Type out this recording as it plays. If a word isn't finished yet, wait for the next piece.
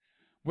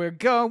We're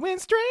going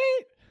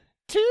straight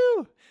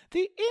to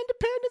the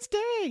Independence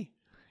Day.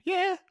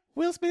 Yeah,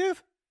 Will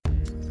Smith.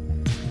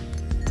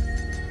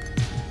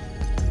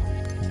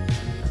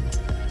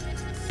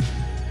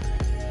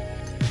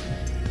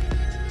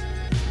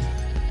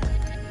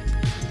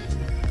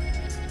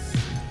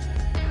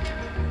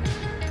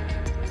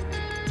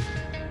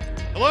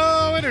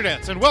 Hello,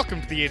 Internets, and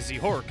welcome to the A to Z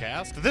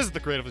Horrorcast. This is the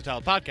Creatively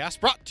Talented Podcast,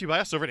 brought to you by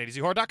us over at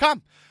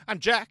AtoZHorror.com. I'm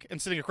Jack,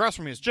 and sitting across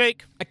from me is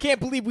Jake. I can't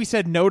believe we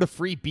said no to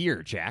free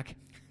beer, Jack.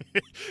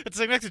 And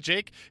sitting next to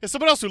Jake is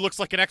someone else who looks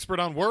like an expert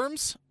on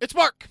worms. It's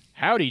Mark.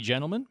 Howdy,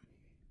 gentlemen.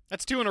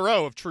 That's 2 in a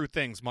row of true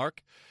things,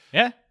 Mark.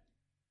 Yeah.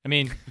 I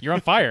mean, you're on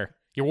fire.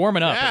 You're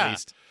warming up, Yeah. at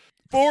least.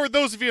 For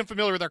those of you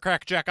unfamiliar with our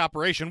Crackjack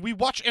operation, we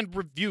watch and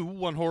review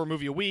one horror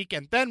movie a week,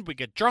 and then we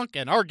get drunk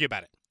and argue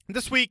about it.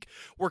 This week,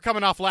 we're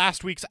coming off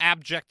last week's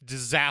abject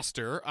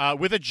disaster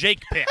with a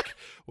Jake pick.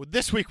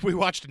 This week, we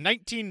watched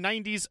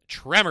 1990's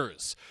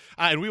Tremors,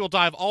 and we will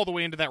dive all the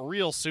way into that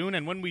real soon,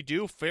 and when we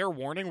do, fair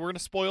warning, we're going to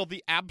spoil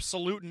the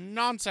absolute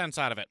nonsense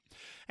out of it.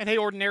 And hey,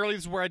 ordinarily,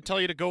 this is where I'd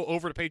tell you to go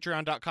over to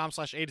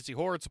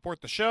patreon.com/A2ZHorror and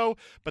support the show,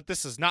 but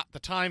this is not the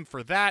time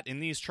for that. In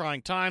these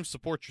trying times,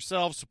 support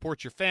yourselves,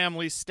 support your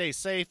families, stay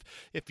safe.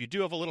 If you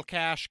do have a little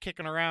cash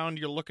kicking around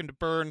you're looking to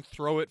burn,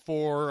 throw it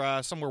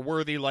for somewhere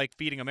worthy like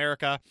Feeding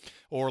America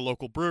or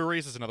local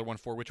breweries is another one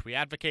for which we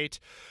advocate.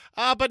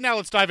 But now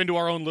let's dive into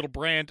our own little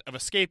brand of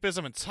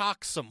escapism and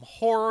talk some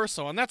horror.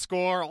 So on that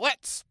score,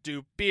 let's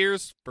do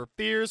beers for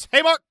fears.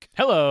 Hey, Mark!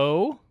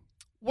 Hello.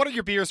 What are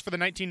your beers for the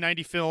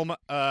 1990 film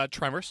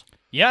Tremors?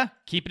 Yeah,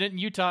 keeping it in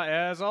Utah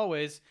as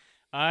always.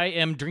 I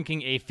am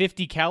drinking a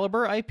 50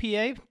 caliber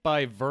IPA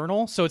by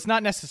Vernal, so it's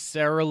not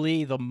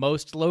necessarily the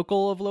most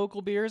local of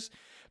local beers,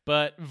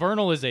 but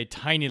Vernal is a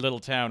tiny little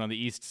town on the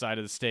east side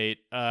of the state.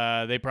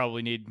 They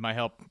probably need my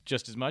help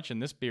just as much,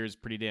 and this beer is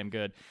pretty damn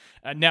good.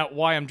 Now,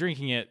 why I'm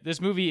drinking it, this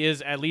movie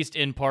is at least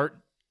in part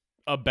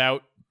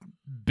about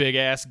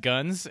big-ass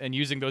guns and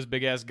using those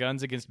big-ass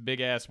guns against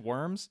big-ass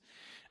worms.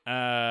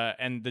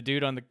 And the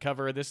dude on the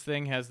cover of this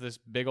thing has this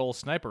big old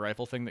sniper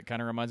rifle thing that kind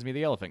of reminds me of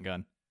the elephant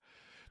gun.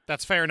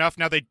 That's fair enough.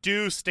 Now, they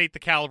do state the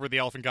caliber of the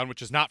elephant gun,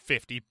 which is not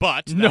 50,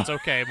 but that's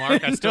okay,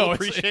 Mark. I still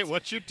appreciate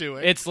what you're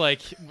doing. It's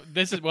like,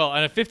 this is, well,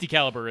 and a 50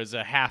 caliber is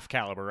a half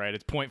caliber, right?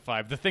 It's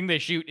 .5. The thing they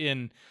shoot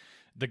in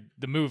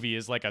the movie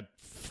is like a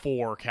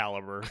 4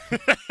 caliber.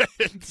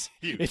 It's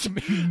huge. It's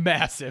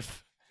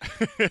massive.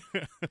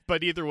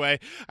 But either way,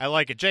 I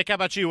like it. Jake, how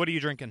about you? What are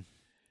you drinking?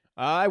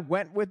 I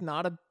went with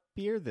not a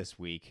beer this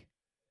week.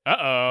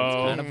 Uh-oh.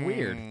 It's kind of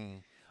weird.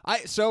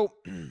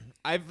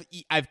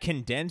 I've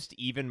condensed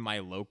even my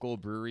local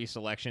brewery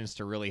selections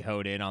to really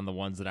hone in on the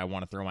ones that I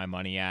want to throw my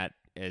money at,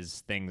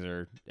 as things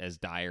are as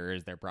dire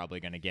as they're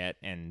probably going to get.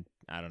 And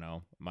I don't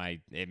know,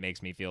 it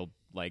makes me feel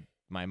like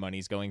my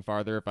money's going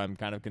farther if I'm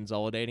kind of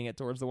consolidating it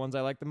towards the ones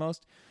I like the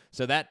most.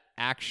 So that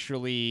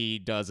actually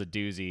does a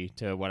doozy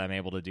to what I'm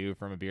able to do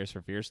from a Beers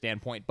for Fear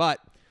standpoint. But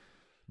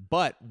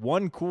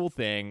one cool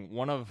thing,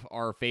 one of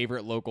our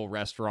favorite local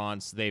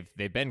restaurants, they've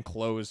been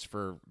closed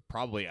for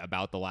probably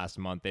about the last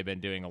month. They've been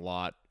doing a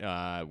lot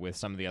with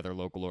some of the other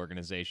local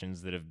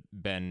organizations that have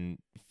been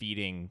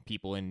feeding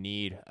people in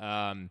need.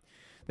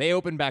 They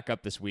opened back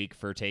up this week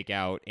for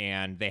takeout,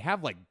 and they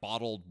have like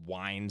bottled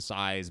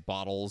wine-size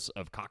bottles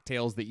of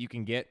cocktails that you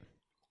can get.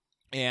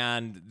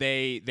 And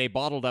they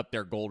bottled up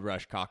their Gold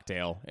Rush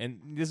cocktail.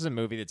 And this is a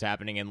movie that's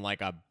happening in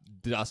like a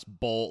dust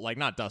bowl, like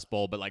not dust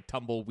bowl, but like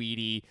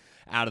tumbleweedy,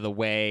 out of the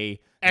way,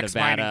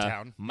 Ex-mining Nevada,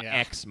 town. Yeah.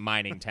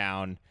 Ex-mining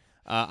town.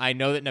 I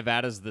know that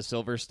Nevada's the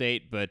silver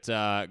state, but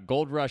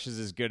Gold Rush is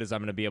as good as I'm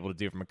going to be able to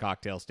do from a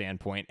cocktail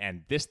standpoint.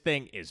 And this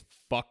thing is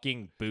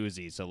fucking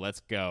boozy, so let's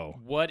go.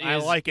 What is I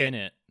like in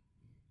it?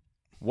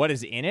 What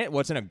is in it?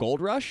 What's in a Gold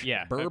Rush?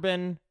 Yeah.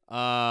 Bourbon,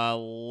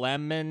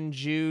 lemon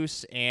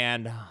juice,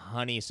 and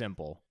honey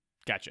simple.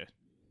 Gotcha.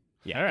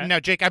 Yeah. All right.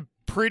 Now, Jake, I'm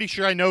pretty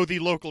sure I know the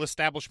local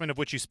establishment of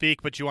which you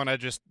speak, but you want to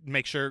just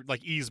make sure,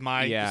 like,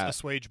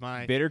 assuage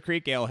my... Bitter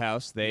Creek Ale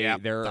House. Yeah,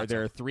 there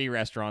are 3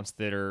 restaurants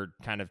that are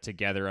kind of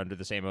together under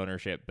the same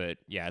ownership, but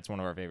yeah, it's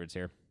one of our favorites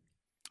here.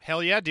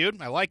 Hell yeah,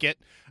 dude. I like it.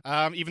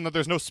 Even though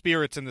there's no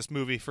spirits in this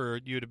movie for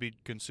you to be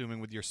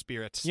consuming with your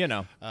spirits. You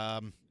know.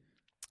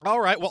 All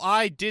right. Well,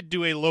 I did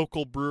do a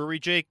local brewery.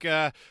 Jake,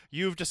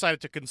 you've decided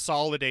to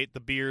consolidate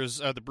the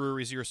the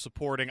breweries you're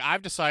supporting.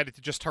 I've decided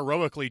to just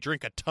heroically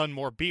drink a ton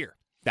more beer.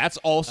 That's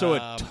also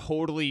a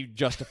totally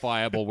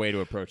justifiable way to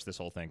approach this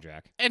whole thing,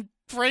 Jack. And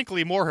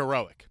frankly, more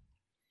heroic.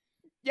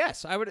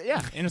 Yes, I would.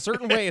 Yeah, in a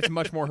certain way, it's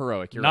much more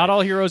heroic. You're Not right.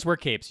 all heroes wear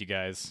capes, you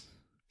guys.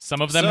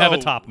 Some of them have a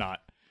top knot.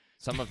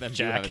 Some of them do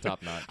Jack. have a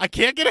top knot. I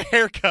can't get a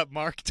haircut,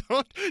 Mark.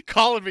 Don't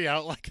calling me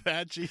out like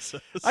that, Jesus.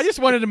 I just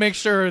wanted to make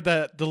sure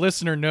that the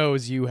listener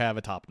knows you have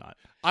a top knot.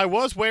 I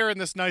was wearing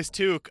this nice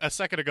toque a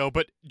second ago,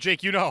 but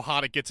Jake, you know how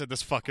hot it gets in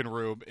this fucking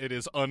room. It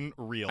is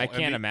unreal. I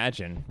can't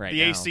imagine right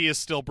The now. AC is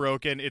still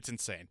broken. It's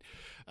insane.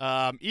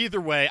 Either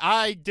way,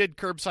 I did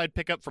curbside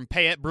pickup from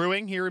Payette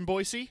Brewing here in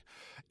Boise,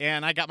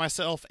 and I got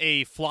myself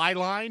a Fly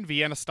Line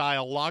Vienna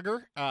style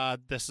lager.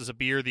 This is a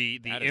beer. The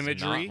That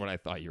imagery. is not what I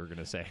thought you were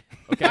gonna say.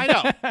 I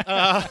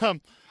know.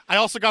 I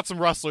also got some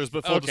Rustlers,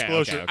 but full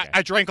disclosure, okay.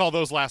 I drank all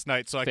those last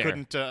night, so I Fair.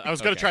 couldn't. I was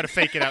going to try to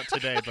fake it out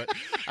today, but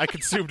I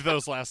consumed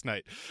those last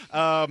night.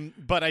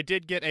 But I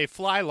did get a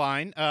Fly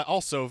Line,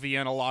 also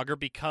Vienna lager,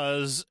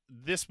 because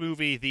this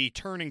movie, the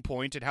turning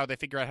point and how they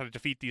figure out how to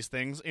defeat these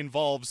things,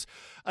 involves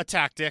a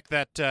tactic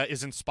that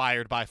is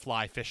inspired by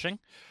fly fishing.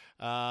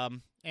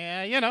 And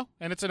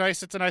it's a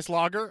nice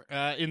lager.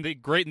 In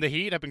the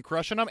heat, I've been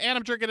crushing them, and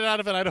I'm drinking it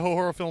out of an Idaho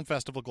Horror Film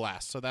Festival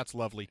glass, so that's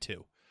lovely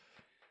too.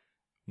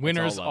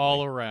 Winners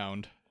all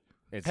around.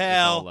 It's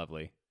all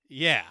lovely.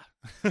 Yeah.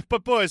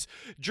 But boys,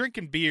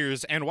 drinking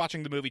beers and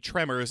watching the movie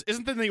Tremors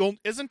isn't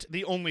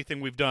the only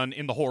thing we've done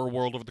in the horror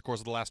world over the course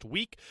of the last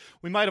week.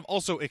 We might have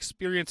also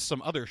experienced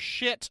some other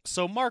shit.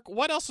 So Mark,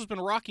 what else has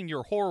been rocking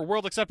your horror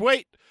world except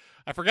wait,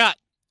 I forgot.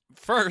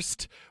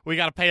 First, we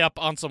got to pay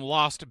up on some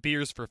Lost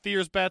Beers for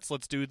Fears bets.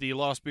 Let's do the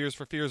Lost Beers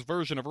for Fears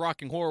version of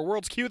Rocking Horror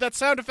Worlds. Cue that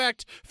sound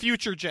effect,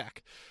 Future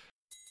Jack.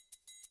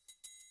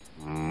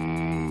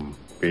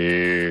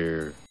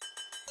 Beer.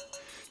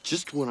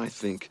 Just when I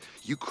think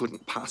you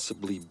couldn't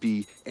possibly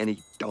be any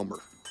dumber,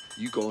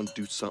 you go and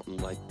do something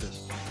like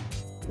this.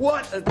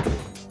 What an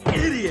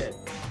idiot!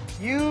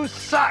 You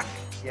suck,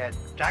 you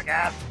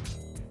jackass!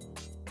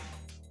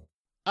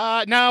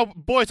 Now,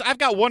 boys, I've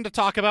got one to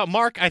talk about.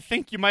 Mark, I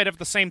think you might have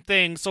the same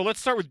thing, so let's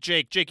start with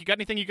Jake. Jake, you got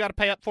anything you got to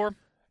pay up for?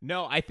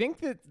 No, I think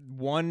that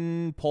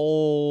one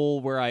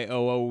poll where I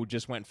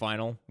just went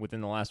final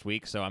within the last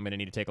week, so I'm going to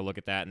need to take a look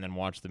at that and then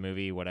watch the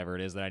movie, whatever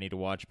it is that I need to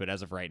watch. But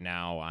as of right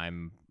now,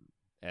 I'm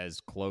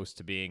as close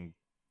to being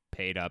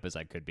paid up as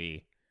I could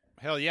be.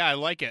 Hell yeah, I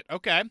like it.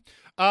 Okay.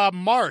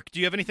 Mark, do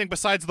you have anything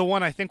besides the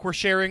one I think we're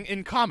sharing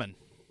in common?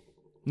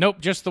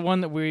 Nope, just the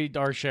one that we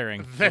are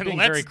sharing. Then You're being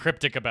let's- very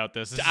cryptic about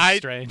this. This is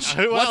strange.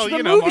 Well, What's the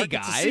you know, movie, Mark,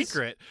 it's a guys?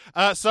 secret.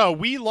 So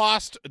we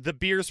lost the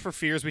Beers for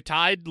Fears. We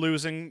tied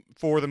losing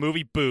for the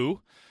movie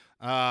Boo.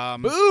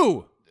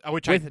 Boo!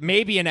 Which With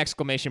maybe an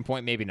exclamation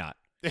point, maybe not.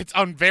 it's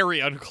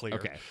very unclear.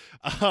 Okay.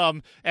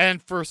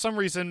 And for some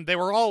reason, they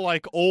were all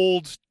like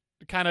old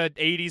kind of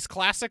 80s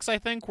classics, I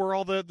think, were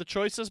all the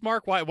choices,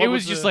 Mark. Why? What It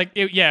was just the-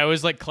 it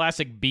was like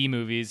classic B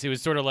movies. It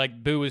was sort of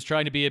like Boo was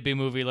trying to be a B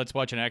movie. Let's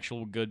watch an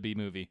actual good B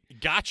movie.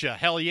 Gotcha.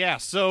 Hell yeah.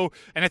 So,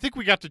 and I think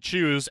we got to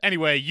choose.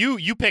 Anyway,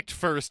 you picked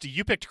first.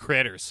 You picked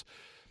Critters.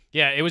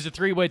 Yeah, it was a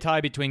three-way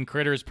tie between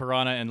Critters,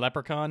 Piranha, and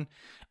Leprechaun.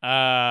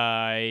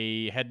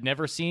 I had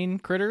never seen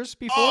Critters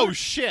before. Oh,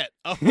 shit.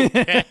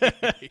 Okay.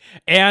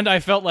 And I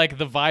felt like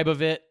the vibe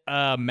of it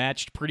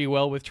matched pretty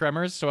well with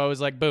Tremors, so I was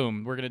like,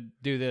 boom, we're going to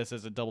do this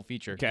as a double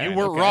feature. Okay. You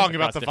weren't Okay. wrong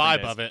about Across the different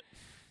vibe days. of it.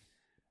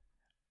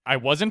 I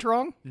wasn't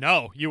wrong?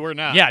 No, you were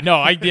not. Yeah,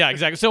 no,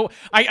 exactly. So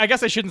I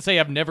guess I shouldn't say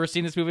I've never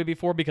seen this movie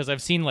before because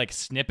I've seen like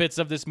snippets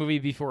of this movie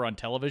before on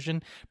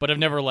television, but I've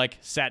never like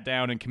sat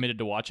down and committed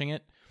to watching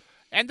it.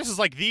 And this is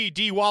like the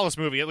Dee Wallace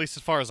movie, at least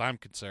as far as I'm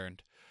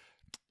concerned.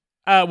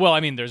 Well, I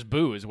mean, there's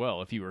Boo as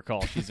well, if you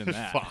recall. She's in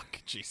that.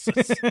 Fuck, Jesus.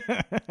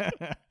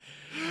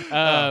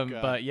 God.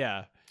 But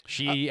yeah,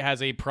 she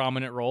has a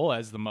prominent role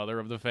as the mother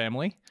of the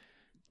family.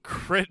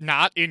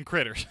 Not in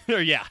Critters.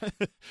 Yeah.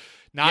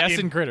 Yes,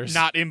 in Critters.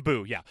 Not in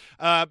Boo,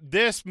 yeah.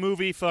 This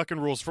movie fucking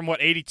rules. From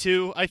what,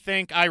 82, I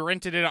think? I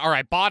rented it, or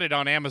I bought it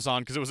on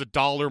Amazon because it was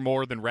 $1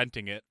 more than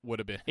renting it would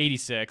have been.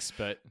 86,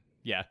 but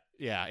yeah.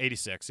 Yeah,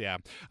 86, yeah.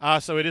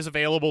 So it is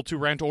available to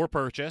rent or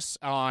purchase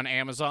on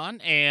Amazon,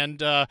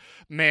 and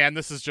man,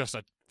 this is just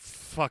a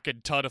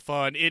fucking ton of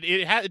fun.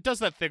 It does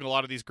that thing a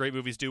lot of these great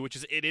movies do, which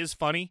is it is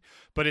funny,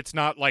 but it's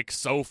not like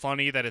so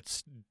funny that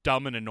it's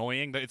dumb and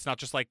annoying. That it's not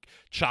just like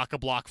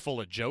chock-a-block full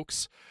of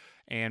jokes,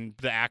 and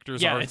the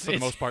actors are for the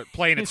most part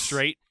playing it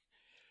straight.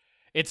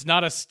 It's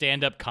not a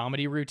stand-up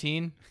comedy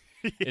routine.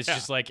 It's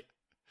just like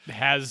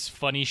has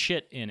funny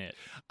shit in it.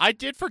 I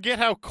did forget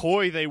how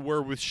coy they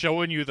were with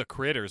showing you the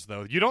critters,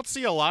 though. You don't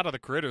see a lot of the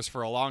critters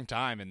for a long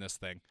time in this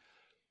thing.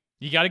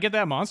 You got to get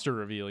that monster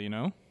reveal, you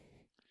know?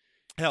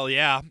 Hell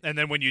yeah. And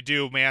then when you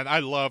do, man, I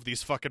love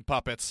these fucking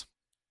puppets.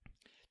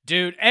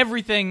 Dude,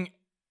 everything.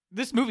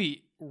 This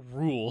movie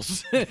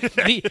rules.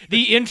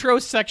 the intro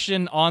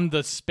section on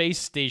the space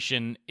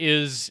station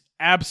is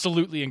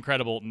absolutely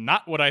incredible.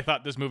 Not what I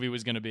thought this movie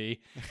was going to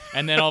be.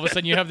 And then all of a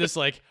sudden you have this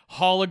like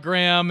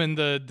hologram and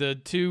the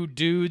two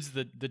dudes,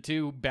 the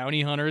two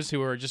bounty hunters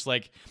who are just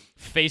like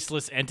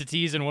faceless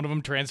entities, and one of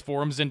them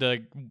transforms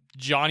into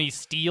Johnny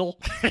Steele.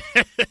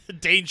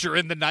 Danger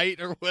in the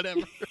night or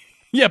whatever.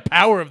 Yeah,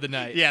 Power of the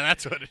Night. Yeah,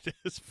 that's what it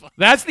is. Fuck.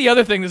 That's the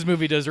other thing this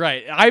movie does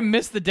right. I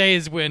miss the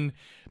days when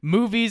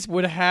movies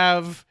would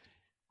have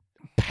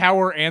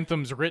power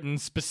anthems written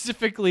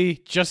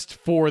specifically just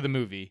for the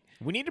movie.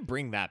 We need to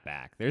bring that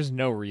back. There's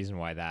no reason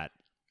why that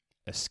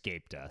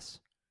escaped us.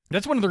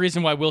 That's one of the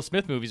reasons why Will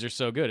Smith movies are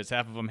so good. Is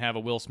half of them have a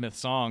Will Smith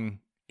song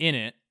in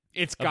it.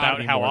 It's About got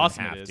to how more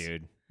awesome than it half, is.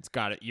 dude. It's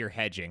got it. You're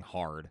hedging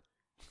hard.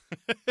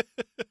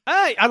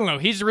 I don't know.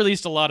 He's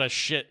released a lot of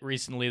shit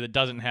recently that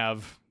doesn't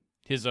have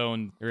his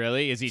own.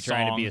 Really? Is he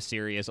trying to be song. a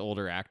serious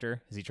older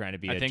actor? Is he trying to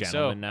be I a think so.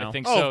 gentleman now? I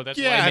think Oh, so. That's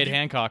yeah, why he have made you-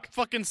 Hancock.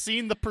 Fucking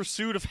seen The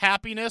Pursuit of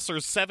Happiness or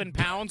 7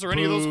 Pounds or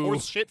any of those Boo.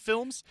 horse shit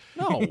films?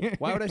 No.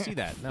 Why would I see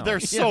that? No. They're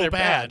so they're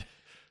bad.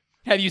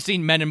 Have you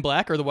seen Men in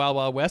Black or The Wild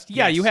Wild West?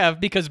 Yeah, Yes. you have,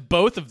 because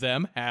both of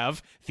them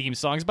have theme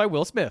songs by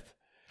Will Smith.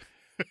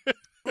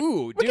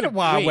 Ooh, Look dude, at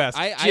Wild wait, West,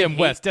 I Jim hate-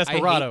 West,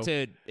 Desperado. I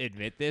hate to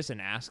admit this and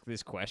ask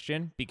this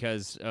question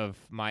because of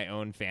my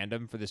own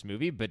fandom for this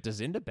movie, but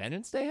does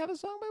Independence Day have a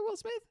song by Will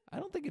Smith? I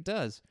don't think it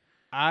does.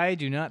 I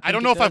do not. I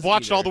don't think know it if I've does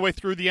watched all either. the way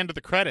through the end of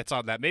the credits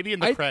on that. Maybe in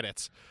the I-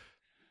 credits.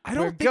 I We're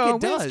don't think going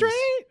it does.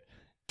 straight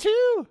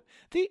to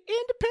the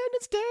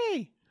Independence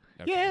Day.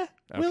 Okay. Yeah,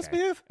 Will Okay.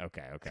 Smith.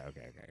 Okay.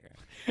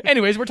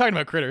 Anyways, we're talking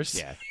about critters.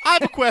 Yeah. I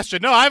have a question.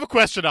 No, I have a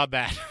question on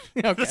that.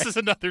 Okay. This is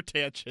another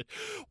tangent.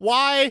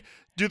 Why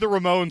do the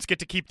Ramones get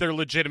to keep their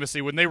legitimacy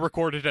when they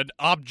recorded an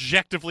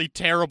objectively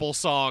terrible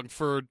song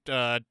for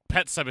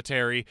Pet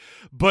Sematary,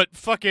 but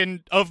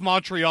fucking Of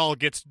Montreal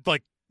gets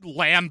like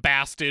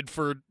lambasted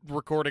for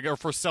recording or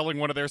for selling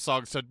one of their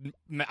songs to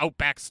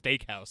Outback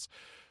Steakhouse?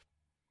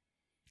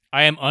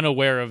 I am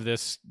unaware of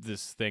this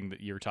thing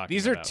that you're talking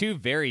These about. are two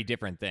very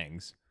different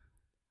things.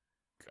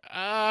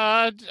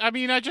 I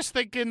mean, I just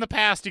think in the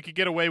past you could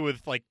get away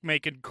with like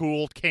making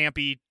cool,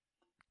 campy,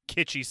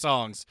 kitschy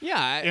songs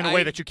Yeah, in a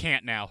way that you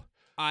can't now.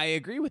 I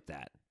agree with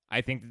that.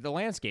 I think that the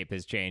landscape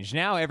has changed.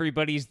 Now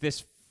everybody's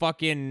this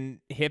fucking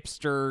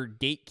hipster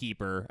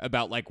gatekeeper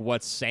about like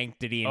what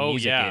sanctity in Oh,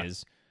 music yeah.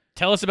 is.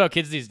 Tell us about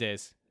kids these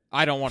days.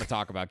 I don't want to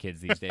talk about kids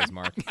these days,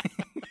 Mark.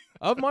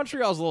 Of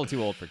Montreal's a little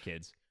too old for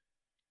kids.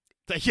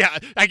 Yeah,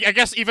 I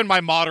guess even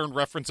my modern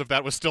reference of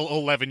that was still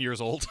 11 years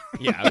old.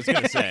 Yeah, I was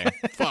gonna say.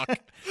 Fuck.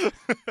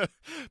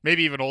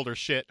 Maybe even older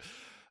shit.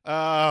 Oh,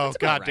 about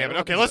God right. damn it.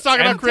 Okay, And- let's talk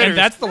about And Critters.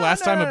 that's the No, last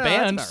no, time no, a no, that's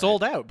band about right.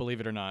 sold out, believe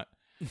it or not.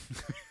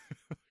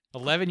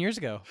 11 years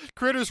ago.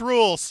 Critters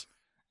rules.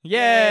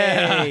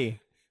 Yay!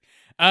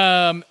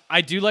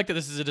 I do like that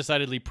this is a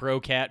decidedly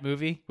pro-cat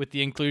movie with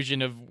the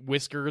inclusion of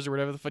Whiskers or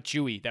whatever the fuck.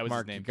 Chewy, that was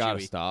Mark, his you name. gotta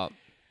Chewy. stop.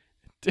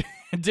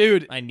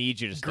 Dude, I need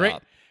you to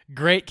stop.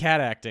 great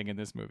cat acting in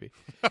this movie.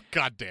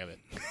 God damn it.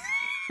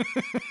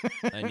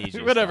 I need you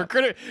to Whatever.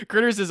 stop.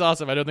 Critters is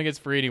awesome. I don't think it's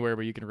free anywhere,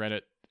 but you can rent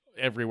it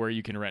everywhere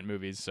you can rent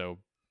movies. So,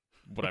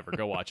 whatever,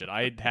 go watch it.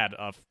 I had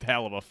a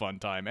hell of a fun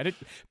time, and it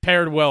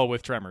paired well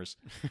with Tremors.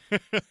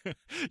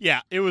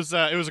 Yeah, it was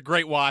a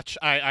great watch.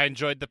 I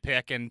enjoyed the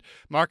pick, and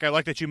Mark, I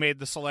like that you made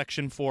the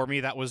selection for me.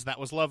 That was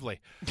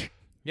lovely.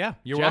 Yeah,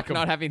 you're Jack welcome.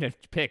 not having to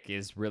pick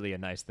is really a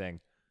nice thing.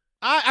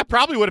 I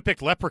probably would have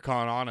picked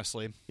Leprechaun,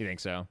 honestly. You think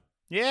so?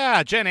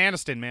 Yeah, Jen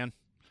Aniston, man.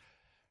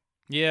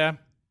 Yeah.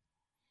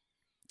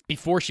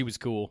 Before she was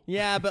cool.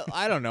 Yeah, but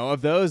I don't know.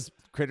 Of those,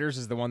 Critters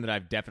is the one that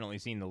I've definitely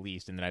seen the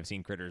least, and that I've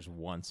seen Critters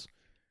once.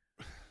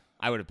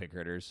 I would have picked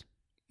Critters.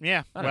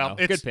 Yeah, I don't well, know.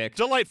 it's Good pick.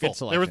 delightful. Good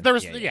selection. There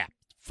was, Yeah, yeah, yeah.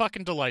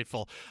 fucking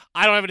delightful.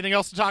 I don't have anything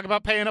else to talk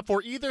about paying up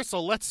for either,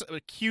 so let's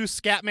cue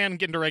Scatman and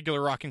get into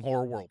regular Rocking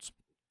Horror Worlds.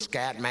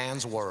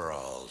 Scatman's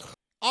World.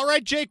 All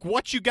right, Jake,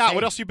 what you got? Hey,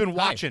 What else you been hi.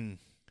 watching?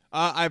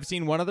 I've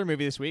seen one other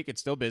movie this week.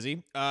 It's still busy.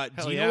 Do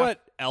you yeah. know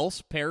what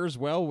else pairs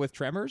well with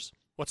Tremors?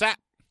 What's that?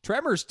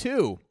 Tremors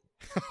 2.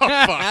 Oh, fuck.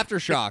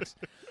 Aftershocks.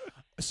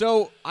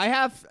 So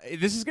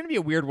this is going to be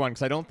a weird one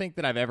because I don't think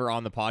that I've ever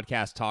on the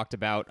podcast talked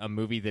about a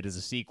movie that is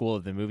a sequel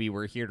of the movie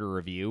we're here to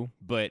review,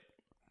 but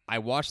I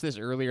watched this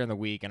earlier in the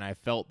week and I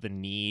felt the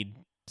need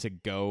to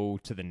go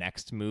to the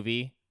next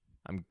movie.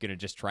 I'm going to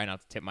just try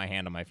not to tip my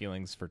hand on my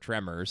feelings for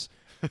Tremors.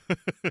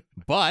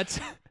 But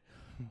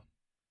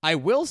I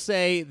will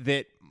say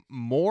that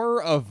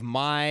more of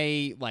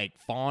my like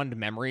fond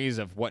memories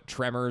of what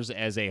Tremors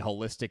as a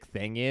holistic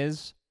thing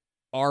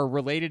are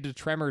related to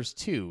Tremors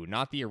 2,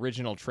 not the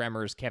original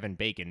Tremors Kevin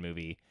Bacon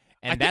movie.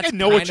 And I think that's I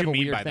know kind what of you a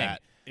mean weird by thing.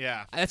 that.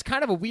 Yeah. That's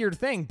kind of a weird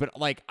thing, but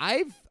like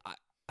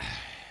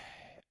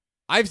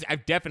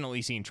I've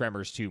definitely seen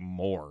Tremors 2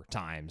 more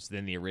times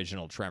than the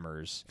original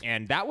Tremors.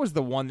 And that was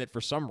the one that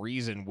for some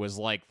reason was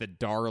like the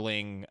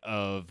darling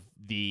of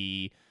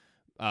the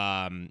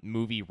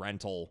movie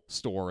rental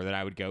store that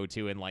I would go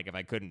to, and like if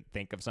I couldn't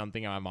think of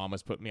something and my mom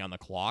was putting me on the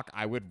clock,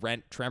 I would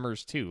rent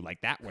Tremors 2. Like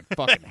that would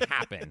fucking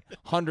happen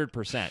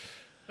 100%.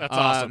 That's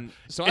awesome.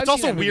 So It's I've seen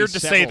also that movie weird to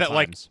say several that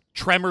like times.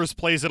 Tremors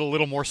plays it a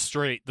little more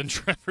straight than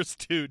Tremors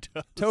 2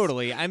 does.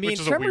 Totally. I mean, Which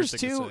is a weird Tremors thing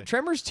to 2. say.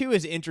 Tremors 2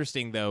 is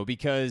interesting though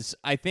because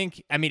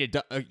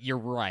you're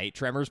right.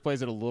 Tremors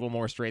plays it a little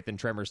more straight than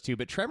Tremors 2,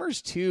 but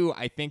Tremors 2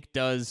 I think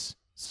does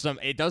some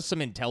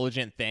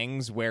intelligent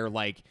things where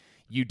like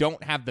you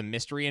don't have the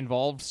mystery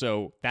involved,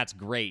 so that's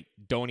great.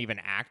 Don't even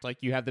act like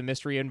you have the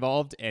mystery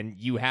involved, and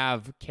you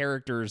have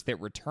characters that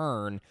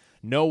return,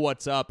 know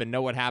what's up, and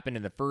know what happened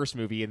in the first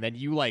movie, and then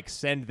you, like,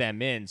 send them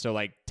in. So,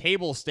 like,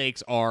 table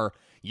stakes are,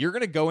 you're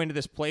going to go into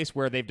this place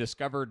where they've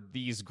discovered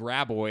these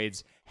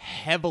graboids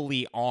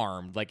heavily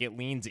armed. Like, it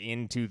leans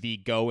into the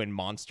go and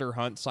monster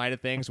hunt side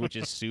of things, which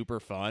is super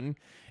fun.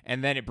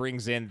 And then it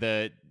brings in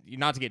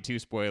not to get too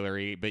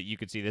spoilery, but you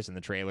could see this in the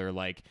trailer,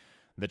 like,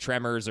 the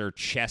Tremors are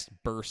chest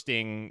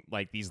bursting,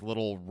 like these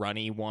little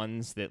runny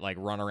ones that like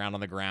run around on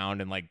the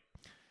ground and like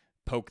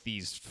poke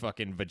these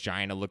fucking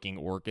vagina-looking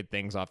orchid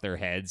things off their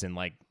heads and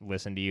like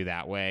listen to you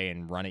that way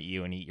and run at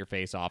you and eat your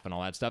face off and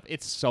all that stuff.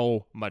 It's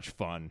so much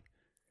fun.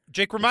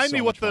 Jake, remind so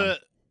me what much fun.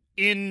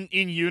 the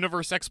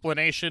in-universe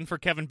explanation for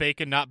Kevin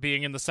Bacon not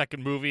being in the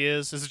second movie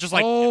is. Is it just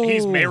like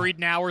he's married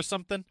now or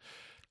something?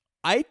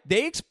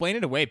 They explain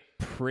it away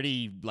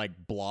pretty like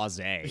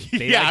blasé.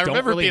 They, yeah, like, I don't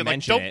remember really being like,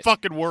 mention "Don't it.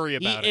 fucking worry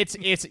about it."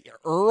 It's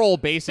Earl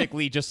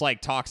basically just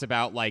like talks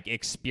about like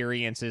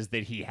experiences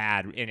that he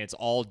had, and it's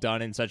all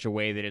done in such a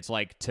way that it's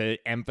like to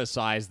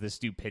emphasize the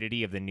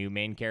stupidity of the new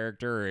main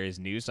character or his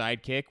new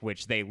sidekick,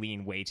 which they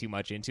lean way too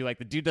much into. Like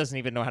the dude doesn't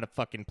even know how to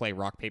fucking play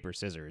rock paper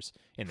scissors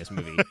in this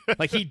movie.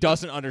 Like he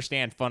doesn't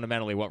understand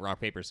fundamentally what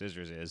rock paper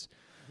scissors is.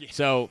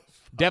 So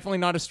definitely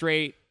not a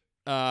straight.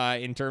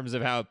 In terms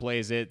of how it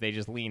plays it, they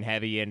just lean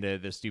heavy into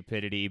the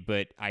stupidity,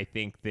 but I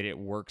think that it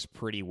works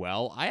pretty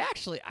well. I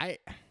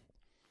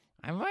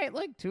might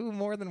like two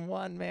more than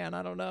one, man.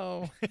 I don't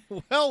know.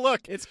 Well,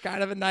 look, It's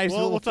kind of a nice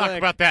we'll little talk flick.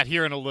 about that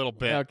here in a little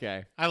bit.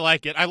 Okay. I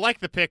like it. I like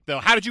the pick, though.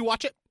 How did you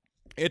watch it?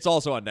 It's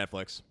also on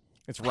Netflix.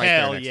 It's right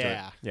Hell there next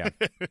yeah.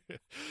 to it. Yeah.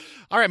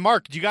 All right,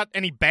 Mark, do you got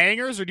any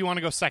bangers, or do you want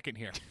to go second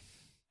here?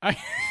 I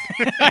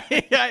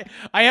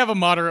have a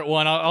moderate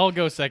one. I'll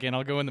go second.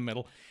 I'll go in the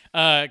middle.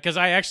 Because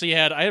I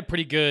had a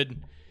pretty good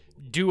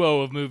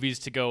duo of movies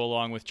to go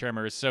along with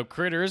Tremors. So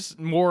Critters,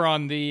 more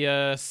on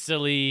the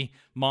silly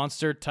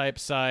monster type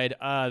side.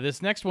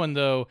 This next one,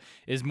 though,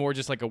 is more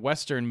just like a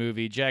Western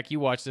movie. Jack, you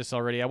watched this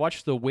already. I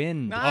watched The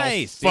Wind.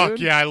 Nice, Fuck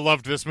dude. yeah, I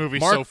loved this movie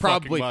Mark so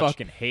probably fucking much.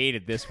 fucking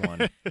hated this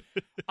one.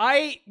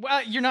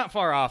 Well, you're not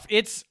far off.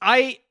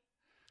 I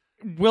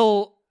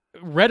will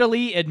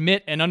readily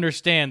admit and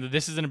understand that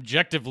this is an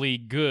objectively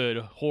good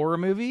horror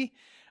movie.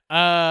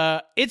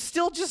 It's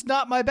still just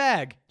not my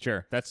bag.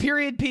 Sure. That's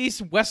Period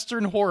piece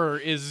Western horror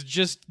is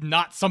just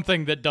not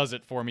something that does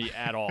it for me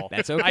at all.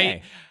 That's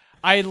okay.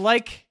 I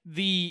like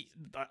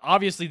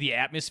obviously the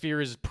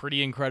atmosphere is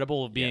pretty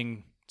incredible of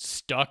being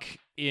stuck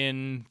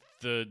in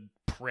the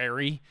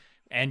prairie,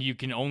 and you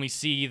can only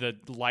see the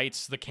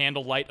lights, the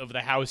candle light of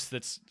the house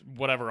that's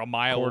whatever, a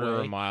mile quarter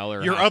away. a mile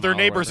or Your half other mile or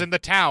neighbors whatever. in the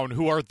town,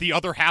 who are the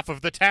other half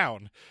of the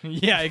town.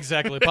 Yeah,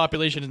 exactly. The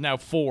population is now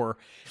 4.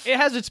 It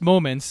has its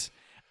moments.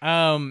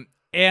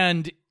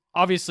 And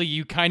obviously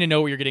you kind of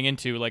know what you're getting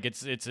into. Like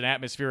it's an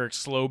atmospheric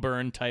slow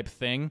burn type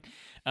thing.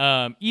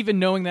 Even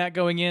knowing that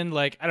going in,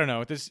 like, I don't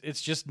know,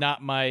 it's just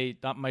not my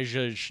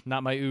zhuzh,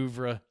 not my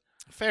oeuvre.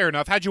 Fair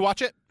enough. How'd you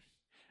watch it?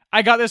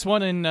 I got this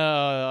one in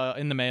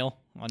the mail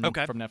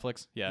from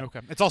Netflix. Yeah. Okay.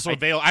 It's also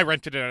available. I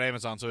rented it on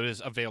Amazon, so it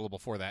is available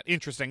for that.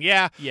 Interesting.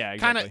 Yeah. Yeah,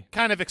 exactly.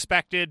 Kind of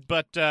expected,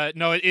 but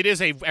no, it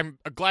is I'm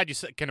glad you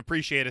can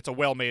appreciate it's a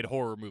well-made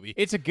horror movie.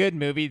 It's a good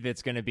movie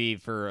that's going to be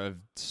for a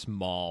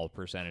small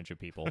percentage of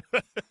people.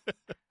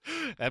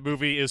 That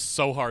movie is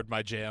so hard,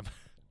 my jam.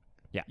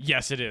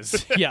 Yes, it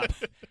is. Yeah.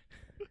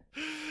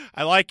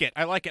 I like it.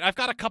 I've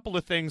got a couple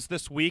of things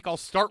this week. I'll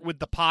start with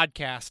the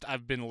podcast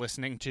I've been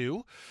listening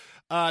to.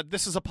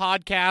 This is a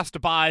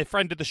podcast by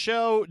friend of the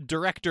show,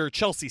 director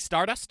Chelsea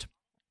Stardust.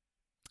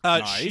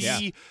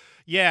 Nice.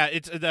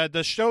 It's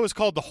the show is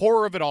called The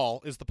Horror of It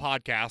All is the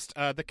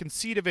podcast. The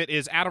conceit of it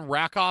is Adam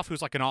Rakoff,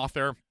 who's like an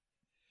author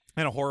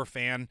and a horror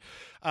fan,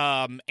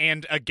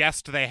 and a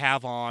guest they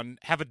have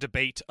a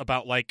debate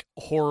about like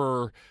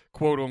horror,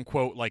 quote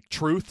unquote, like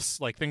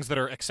truths, like things that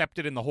are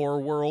accepted in the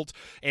horror world.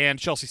 And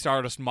Chelsea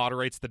Stardust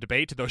moderates the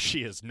debate, though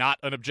she is not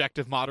an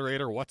objective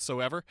moderator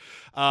whatsoever.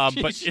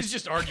 But she's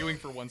just arguing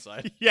for one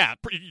side. yeah,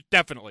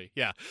 definitely.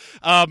 Yeah.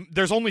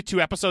 There's only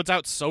 2 episodes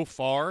out so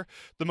far.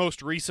 The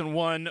most recent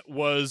one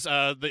was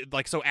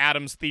so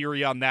Adam's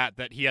theory on that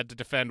he had to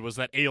defend was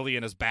that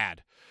Alien is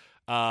bad.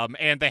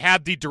 And they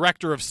had the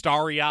director of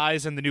Starry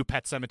Eyes and the new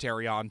Pet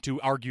Sematary on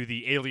to argue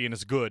the Alien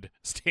is good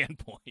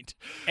standpoint.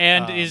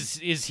 And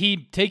is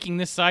he taking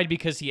this side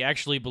because he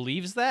actually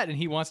believes that and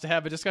he wants to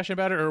have a discussion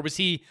about it, or was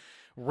he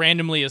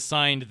randomly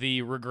assigned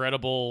the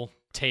regrettable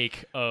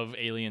take of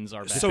aliens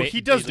are bad? So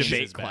he does Aliens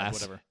debate is bad, class.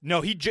 whatever.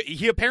 No,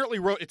 he apparently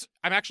wrote.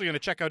 I'm actually going to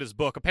check out his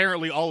book.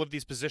 Apparently, all of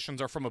these positions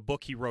are from a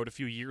book he wrote a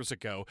few years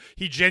ago.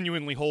 He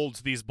genuinely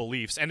holds these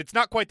beliefs, and it's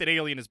not quite that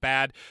Alien is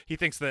bad. He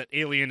thinks that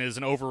Alien is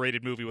an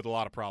overrated movie with a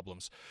lot of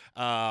problems,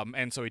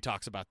 and so he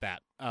talks about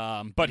that.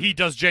 But he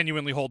does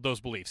genuinely hold those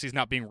beliefs. He's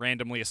not being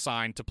randomly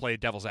assigned to play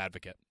devil's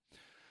advocate.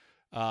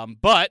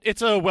 But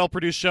it's a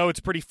well-produced show.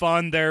 It's pretty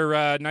fun.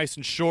 They're nice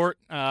and short.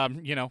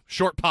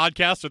 Short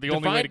podcasts are the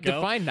only way to go.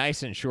 Define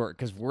nice and short,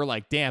 because we're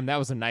like, damn, that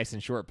was a nice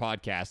and short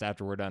podcast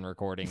after we're done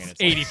recording, and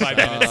it's 85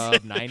 like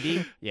minutes.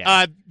 90?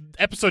 Yeah.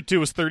 Episode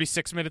 2 was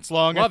 36 minutes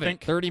long, Love I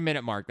think. it.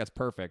 30-minute mark. That's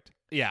perfect.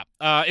 Yeah,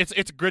 it's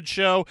a good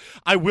show.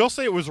 I will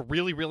say it was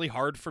really, really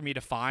hard for me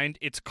to find.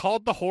 It's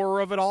called The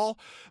Horror of It All,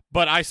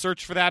 but I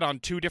searched for that on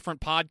 2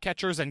 different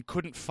podcatchers and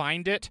couldn't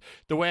find it.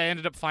 The way I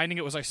ended up finding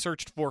it was I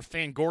searched for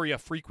Fangoria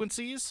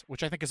Frequencies,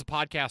 which I think is a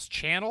podcast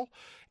channel,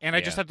 and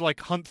I just had to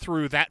like hunt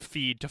through that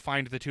feed to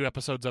find the 2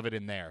 episodes of it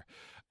in there.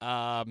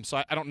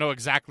 So I don't know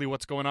exactly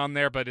what's going on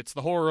there, but it's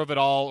The Horror of It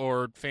All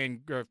or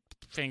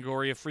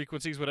Fangoria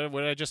frequencies. What did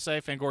I just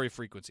say? Fangoria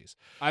frequencies.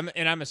 I'm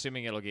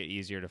assuming it'll get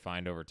easier to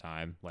find over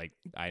time. Like,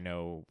 I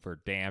know for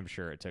damn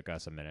sure it took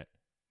us a minute.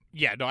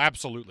 Yeah, no,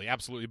 absolutely.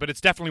 But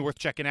it's definitely worth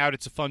checking out.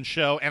 It's a fun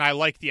show, and I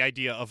like the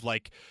idea of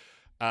like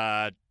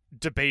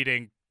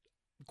debating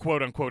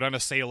quote unquote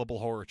unassailable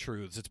horror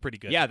truths. It's pretty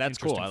good. Yeah, that's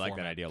cool. Interesting I like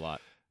that format. idea a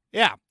lot.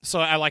 Yeah, so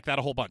I like that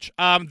a whole bunch.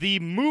 The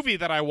movie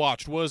that I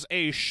watched was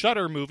a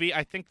Shudder movie.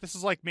 I think this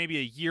is like maybe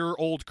a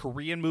year-old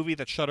Korean movie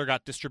that Shudder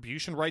got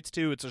distribution rights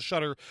to. It's a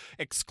Shudder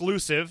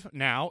exclusive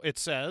now, it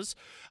says.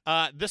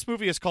 This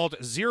movie is called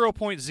 0.0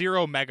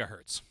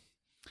 megahertz.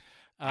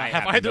 I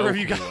have have either no of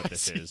you clue guys what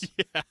this is.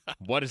 Yeah.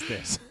 What is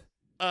this?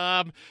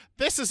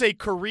 This is a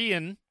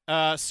Korean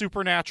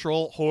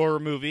supernatural horror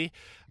movie.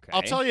 Okay.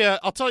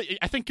 I'll tell you,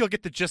 I think you'll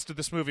get the gist of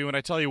this movie when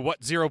I tell you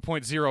what 0.0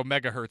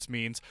 megahertz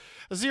means.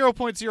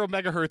 0.0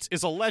 megahertz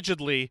is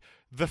allegedly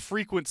the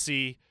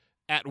frequency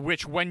at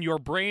which, when your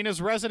brain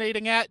is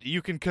resonating at,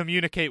 you can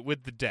communicate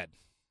with the dead.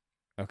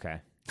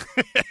 Okay.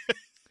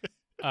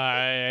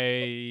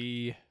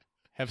 I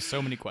have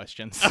so many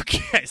questions.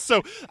 Okay,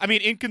 so, I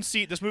mean, in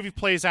conceit, this movie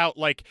plays out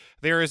like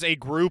there is a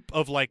group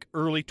of, like,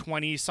 early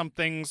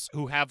 20-somethings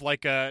who have,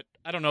 like, a,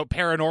 I don't know,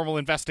 paranormal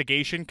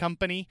investigation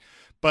company,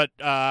 but,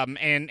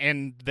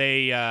 and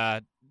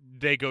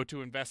they go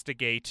to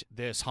investigate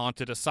this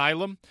haunted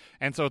asylum,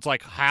 and so it's,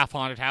 like, half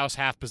haunted house,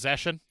 half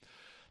possession.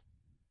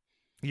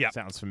 Yeah.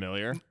 Sounds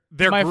familiar.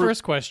 My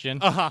first question.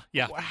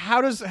 Yeah.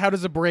 How does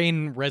a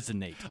brain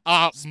resonate?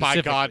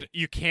 My God,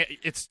 you can't,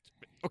 it's...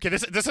 Okay,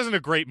 this isn't a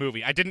great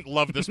movie. I didn't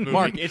love this movie.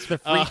 Mark, it's the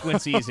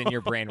frequencies in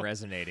your brain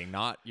resonating,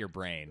 not your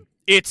brain.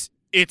 It's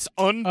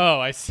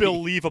I see.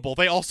 unbelievable.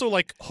 They also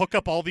like hook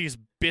up all these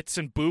bits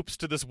and boops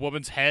to this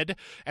woman's head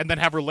and then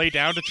have her lay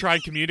down to try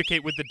and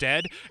communicate with the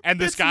dead. And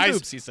this Bits and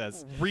guy's boops, he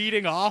says.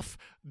 reading off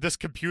this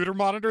computer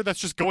monitor that's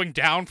just going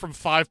down from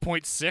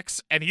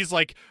 5.6, and he's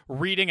like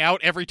reading out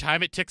every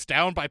time it ticks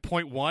down by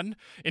 0.1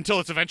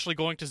 until it's eventually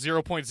going to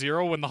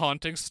 0.0 when the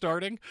haunting's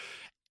starting.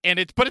 And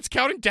it's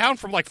counting down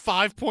from like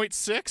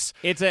 5.6.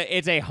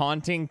 It's a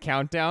haunting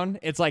countdown.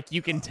 It's like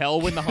you can tell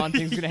when the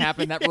haunting's going to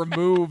happen. That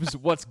removes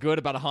what's good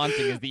about a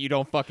haunting is that you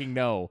don't fucking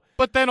know.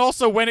 But then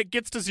also when it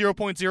gets to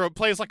 0.0, it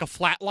plays like a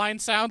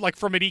flatline sound, like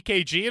from an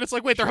EKG, and it's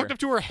like, wait, they're hooked up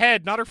to her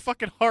head, not her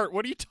fucking heart.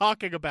 What are you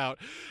talking about?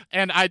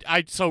 And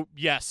so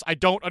yes, I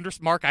don't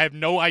understand. Mark, I have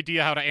no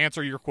idea how to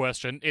answer your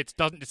question. It's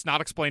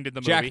not explained in the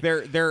movie.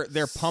 Jack,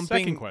 they're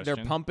pumping question.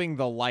 they're pumping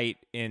the light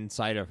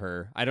inside of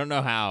her. I don't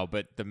know how,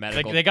 but the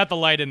medical They got the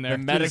light in there. the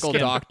through medical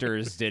skin.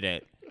 doctors did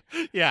it.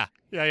 Yeah.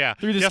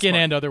 Through the Yes, skin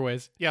Mark. and other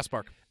ways. Yes,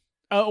 Mark.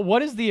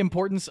 What is the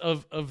importance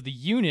of the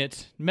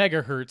unit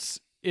megahertz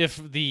if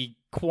the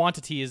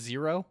quantity is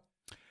 0?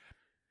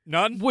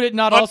 None. Would it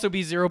not also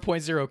be 0.0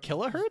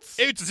 kilohertz?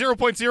 It's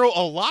 0.0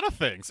 a lot of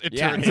things, it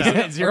turns out.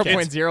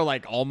 0.0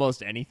 like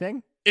almost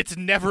anything? It's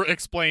never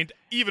explained,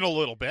 even a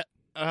little bit.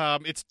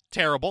 It's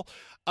terrible.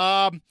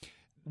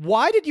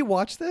 Why did you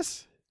watch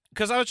this?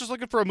 Because I was just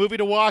looking for a movie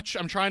to watch.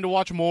 I'm trying to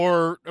watch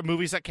more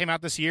movies that came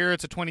out this year.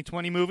 It's a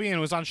 2020 movie, and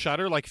it was on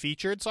Shudder, like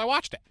featured, so I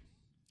watched it.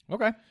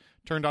 Okay.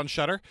 Turned on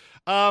Shudder.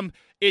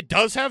 It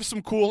does have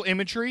some cool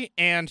imagery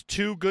and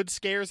 2 good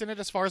scares in it,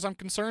 as far as I'm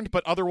concerned.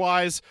 But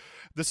otherwise,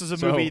 this is a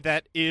movie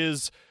that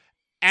is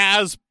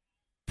as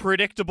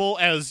predictable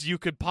as you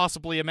could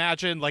possibly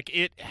imagine. Like,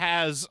 it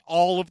has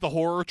all of the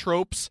horror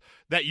tropes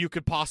that you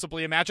could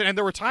possibly imagine. And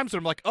there were times when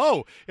I'm like,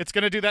 oh, it's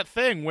going to do that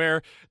thing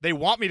where they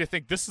want me to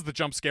think this is the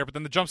jump scare, but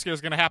then the jump scare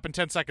is going to happen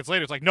 10 seconds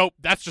later. It's like, nope,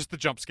 that's just the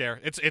jump scare.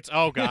 It's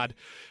oh, God.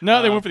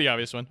 No, they went for the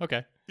obvious one.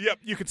 Okay. Yep,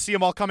 you can see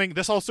them all coming.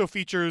 This also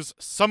features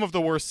some of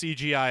the worst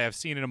CGI I've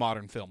seen in a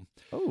modern film.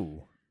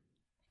 Oh.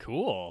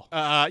 Cool.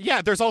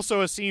 Yeah, there's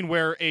also a scene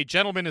where a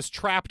gentleman is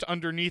trapped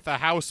underneath a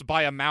house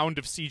by a mound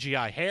of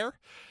CGI hair.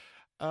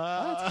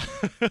 That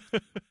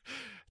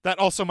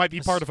also might be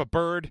part of a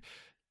bird.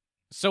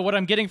 So what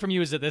I'm getting from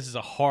you is that this is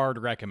a hard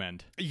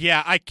recommend.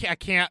 Yeah, I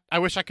can't. I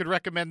wish I could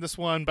recommend this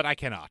one, but I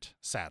cannot,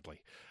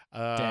 sadly.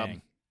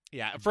 Dang.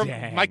 Yeah,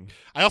 Dang.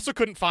 I also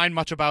couldn't find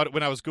much about it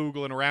when I was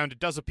Googling around. It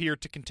does appear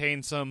to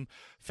contain some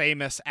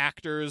famous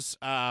actors,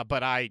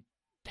 but I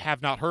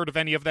have not heard of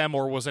any of them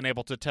or wasn't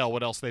able to tell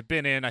what else they've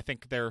been in. I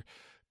think they're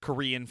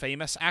Korean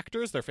famous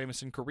actors. They're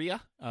famous in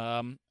Korea.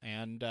 I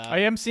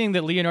am seeing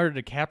that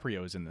Leonardo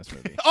DiCaprio is in this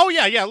movie. Oh,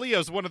 yeah,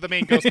 Leo's one of the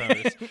main ghost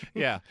hunters.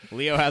 Yeah.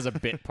 Leo has a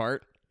bit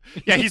part.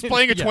 Yeah, he's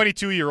playing a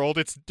 22-year-old.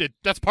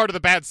 That's part of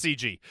the bad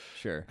CG.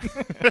 Sure. No,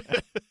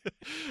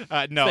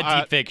 It's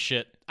that deep fake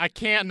shit. I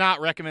can't not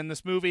recommend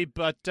this movie,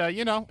 but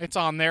it's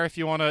on there if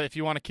you want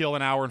to kill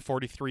an hour and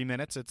 43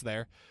 minutes, it's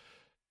there.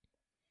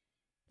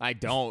 I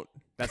don't.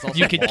 That's also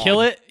You could long.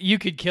 kill it. You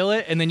could kill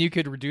it, and then you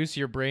could reduce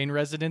your brain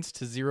resonance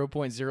to 0.0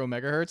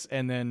 megahertz,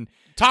 and then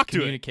Talk to it.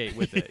 communicate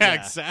with it. Yeah,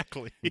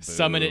 exactly.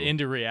 Summon it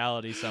into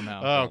reality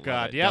somehow. Oh, Don't God,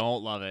 love it. yep.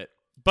 Don't love it.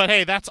 But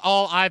hey, that's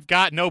all I've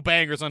got. No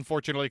bangers,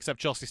 unfortunately, except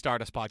Chelsea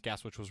Stardust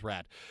podcast, which was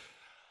rad.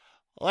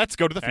 Let's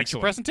go to the feature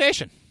Excellent.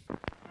 presentation.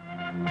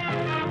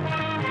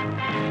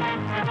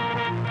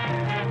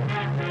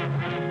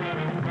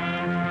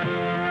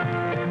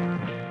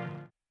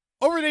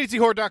 Over in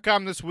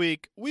AZHorror.com this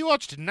week, we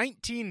watched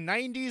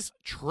 1990s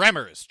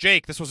Tremors.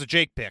 Jake, this was a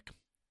Jake pick.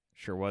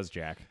 Sure was,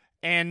 Jack.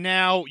 And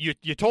now you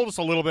told us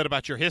a little bit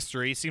about your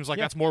history. Seems like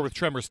that's more with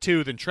Tremors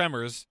 2 than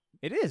Tremors.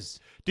 It is.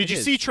 Did you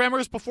see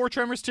Tremors before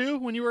Tremors 2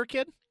 when you were a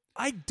kid?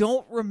 I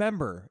don't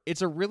remember.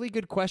 It's a really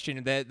good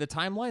question. The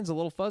timeline's a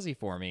little fuzzy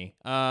for me.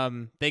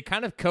 They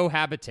kind of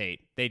cohabitate.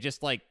 They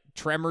just like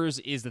Tremors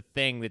is the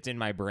thing that's in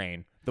my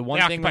brain. The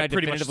one thing that I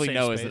definitively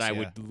know is that I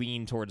would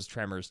lean towards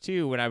Tremors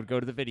 2 when I would go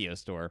to the video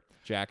store.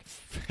 Jack.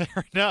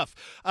 Fair enough.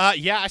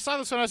 Yeah, I saw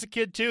this when I was a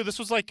kid too. This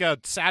was like a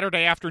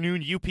Saturday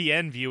afternoon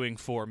UPN viewing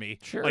for me.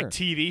 Sure. Like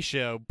TV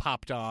show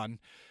popped on.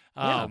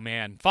 Yeah. Oh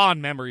man,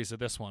 fond memories of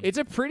this one. It's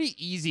a pretty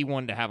easy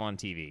one to have on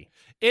TV.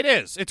 It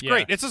is. It's Yeah.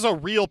 great. This is a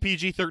real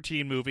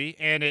PG-13 movie,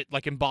 and it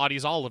like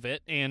embodies all of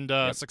it, and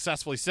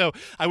successfully so.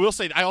 I will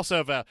say, I also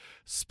have a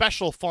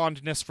special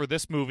fondness for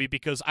this movie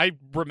because I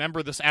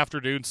remember this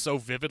afternoon so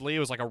vividly. It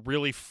was like a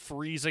really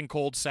freezing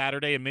cold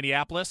Saturday in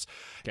Minneapolis,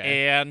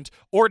 and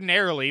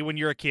ordinarily, when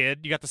you're a kid,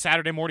 you got the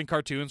Saturday morning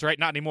cartoons, right?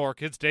 Not anymore.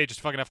 Kids today just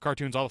fucking have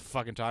cartoons all the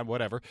fucking time,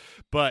 whatever.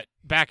 But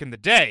back in the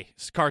day,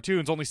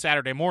 cartoons only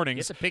Saturday mornings.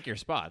 You have to pick your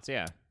spots,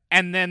 yeah.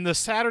 And then the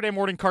Saturday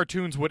morning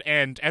cartoons would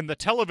end, and the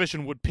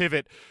television would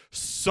pivot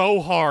so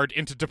hard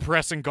into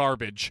depressing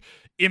garbage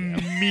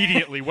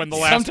immediately when the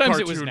last Sometimes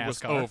it was cartoon was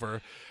NASCAR.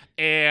 over.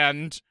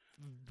 And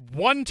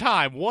one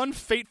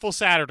fateful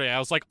Saturday, I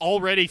was like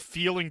already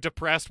feeling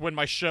depressed when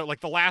my show, like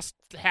the last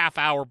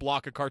half-hour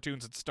block of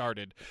cartoons had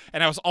started,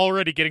 and I was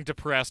already getting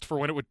depressed for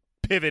when it would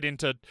pivot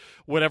into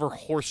whatever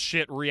horse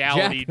shit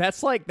reality. Jack,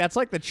 that's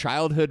like the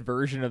childhood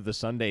version of the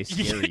Sunday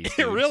Scaries.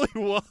 It really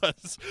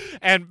was.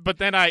 But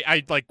then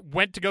I like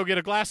went to go get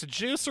a glass of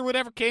juice or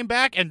whatever, came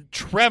back, and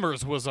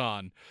Tremors was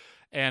on.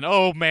 And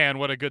oh man,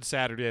 what a good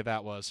Saturday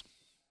that was.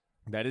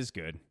 That is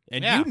good.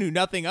 And Yeah. you knew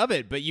nothing of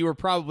it, but you were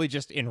probably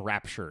just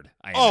enraptured,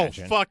 I Oh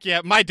imagine. fuck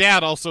yeah. My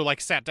dad also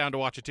like sat down to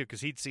watch it too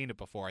because he'd seen it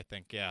before, I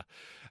think. Yeah.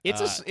 It's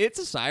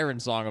a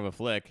siren song of a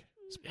flick.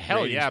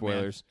 Hell Rating yeah,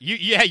 spoilers. man.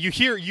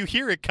 You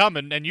hear it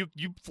coming and you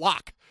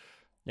flock.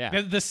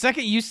 Yeah. The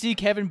second you see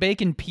Kevin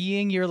Bacon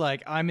peeing, you're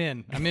like, I'm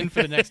in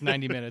for the next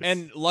 90 minutes.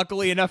 And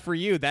luckily enough for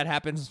you, that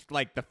happens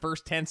like the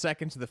first 10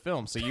 seconds of the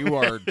film, so you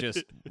are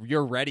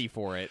you're ready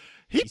for it.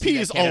 He You see that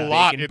pees a Kevin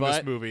lot Bacon in this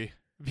butt? movie.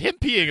 Him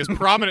peeing is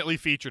prominently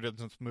featured in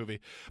this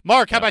movie.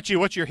 Mark, how about you?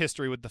 What's your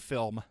history with the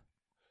film?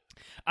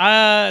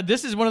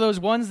 This is one of those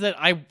ones that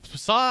I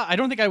saw. I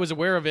don't think I was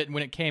aware of it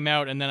when it came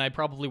out, and then I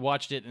probably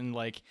watched it in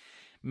like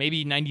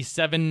maybe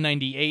 97,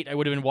 98. I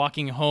would have been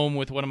walking home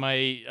with one of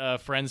my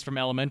friends from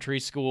elementary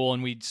school,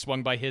 and we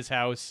swung by his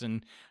house,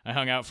 and I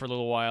hung out for a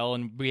little while,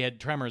 and we had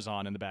Tremors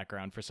on in the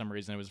background for some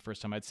reason. It was the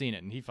first time I'd seen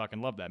it, and he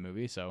fucking loved that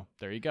movie, so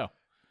there you go.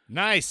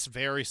 Nice,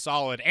 very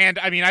solid. And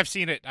I mean, I've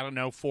seen it, I don't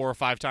know, 4 or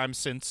 5 times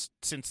since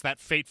that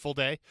fateful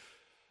day.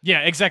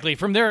 Yeah, exactly.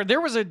 From there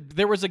was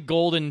a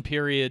golden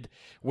period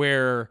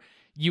where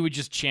you would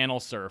just channel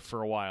surf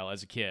for a while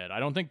as a kid. I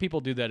don't think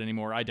people do that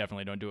anymore. I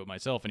definitely don't do it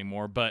myself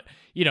anymore. But,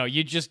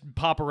 you just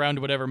pop around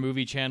to whatever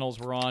movie channels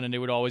were on, and it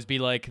would always be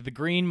like The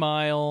Green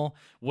Mile,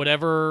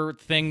 whatever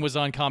thing was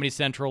on Comedy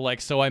Central,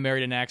 like So I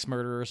Married an Axe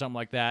Murderer or something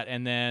like that,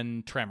 and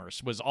then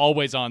Tremors was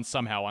always on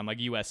somehow on like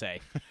USA.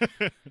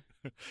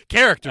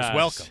 Characters,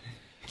 welcome.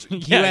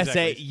 Yeah, USA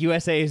exactly.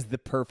 USA is the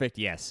perfect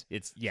yes.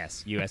 It's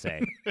yes,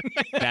 USA.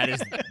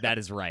 that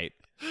is right.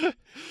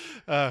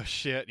 Oh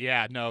shit!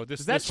 Yeah, no. Does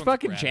This that one's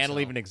fucking rad as channel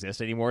hell. even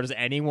exist anymore? Does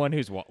anyone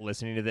who's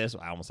listening to this,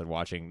 I almost said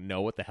watching,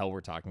 know what the hell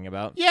we're talking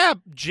about? Yeah,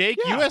 Jake.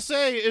 Yeah.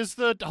 USA is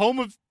the home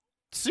of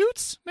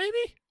Suits,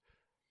 maybe.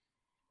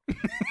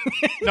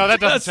 No,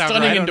 that doesn't sound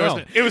Stunning right.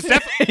 endorsement. It was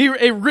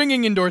definitely. a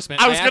ringing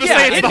endorsement. I was gonna Actually,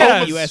 say it's I the think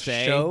home of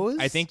USA shows?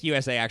 I think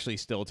USA actually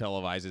still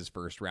televises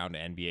first round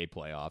NBA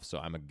playoffs, so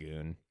I'm a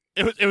goon.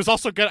 It was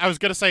also good. I was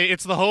gonna say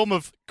it's the home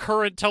of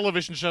current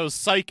television shows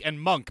Psych and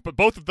Monk, but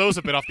both of those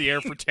have been off the air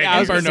for 10 I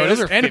was years. Burn gonna say, Notice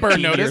those are and Burn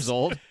 15 Notice. years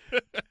old.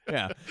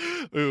 Yeah.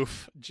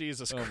 Oof,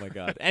 Jesus Oh Christ. my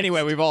god.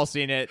 Anyway, we've all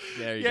seen it.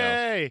 There you go.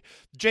 Yay,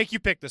 Jake, you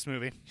picked this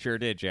movie. Sure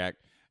did, Jack.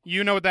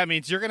 You know what that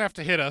means. You're going to have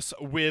to hit us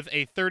with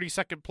a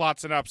 30-second plot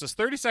synopsis.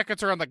 30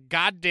 seconds are on the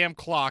goddamn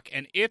clock,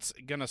 and it's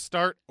going to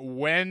start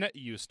when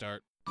you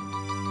start.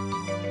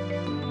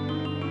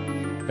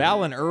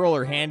 Val and Earl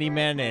are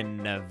handymen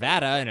in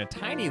Nevada in a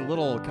tiny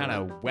little kind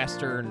of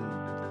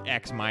western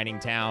ex-mining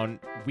town.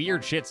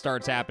 Weird shit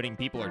starts happening.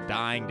 People are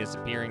dying,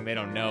 disappearing. They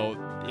don't know.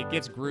 It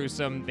gets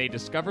gruesome. They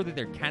discover that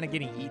they're kind of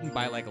getting eaten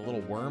by like a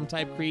little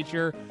worm-type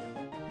creature.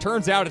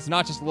 Turns out it's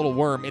not just a little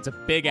worm, it's a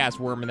big-ass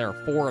worm, and there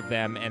are 4 of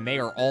them, and they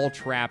are all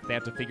trapped. They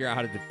have to figure out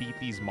how to defeat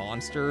these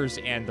monsters,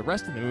 and the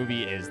rest of the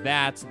movie is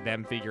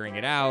them figuring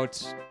it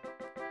out,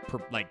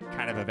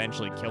 kind of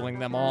eventually killing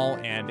them all,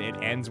 and it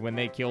ends when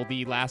they kill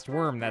the last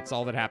worm. That's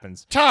all that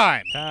happens.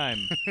 Time. Time.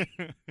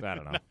 I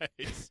don't know.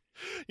 Nice.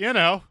 You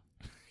know,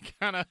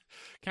 kind of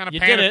You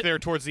did panicked it. there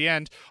towards the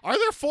end. Are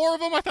there 4 of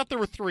them? I thought there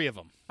were 3 of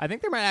them. I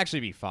think there might actually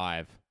be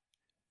 5.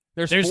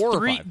 There's 4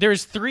 three. or 5.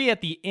 There's 3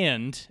 at the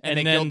end, and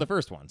they then, killed the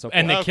first one. So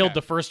and they Okay. killed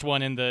the first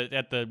one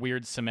at the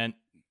weird cement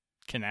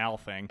canal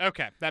thing.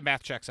 Okay, that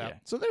math checks out. Yeah.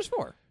 So there's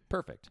 4.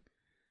 Perfect.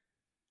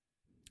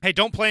 Hey,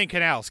 don't play in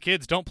canals.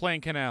 Kids, don't play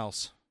in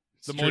canals.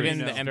 The more Even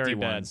you know. the empty Very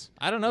bad. ones.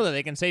 I don't know that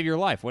they can save your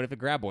life. What if a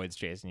graboid's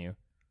chasing you?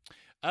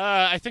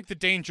 I think the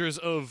dangers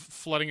of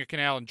flooding a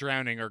canal and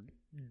drowning are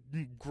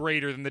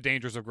greater than the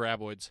dangers of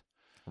graboids.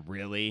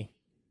 Really?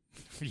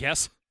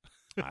 Yes.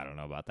 I don't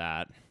know about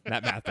that.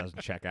 That math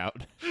doesn't check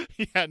out.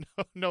 Yeah,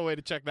 no way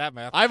to check that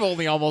math. I've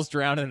only almost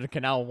drowned in a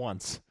canal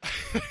once.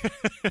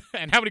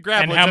 And how many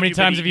graboids? And how many been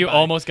times have eaten you by?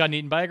 almost gotten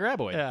eaten by a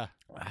graboid? Yeah.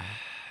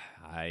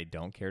 I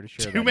don't care to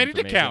share Too that many to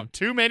information. count.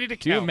 Too many to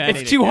count. many.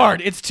 It's too hard.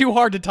 It's too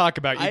hard to talk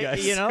about, you I-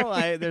 guys. you know,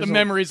 I- the there's a-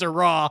 memories are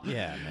raw.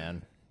 Yeah,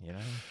 man.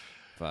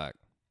 Fuck.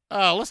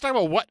 Let's talk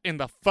about what in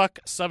the fuck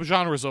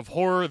subgenres of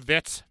horror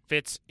this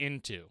fits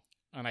into.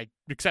 And I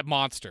accept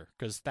monster,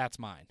 because that's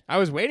mine. I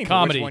was waiting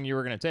Comedy. for which one you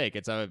were going to take.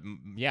 It's a,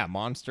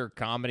 monster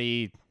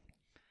comedy.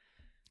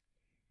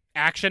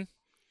 Action?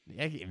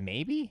 Yeah,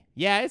 maybe?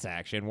 Yeah, it's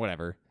action.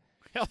 Whatever.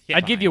 Hell yeah.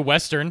 I'd give you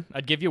Western.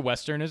 I'd give you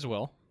Western as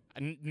well.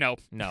 No.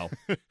 No.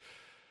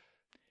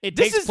 It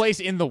This takes is- place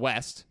in the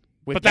West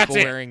with But that's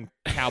people it. wearing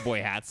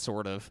cowboy hats,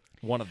 sort of.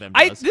 One of them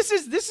I does.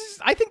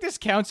 think this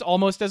counts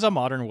almost as a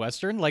modern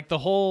Western. Like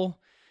the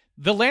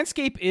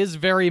landscape is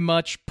very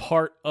much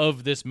part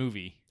of this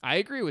movie. I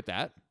agree with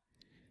that.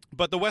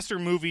 But the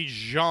Western movie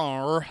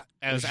genre,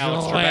 as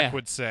Alex Genre. Trebek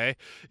would say,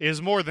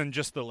 is more than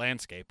just the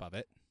landscape of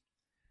it.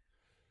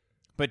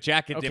 But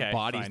Jack, it Okay,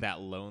 embodies fine. that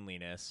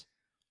loneliness.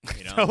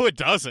 You know? No, it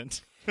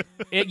doesn't.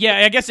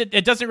 I guess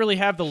it doesn't really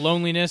have the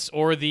loneliness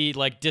or the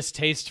like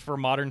distaste for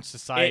modern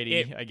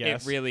society. I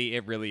guess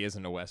it really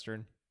isn't a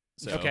Western.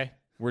 So Okay.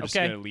 we're just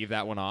Okay. gonna leave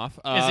that one off.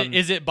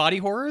 Is it body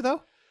horror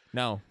though?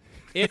 No.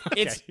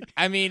 It's.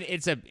 I mean,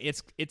 it's a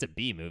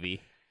B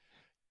movie.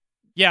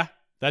 Yeah,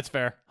 that's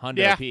fair. Hundo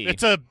Yeah, P.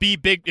 it's a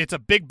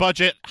big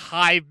budget,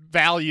 high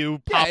value,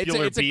 Yeah,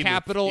 popular it's a B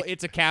capital. movie.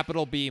 It's a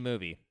capital B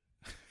movie.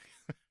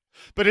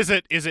 But is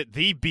it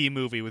the B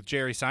movie with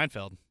Jerry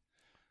Seinfeld?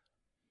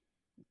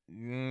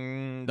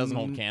 Doesn't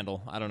hold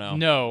candle. I don't know.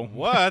 No.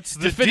 What's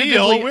the Definitively-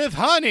 deal with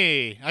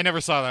Honey? I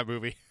never saw that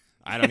movie.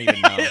 I don't even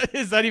know.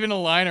 Is that even a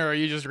line, or are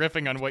you just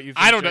riffing on what you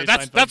think? I don't know. Jerry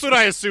That's Seinfeld's- what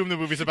I assume the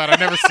movie's about. I've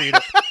never seen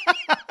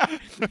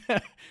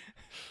it.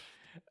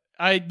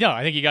 I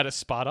think you got it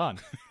spot on.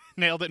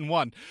 Nailed it in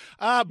one.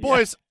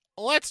 Boys,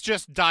 let's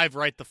just dive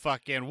right the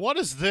fuck in. What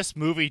does this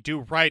movie do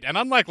right? And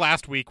unlike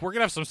last week, we're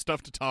gonna have some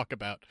stuff to talk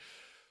about.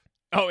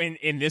 Oh,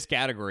 in this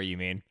category, you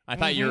mean? I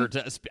thought you were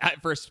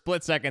for a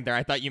split second there.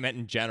 I thought you meant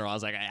in general. I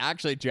was like,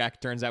 actually,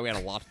 Jack. Turns out we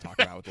had a lot to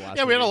talk about with the last.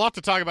 Yeah, we had a movie. lot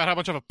to talk about how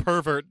much of a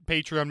pervert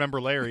Patreon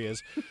member Larry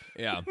is.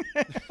 Yeah.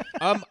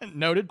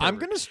 Noted. I'm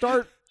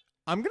pervert.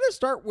 gonna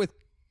start with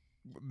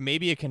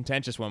maybe a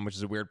contentious one, which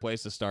is a weird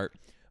place to start.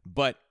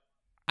 But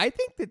I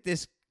think that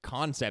this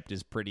concept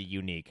is pretty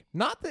unique.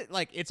 Not that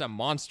like it's a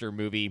monster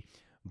movie,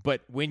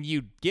 but when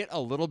you get a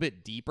little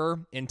bit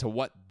deeper into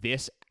what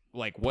this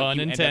what Pun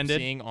you intended. end up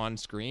seeing on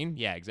screen,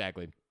 yeah,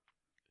 exactly.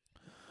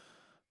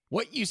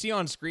 What you see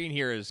on screen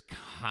here is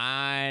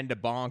kind of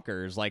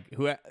bonkers. Like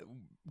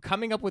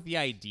coming up with the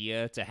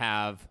idea to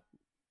have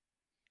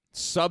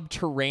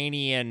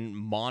subterranean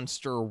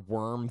monster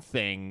worm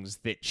things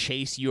that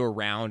chase you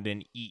around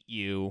and eat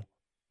you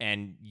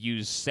and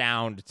use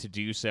sound to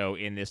do so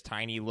in this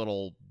tiny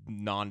little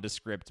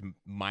nondescript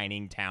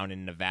mining town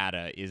in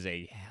Nevada is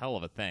a hell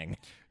of a thing.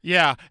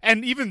 Yeah,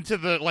 and even to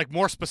the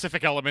more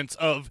specific elements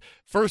of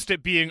first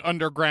it being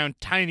underground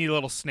tiny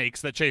little snakes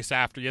that chase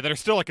after you that are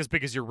still as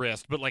big as your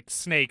wrist, but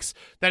snakes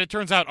that it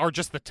turns out are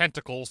just the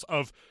tentacles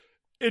of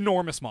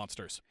enormous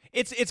monsters.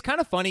 It's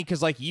kind of funny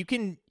because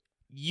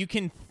you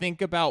can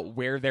think about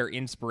where their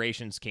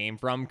inspirations came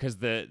from because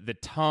the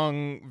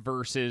tongue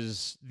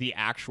versus the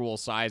actual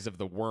size of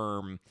the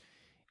worm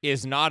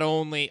is not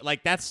only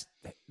that's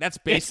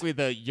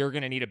basically you're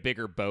gonna need a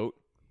bigger boat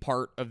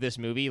part of this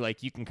movie.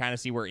 You can kind of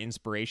see where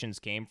inspirations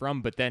came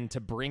from, but then to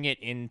bring it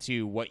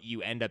into what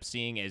you end up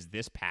seeing as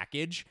this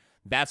package,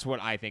 that's what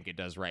I think it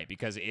does right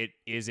because it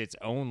is its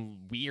own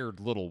weird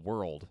little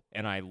world,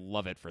 and I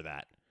love it for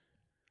that.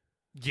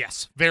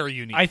 Yes, very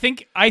unique. I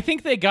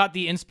think they got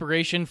the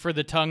inspiration for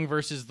the tongue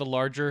versus the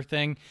larger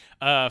thing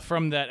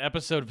from that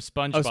episode of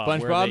SpongeBob.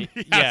 SpongeBob? Where they,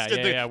 Yes,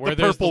 yeah. the Where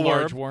there's the purple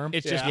large worm. worm.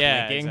 It's just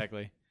yeah, blinking.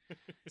 exactly.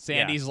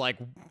 Sandy's like,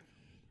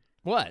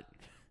 what?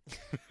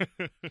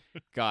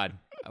 God,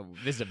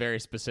 this is a very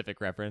specific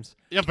reference.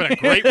 Yeah, but a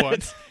great one.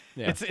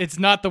 Yeah. It's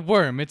not the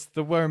worm. It's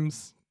the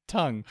worm's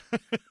tongue.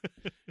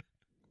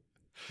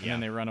 And then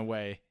they run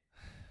away.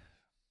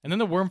 And then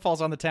the worm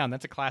falls on the town.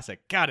 That's a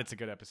classic. God, it's a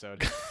good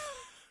episode.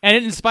 And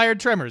it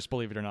inspired Tremors,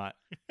 believe it or not.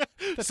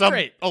 That's Some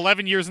great.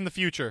 11 years in the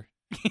future.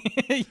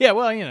 Yeah,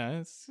 well,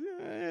 it's,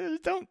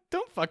 don't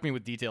fuck me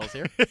with details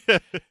here.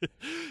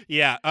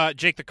 Yeah,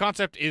 Jake, the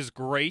concept is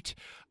great.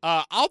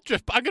 I'm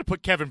gonna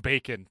put Kevin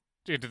Bacon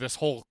into this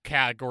whole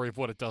category of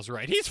what it does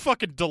right. He's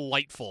fucking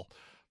delightful.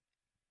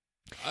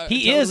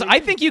 He is. I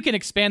think you can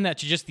expand that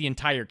to just the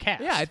entire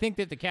cast. Yeah, I think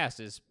that the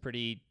cast is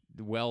pretty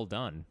well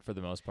done for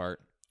the most part.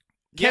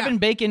 Kevin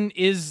Bacon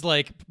is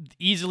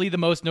easily the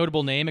most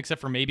notable name, except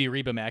for maybe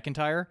Reba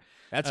McEntire.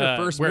 That's her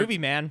first where- movie,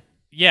 man.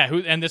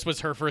 and this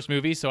was her first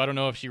movie, so I don't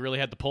know if she really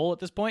had the pull at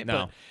this point.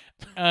 No.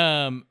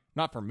 But,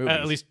 Not for movies.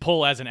 at least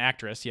pull as an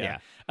actress, yeah.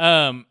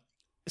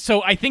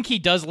 So I think he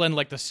does lend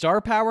like the star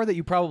power that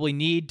you probably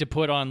need to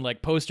put on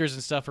like posters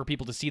and stuff for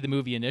people to see the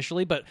movie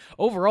initially. But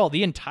overall,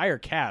 the entire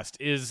cast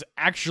is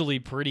actually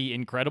pretty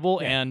incredible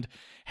and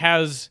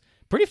has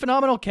pretty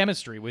phenomenal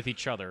chemistry with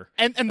each other,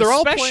 and they're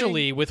all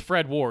especially with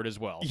Fred Ward as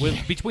well.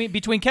 With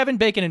between Kevin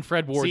Bacon and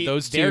Fred Ward, See,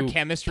 those two, their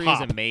chemistry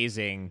pop. is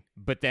amazing.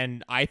 But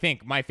then I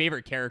think my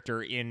favorite character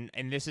and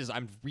this is,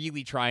 I'm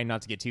really trying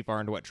not to get too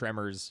far into what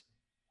Tremors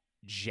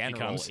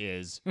general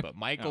is, but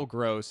Michael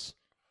Gross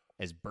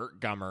as Burt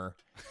Gummer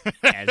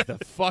as the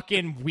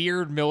fucking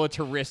weird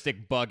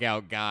militaristic bug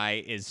out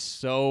guy is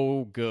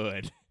so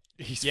good.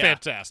 He's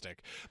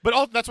fantastic.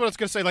 But that's what I was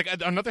going to say. Like,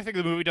 another thing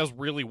the movie does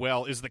really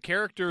well is the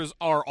characters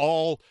are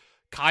all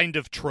kind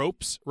of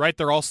tropes, right?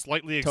 They're all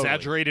slightly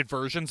exaggerated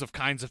versions of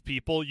kinds of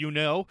people,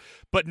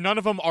 but none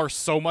of them are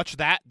so much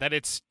that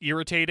it's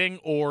irritating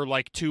or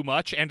like too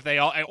much, and they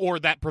all, or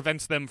that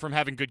prevents them from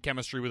having good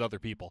chemistry with other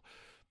people.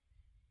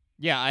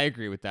 Yeah, I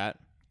agree with that.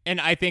 And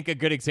I think a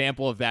good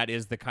example of that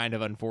is the kind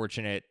of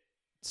unfortunate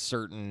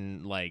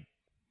certain, like,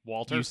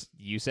 Walter.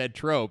 You said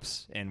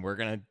tropes, and we're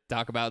going to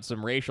talk about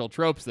some racial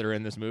tropes that are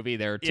in this movie.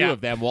 There are two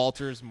of them.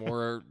 Walter's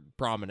more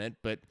prominent,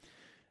 but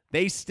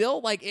they still,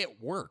 like, it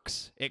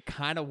works. It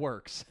kind of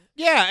works.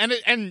 Yeah,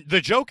 and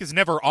the joke is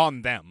never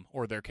on them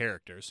or their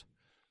characters.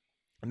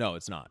 No,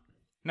 it's not.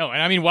 No,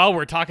 and I mean, while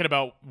we're talking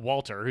about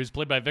Walter, who's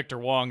played by Victor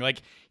Wong,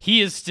 like,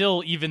 he is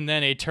still, even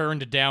then, a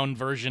turned-down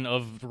version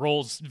of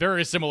roles,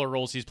 very similar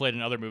roles he's played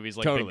in other movies,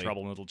 like Big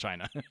Trouble in Little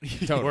China.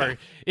 Where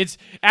it's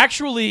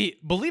actually,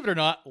 believe it or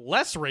not,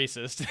 less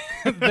racist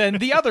than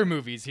the other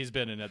movies he's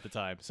been in at the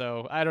time.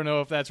 So I don't know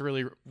if that's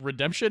really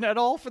redemption at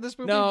all for this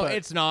movie. No, but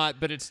it's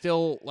not, but it's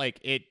still, like,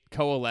 it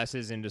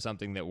coalesces into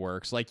something that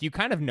works. Like, you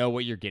kind of know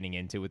what you're getting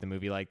into with a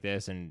movie like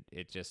this, and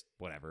it just,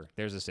 whatever.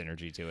 There's a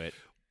synergy to it.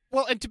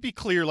 Well, and to be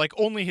clear, like,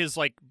 only his,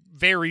 like,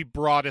 very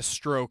broadest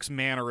strokes,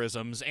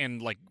 mannerisms, and,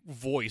 like,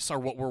 voice are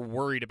what we're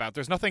worried about.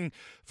 There's nothing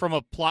from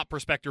a plot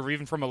perspective or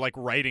even from a, like,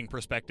 writing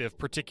perspective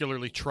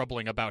particularly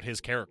troubling about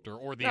his character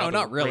or the other.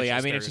 No, not really. racial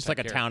I mean, it's just like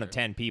a stereotype town of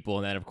character. 10 people,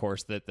 and then, of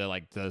course,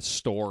 the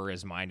store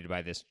is minded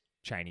by this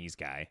Chinese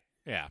guy.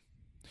 Yeah.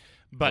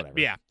 But, Whatever.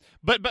 yeah.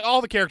 But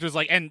all the characters,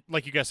 like, and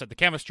like you guys said, the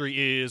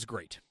chemistry is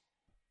great.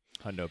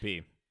 Hundo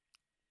P.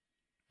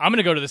 I'm going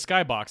to go to the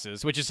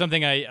skyboxes, which is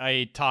something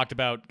I talked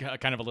about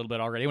kind of a little bit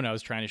already when I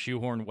was trying to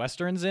shoehorn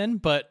Westerns in.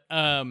 But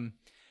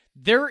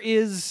there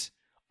is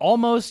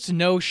almost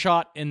no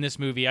shot in this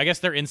movie. I guess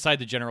they're inside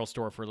the general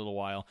store for a little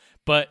while.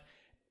 But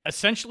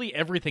essentially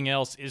everything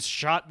else is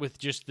shot with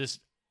just this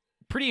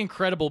pretty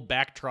incredible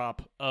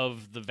backdrop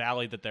of the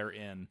valley that they're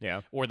in.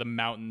 Yeah. Or the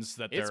mountains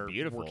that It's they're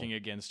beautiful. working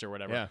against or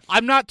whatever. Yeah.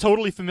 I'm not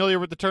totally familiar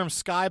with the term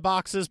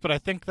skyboxes, but I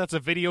think that's a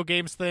video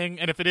games thing.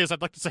 And if it is,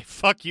 I'd like to say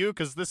fuck you,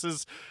 because this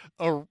is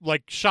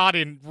like shot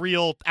in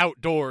real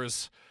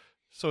outdoors.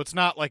 So it's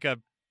not like I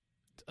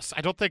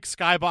don't think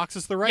skybox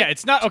is the right. Yeah,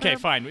 it's not okay. term.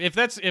 Fine. If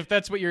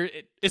that's what you're,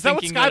 Is that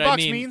what thinking I skybox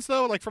mean, means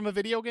though? Like from a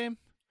video game?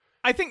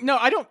 I think no.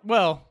 I don't.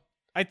 Well,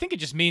 I think it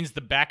just means the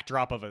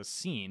backdrop of a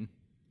scene.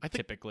 I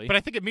think, typically, but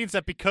I think it means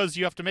that because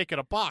you have to make it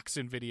a box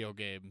in video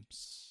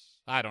games.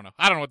 I don't know.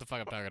 I don't know what the fuck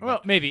I'm talking about.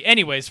 well, maybe.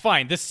 Anyways,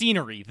 fine. The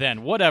scenery,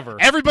 then, whatever.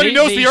 Everybody They-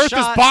 knows they the Earth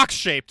shot- is box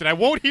shaped, and I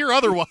won't hear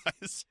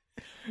otherwise.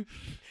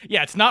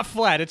 Yeah, it's not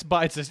flat. It's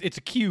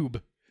a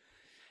cube.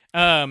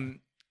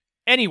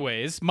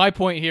 Anyways, my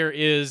point here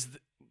is,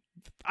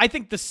 I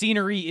think the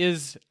scenery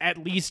is at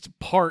least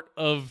part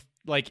of,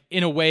 like,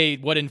 in a way,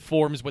 what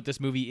informs what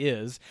this movie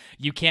is.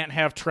 You can't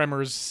have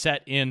Tremors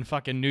set in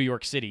fucking New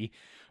York City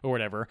or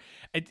whatever.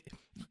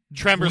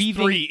 Tremors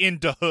Weaving- 3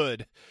 into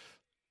Hood.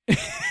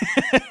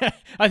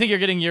 I think you're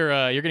getting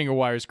your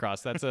wires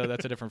crossed. That's a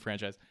different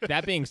franchise.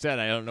 That being said,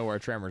 I don't know where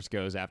Tremors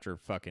goes after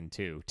fucking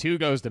 2. 2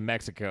 goes to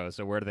Mexico,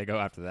 so where do they go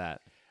after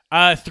that?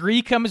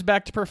 3 comes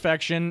back to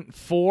perfection.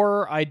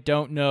 4, I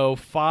don't know.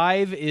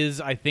 5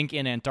 is, I think,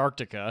 in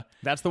Antarctica.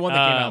 That's the one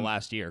that came out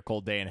last year,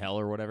 Cold Day in Hell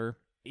or whatever.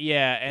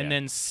 Yeah, and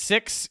then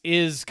 6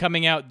 is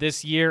coming out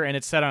this year, and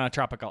it's set on a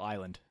tropical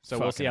island. So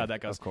we'll see how that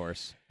goes. Of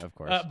course.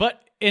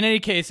 But in any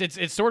case,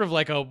 it's sort of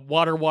like a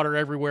water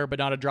everywhere, but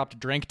not a drop to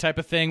drink type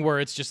of thing, where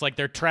it's just like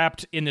they're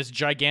trapped in this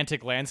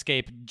gigantic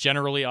landscape,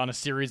 generally on a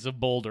series of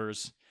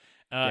boulders.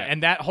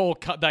 And that whole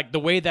like the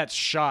way that's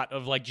shot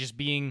of like just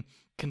being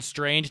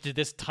constrained to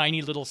this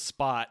tiny little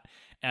spot,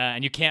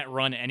 and you can't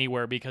run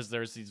anywhere because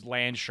there's these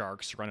land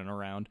sharks running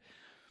around.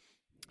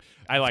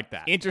 I like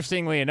that.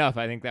 Interestingly enough,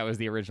 I think that was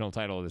the original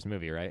title of this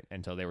movie, right?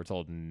 Until they were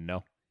told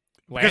no.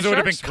 Because it would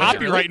have been Land sharks? Was it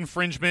copyright really?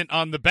 infringement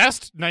on the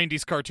best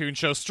 90s cartoon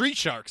show, Street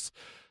Sharks.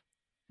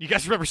 You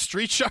guys remember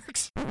Street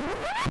Sharks?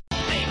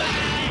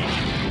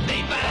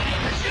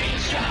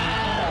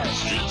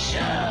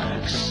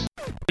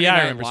 Yeah, I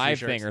That remember live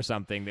Street thing Sharks. or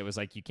something that was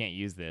like, you can't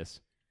use this.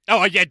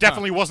 Oh, yeah, it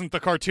definitely wasn't the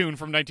cartoon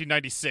from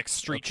 1996,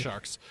 Street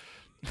Sharks.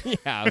 Yeah.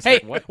 I was Hey,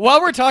 like, what? while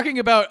we're talking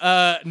about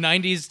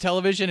 90s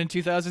television and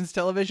 2000s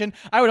television,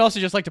 I would also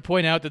just like to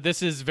point out that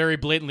this is very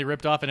blatantly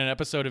ripped off in an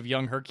episode of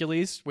Young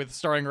Hercules with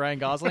starring Ryan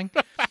Gosling.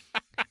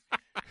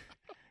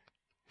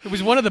 It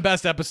was one of the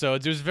best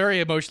episodes. It was very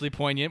emotionally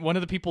poignant. One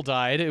of the people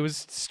died. It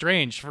was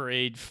strange for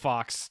a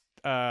Fox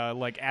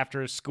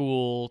after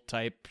school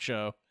type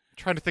show.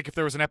 Trying to think if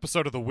there was an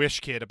episode of The Wish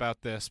Kid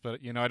about this, but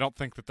I don't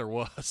think that there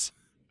was.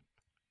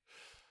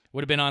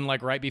 Would have been on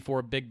right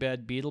before Big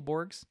Bad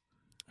Beetleborgs.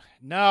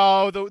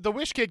 No, the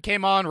Wish Kid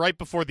came on right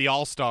before the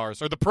All Stars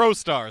or the Pro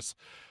Stars.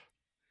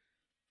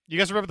 You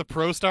guys remember the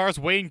Pro Stars?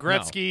 Wayne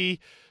Gretzky,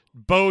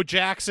 Bo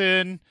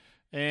Jackson,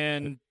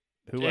 and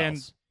Who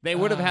else? They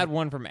would have had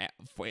one from at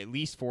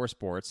least 4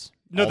 sports.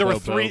 No, there were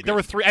although three. Bo There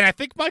were 3, and I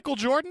think Michael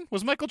Jordan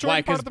was Michael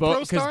Jordan part of the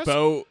Pro Stars.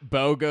 Because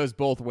Bo goes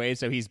both ways,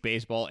 so he's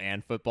baseball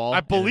and football. I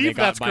And then believe they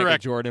got that's Michael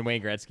correct. Jordan,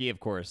 Wayne Gretzky, of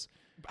course.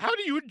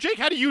 Jake?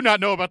 How do you not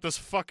know about this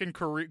fucking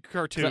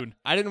cartoon?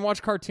 I didn't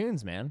watch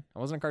cartoons, man. I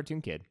wasn't a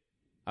cartoon kid.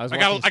 I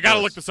I gotta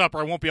look this up, or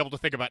I won't be able to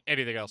think about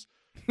anything else.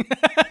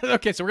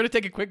 Okay, so we're gonna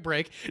take a quick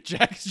break.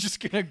 Jack's just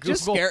gonna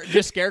Google.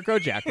 Just Scarecrow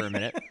Jack for a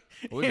minute.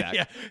 We'll be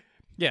back.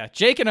 Yeah.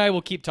 Jake and I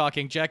will keep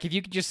talking. Jack, if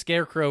you could just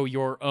scarecrow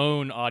your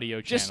own audio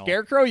channel. Just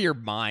Scarecrow your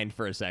mind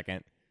for a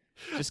second.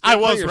 Just I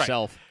Scarecrow was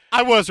yourself. right.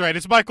 I was right.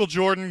 It's Michael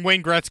Jordan,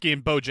 Wayne Gretzky,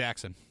 and Bo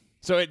Jackson.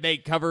 So they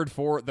covered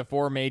the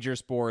 4 major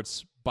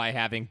sports by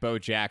having Bo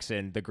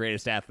Jackson, the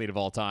greatest athlete of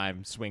all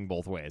time, swing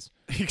both ways.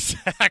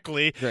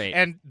 Exactly. Great.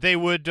 And they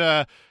would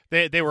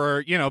they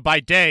were, by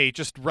day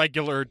just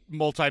regular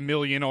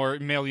multi-million or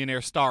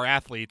millionaire star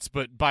athletes,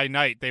 but by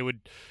night they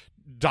would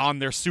don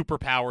their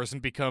superpowers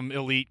and become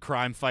elite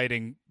crime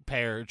fighting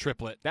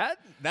triplet.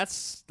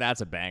 That's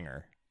a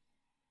banger.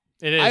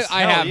 It is.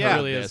 I have it heard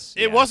really this.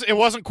 is. It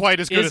wasn't quite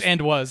as good Is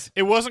and was.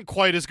 It wasn't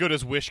quite as good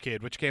as Wish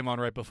Kid, which came on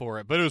right before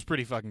it, but it was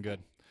pretty fucking good.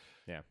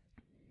 Yeah.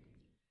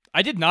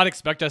 I did not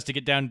expect us to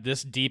get down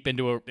this deep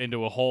into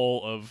a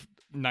hole of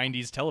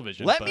 90s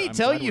television. Let but me I'm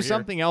tell glad you we're here.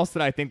 something else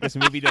that I think this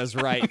movie does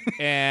right,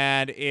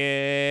 and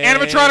it's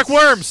Animatronic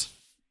worms.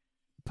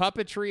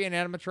 puppetry and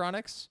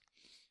animatronics.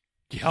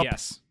 Yup.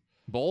 Yes.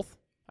 Both,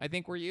 I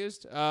think, were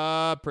used.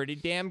 Pretty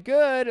damn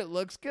good. It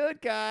looks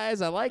good,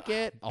 guys. I like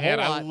it. A Man,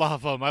 whole I lot.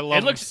 love them. I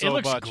love them so it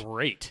looks much.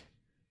 great.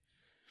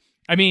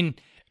 I mean,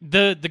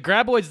 the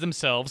graboids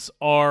themselves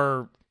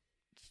are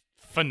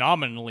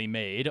phenomenally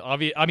made.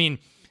 I mean,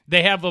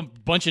 they have a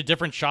bunch of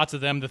different shots of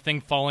them. The thing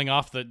falling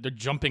off, they're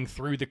jumping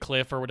through the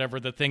cliff or whatever.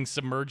 The thing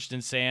submerged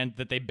in sand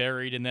that they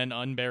buried and then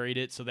unburied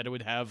it so that it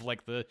would have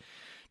the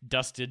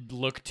dusted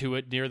look to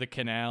it near the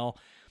canal.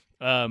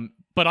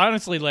 But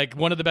honestly,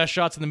 one of the best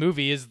shots in the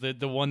movie is the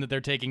one that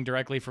they're taking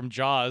directly from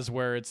Jaws,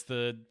 where it's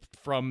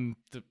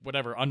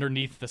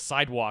underneath the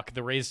sidewalk,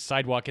 the raised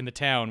sidewalk in the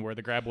town where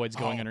the graboid's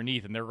going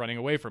underneath and they're running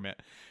away from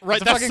it. Right,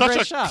 It's a that's fucking such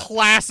great a shot.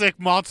 classic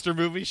monster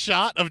movie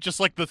shot of just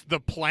the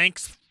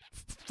planks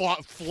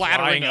flattering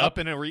Flying up up.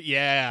 in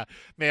yeah,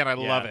 man, I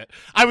love it.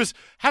 I was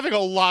having a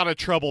lot of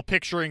trouble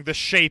picturing the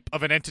shape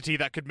of an entity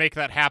that could make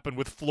that happen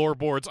with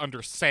floorboards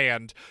under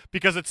sand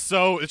because it's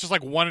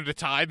just one at a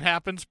time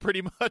happens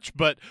pretty much.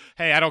 But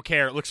hey, I don't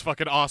care. It looks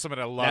fucking awesome,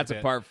 and I love That's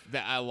it.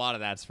 a lot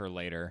of that's for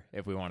later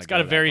if we want to. It's got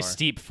a that very far.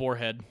 steep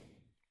forehead.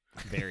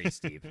 Very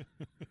steep.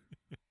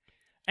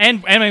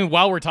 And I mean,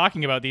 while we're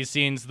talking about these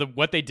scenes,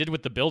 what they did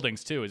with the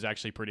buildings too is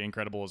actually pretty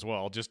incredible as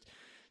well. Just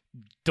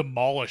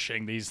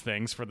demolishing these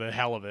things for the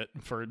hell of it,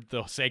 for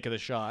the sake of the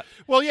shot.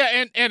 Well,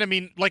 yeah, and I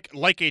mean,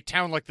 like a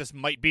town like this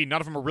might be,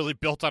 none of them are really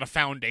built on a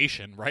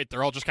foundation, right?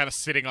 They're all just kind of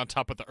sitting on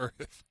top of the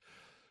earth.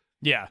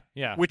 Yeah.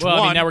 Which I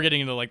one- mean, now we're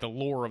getting into the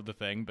lore of the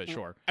thing, but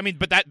sure. I mean,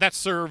 but that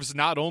serves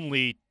not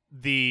only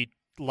the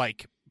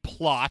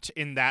plot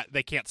in that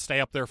they can't stay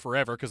up there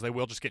forever because they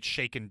will just get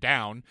shaken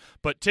down,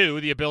 but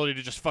two, the ability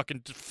to just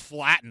fucking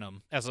flatten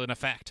them as an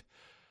effect.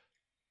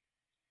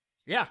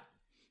 Yeah.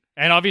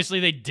 And obviously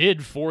they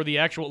did for the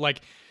actual,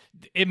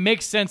 it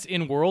makes sense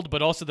in world,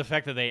 but also the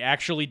fact that they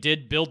actually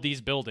did build these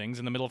buildings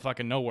in the middle of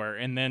fucking nowhere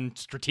and then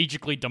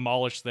strategically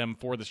demolish them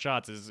for the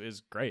shots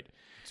is great.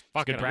 It's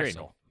fucking good agreed.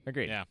 practical.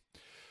 Agreed.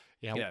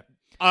 Yeah.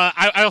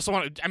 I also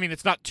want to, I mean,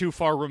 it's not too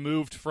far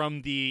removed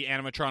from the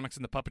animatronics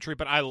and the puppetry,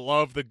 but I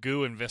love the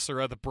goo and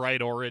viscera, the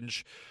bright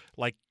orange,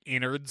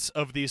 innards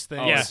of these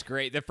things. Oh, it's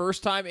great. The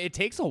first time, it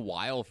takes a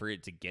while for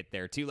it to get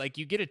there, too.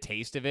 You get a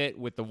taste of it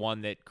with the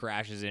one that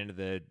crashes into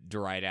the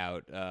dried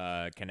out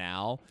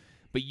canal,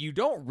 but you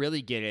don't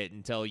really get it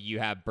until you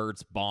have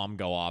Bert's bomb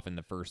go off in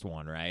the first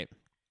one, right?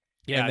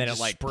 Yeah, and then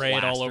just it spray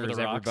it all over the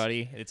plasters rocks.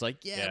 everybody. It's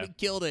Yeah. we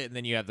killed it, and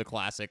then you have the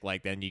classic,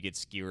 then you get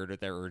skewered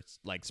with it or it's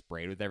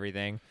sprayed with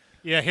everything.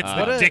 Yeah, hits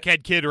What the a-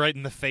 dickhead kid right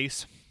in the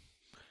face.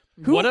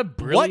 What a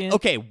brilliant...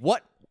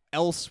 What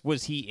else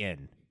was he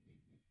in?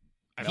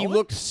 He Villain?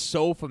 looked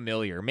so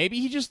familiar. Maybe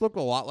he just looked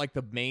a lot like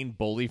the main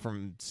bully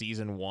from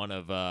season 1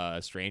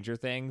 of Stranger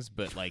Things,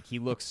 but he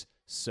looks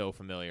so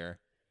familiar.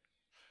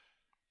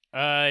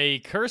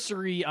 A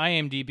cursory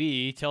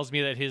IMDb tells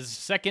me that his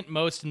second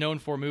most known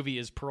for movie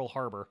is Pearl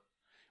Harbor,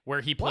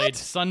 where he played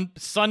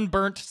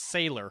sunburnt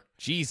sailor.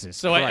 Jesus.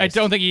 So Christ. I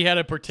don't think he had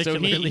a So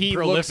particularly he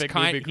prolific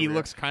looks movie he career.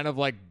 looks kind of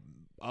like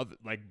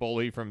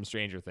Bully from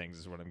Stranger Things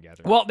is what I'm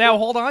gathering. Well, now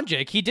hold on,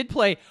 Jake. He did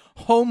play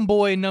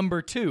Homeboy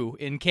number 2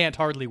 in Can't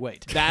Hardly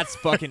Wait. That's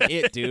fucking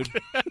it, dude.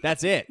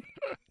 That's it.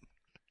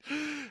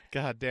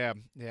 God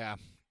damn. Yeah.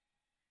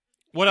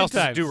 What else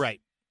does it do right?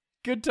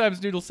 Good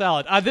times noodle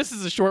salad. This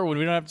is a short one.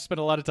 We don't have to spend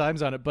a lot of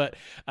times on it, but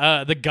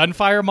the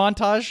gunfire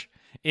montage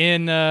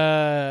in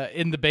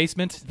the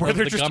basement Where of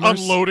they're the just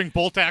Gummers. unloading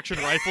bolt-action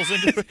rifles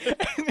into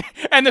it.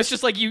 And it's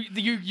just like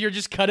you're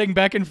just cutting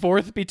back and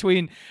forth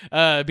between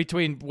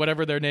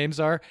whatever their names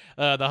are,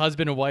 the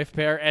husband and wife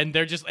pair, and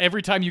they're just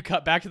every time you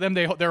cut back to them,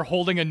 they're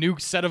holding a new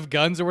set of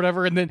guns or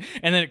whatever, and then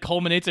it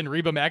culminates in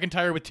Reba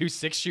McEntire with 2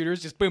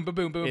 6-shooters, just boom, boom,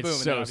 boom, boom, It's boom. so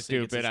and then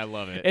obviously stupid. I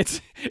love it.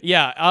 It's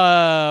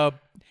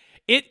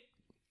it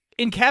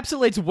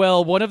encapsulates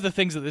well one of the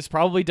things that this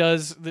probably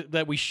does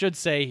that we should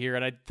say here,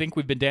 and I think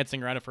we've been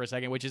dancing around it for a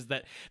second, which is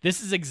that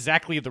this is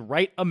exactly the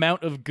right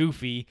amount of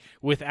goofy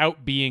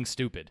without being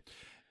stupid.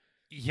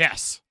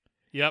 Yes.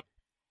 Yep.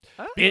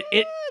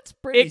 It's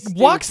pretty It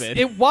walks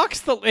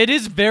stupid. it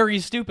is very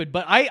stupid,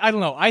 but I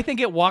don't know. I think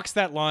it walks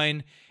that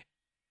line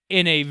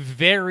in a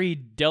very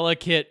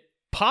delicate,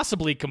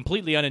 possibly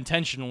completely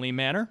unintentionally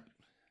manner.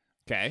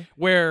 Okay.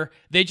 Where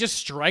they just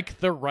strike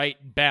the right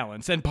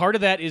balance. And part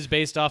of that is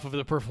based off of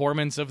the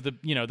performance of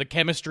the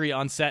chemistry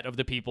on set of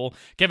the people.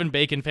 Kevin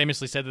Bacon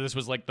famously said that this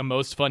was like the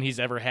most fun he's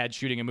ever had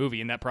shooting a movie,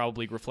 and that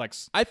probably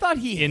reflects. I thought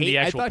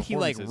I thought he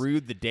like performances.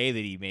 rued the day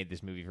that he made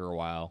this movie for a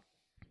while.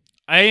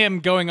 I am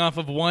going off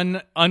of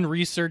one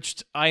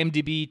unresearched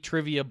IMDb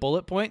trivia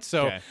bullet point,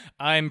 so Okay.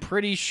 I'm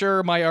pretty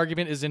sure my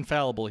argument is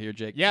infallible here,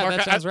 Jake. Yeah, Mark,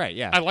 that sounds right.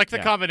 Yeah. I like the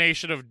Yeah.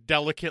 combination of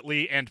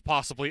delicately and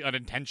possibly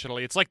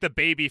unintentionally. It's like the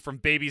baby from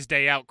Baby's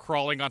Day Out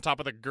crawling on top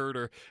of the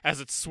girder as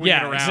it's swinging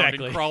Yeah, around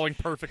exactly. and crawling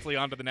perfectly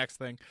onto the next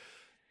thing.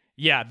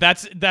 Yeah,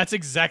 that's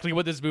exactly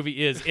what this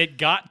movie is. It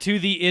got to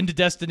the end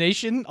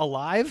destination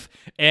alive,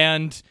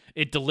 and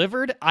it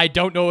delivered. I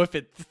don't know if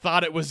it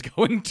thought it was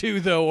going to,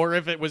 though, or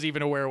if it was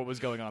even aware of what was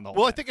going on the whole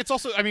Well, I time. think it's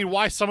also,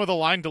 why some of the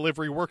line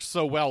delivery works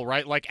so well,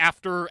 right? Like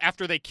after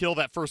they kill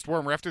that first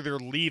worm, or after they're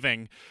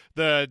leaving,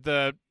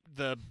 the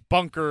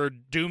bunker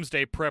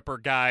doomsday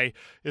prepper guy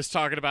is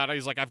talking about,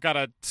 he's like, I've got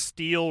a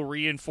steel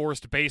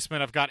reinforced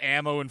basement, I've got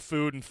ammo and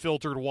food and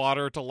filtered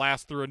water to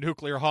last through a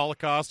nuclear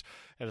holocaust,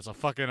 and it's a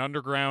fucking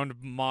underground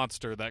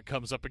monster that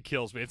comes up and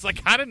kills me. It's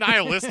like kind of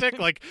nihilistic,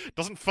 like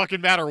doesn't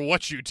fucking matter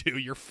what you do,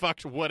 you're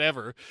fucked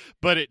whatever.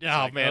 But it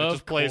like, it of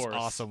just plays course.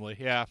 awesomely.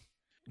 Yeah.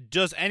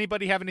 Does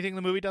anybody have anything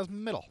the movie does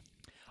middle?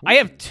 I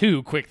have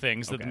 2 quick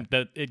things Okay.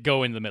 that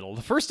go in the middle.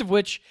 The first of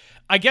which,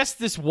 I guess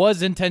this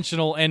was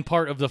intentional and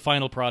part of the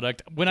final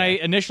product. When I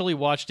initially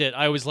watched it,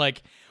 I was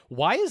like,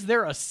 why is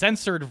there a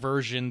censored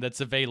version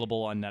that's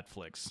available on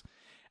Netflix?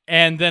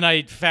 And then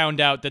I found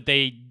out that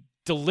they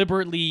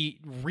deliberately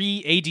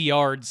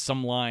re-ADR'd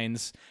some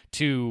lines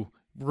to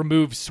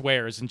remove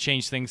swears and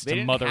change things They to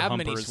didn't mother have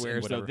humpers many and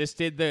swears though. whatever. This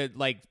did the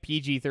like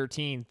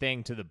PG-13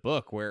 thing to the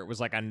book where it was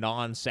like a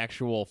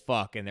non-sexual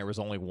fuck, and there was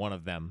only one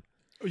of them.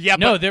 Yeah,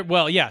 No, but they're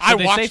well, yeah. So I they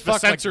say watched the fuck,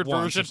 like, censored once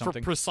or version for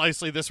something.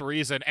 precisely this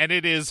reason, and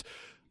it is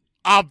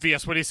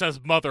obvious when he says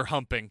mother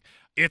humping.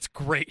 It's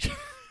great.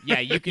 Yeah,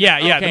 you can. Yeah.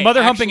 The okay,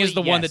 mother humping is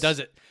actually, the one that yes. does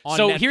it. On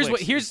So Netflix,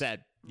 here's it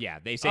said, yeah,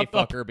 they say Up-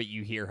 fucker, but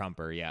you hear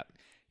humper. Yeah.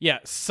 Yeah,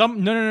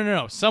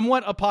 no.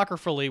 Somewhat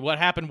apocryphally, what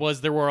happened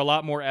was there were a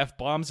lot more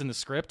F-bombs in the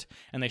script,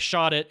 and they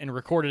shot it and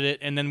recorded it,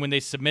 and then when they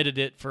submitted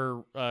it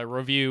for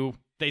review,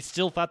 they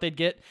still thought they'd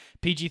get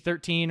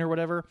PG-13 or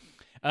whatever,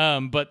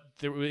 but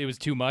it was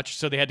too much,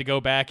 so they had to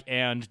go back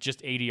and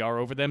just ADR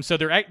over them. So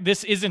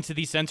this isn't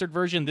the censored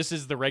version, this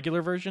is the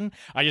regular version.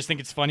 I just think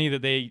it's funny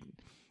that they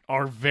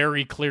are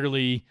very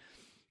clearly,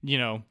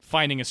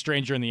 finding a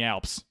stranger in the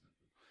Alps.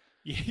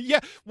 Yeah.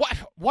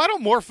 Why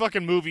don't more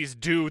fucking movies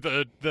do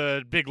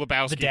the Big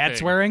Lebowski The dad thing?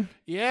 swearing?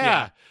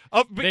 Yeah.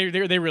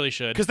 They really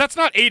should. Because that's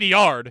not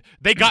ADR'd.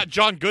 They got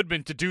John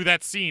Goodman to do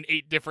that scene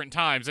 8 different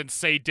times and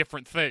say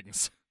different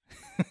things.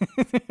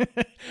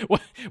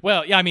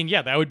 Well,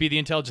 yeah, that would be the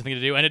intelligent thing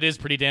to do, and it is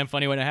pretty damn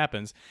funny when it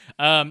happens.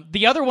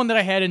 The other one that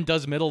I had in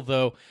Does Middle,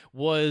 though,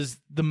 was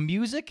the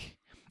music.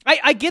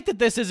 I get that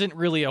this isn't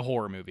really a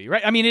horror movie,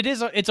 right?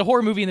 It's a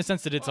horror movie in the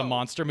sense that it's a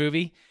monster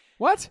movie.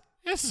 What?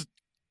 Yes.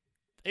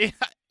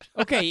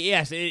 Okay,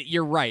 yes,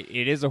 you're right.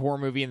 It is a horror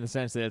movie in the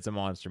sense that it's a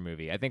monster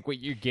movie. I think what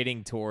you're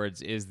getting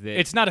towards is that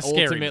It's not a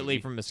scary ultimately,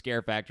 movie. from a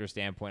scare factor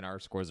standpoint, our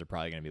scores are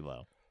probably going to be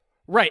low.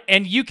 Right,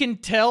 and you can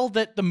tell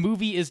that the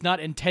movie is not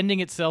intending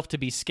itself to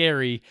be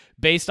scary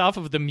based off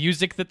of the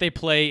music that they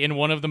play in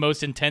one of the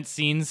most intense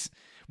scenes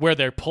where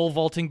they're pole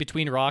vaulting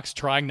between rocks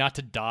trying not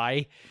to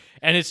die.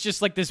 And it's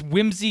just like this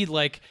whimsy,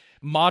 like,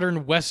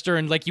 modern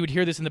Western, like you would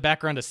hear this in the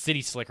background of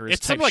City Slickers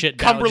It's type some like shit.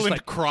 down, just Cumberland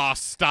like-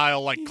 Cross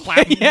style, like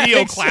Yeah,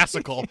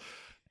 neoclassical.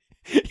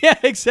 Yeah,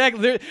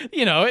 exactly.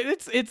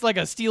 It's like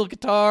a steel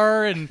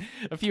guitar and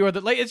a few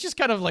other. Like, it's just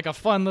kind of like a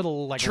fun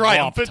little like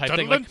romp Triumphant. type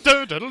thing. Like,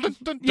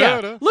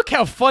 yeah, look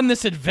how fun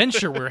this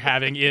adventure we're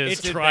having is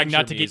It's trying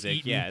not to adventure get music.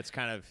 eaten. Yeah, it's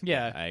kind of.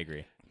 Yeah. I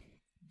agree.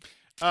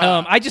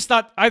 I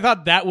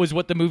thought that was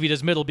what the movie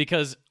does middle,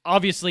 because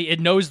obviously it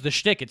knows the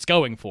shtick it's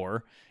going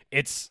for.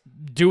 It's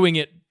doing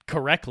it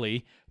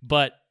correctly,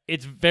 but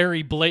it's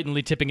very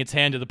blatantly tipping its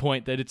hand to the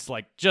point that it's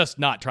like just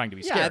not trying to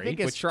be scary. I think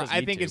it's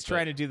but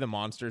trying to do the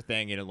monster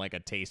thing in like a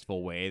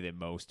tasteful way that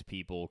most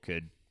people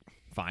could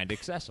find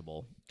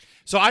accessible.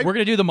 So we're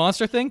gonna do the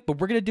monster thing, but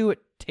we're gonna do it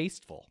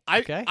tasteful.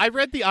 Okay. I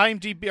read the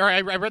IMDb, or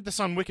I read this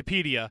on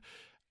Wikipedia.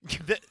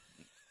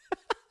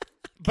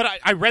 But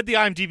I read the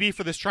IMDb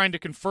for this, trying to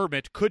confirm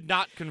it. Could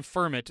not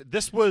confirm it.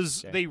 This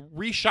was they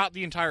reshot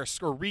the entire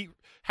score,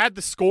 had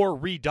the score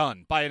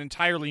redone by an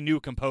entirely new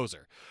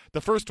composer. The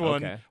first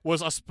one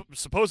was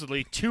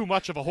supposedly too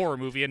much of a horror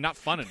movie and not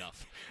fun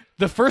enough.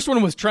 The first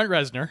one was Trent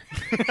Reznor.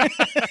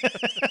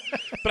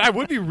 But I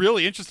would be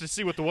really interested to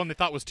see what the one they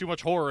thought was too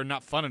much horror and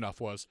not fun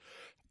enough was.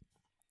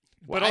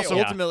 But also,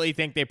 ultimately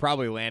think they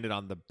probably landed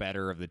on the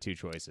better of the two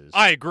choices.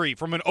 I agree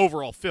from an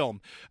overall film,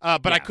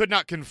 but Yeah. I could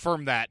not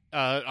confirm that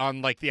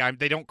on like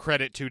they don't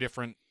credit two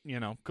different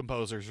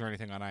composers or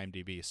anything on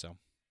IMDb. So,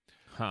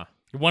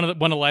 One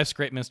of life's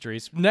great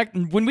mysteries.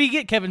 When we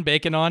get Kevin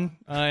Bacon on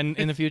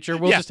in the future,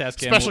 we'll just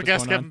ask him. Special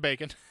guest Kevin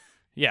Bacon.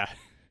 Yeah.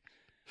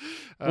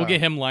 We'll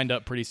get him lined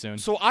up pretty soon.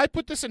 So I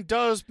put this in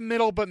does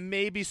middle, but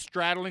maybe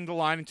straddling the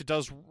line into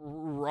does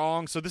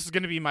wrong. So this is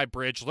going to be my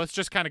bridge. Let's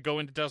just kind of go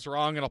into does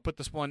wrong, and I'll put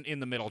this one in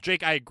the middle.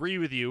 Jake, I agree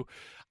with you.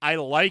 I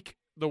like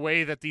the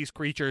way that these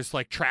creatures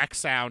like track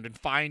sound and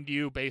find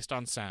you based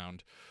on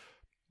sound.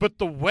 But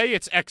the way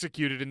it's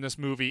executed in this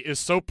movie is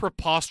so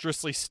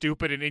preposterously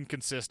stupid and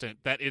inconsistent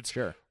that it's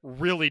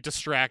really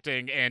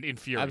distracting and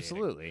infuriating.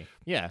 Absolutely.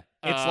 Yeah.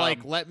 It's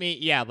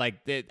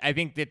I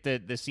think that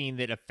the scene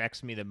that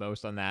affects me the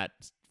most on that,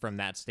 from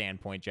that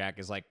standpoint, Jack,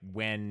 is like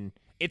when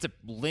it's a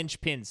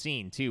linchpin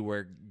scene too,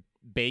 where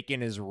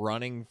Bacon is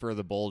running for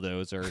the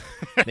bulldozer.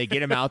 They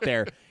get him out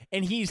there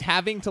and he's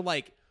having to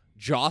like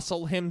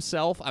jostle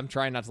himself. I'm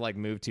trying not to like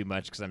move too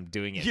much because I'm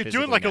doing it. You're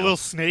doing like a little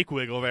snake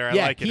wiggle there. I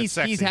like it. It's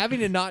sexy. He's having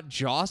to not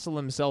jostle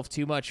himself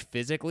too much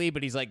physically,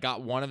 but he's like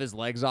got one of his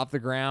legs off the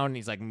ground. And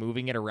he's like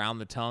moving it around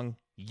the tongue.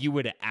 You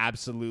would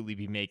absolutely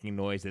be making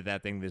noise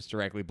that thing that's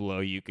directly below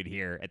you could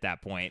hear at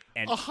that point.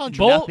 And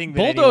nothing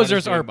that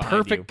bulldozers are behind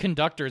perfect you.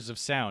 conductors of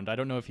sound. I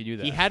don't know if you do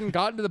that. He hadn't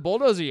gotten to the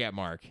bulldozer yet,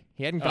 Mark.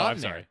 He hadn't gotten I'm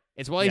sorry. there.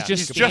 It's while he's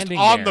just just standing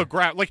on there. the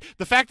ground. Like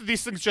the fact that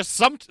these things just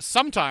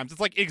sometimes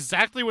it's like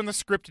exactly when the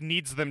script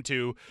needs them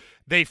to,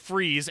 they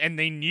freeze and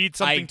they need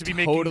something to be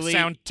making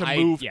sound to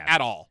move at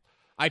all.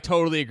 I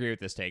totally agree with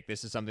this take.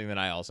 This is something that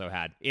I also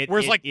had. It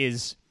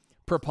is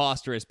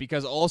preposterous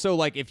because also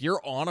like if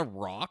you're on a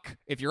rock,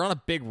 if you're on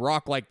a big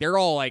rock, like they're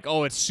all like,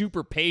 oh, it's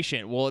super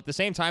patient. Well, at the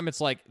same time,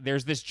 it's like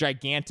there's this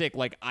gigantic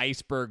like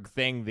iceberg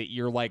thing that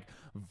you're like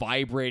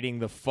vibrating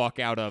the fuck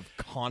out of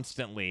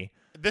constantly.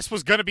 This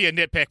was gonna be a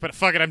nitpick, but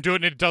fuck it, I'm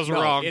doing it. It does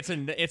wrong. It's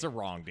a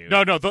wrong, dude.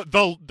 No.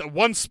 The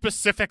one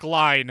specific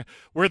line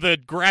where the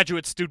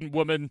graduate student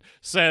woman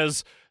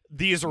says,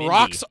 "These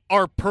rocks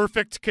are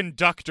perfect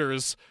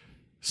conductors,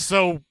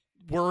 so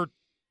we're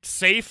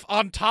safe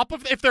on top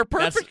of." If they're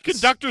perfect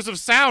conductors of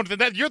sound, then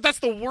that's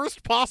the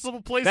worst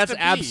possible place. That's to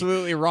be.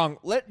 absolutely wrong.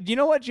 You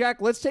know what, Jack?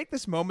 Let's take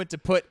this moment to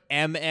put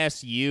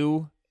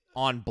MSU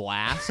on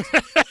blast.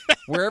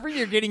 Wherever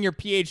you're getting your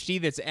PhD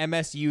that's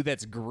MSU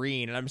that's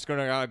green, and I'm just going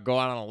to go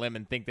out on a limb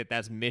and think that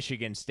that's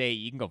Michigan State,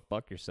 you can go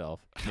fuck yourself.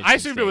 I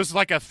assumed it was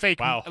like a fake,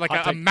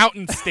 a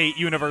Mountain State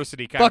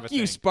University kind of a thing.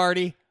 Fuck you,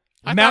 Sparty.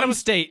 Mountain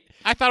State.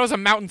 I thought it was a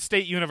Mountain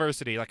State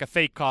University, like a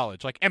fake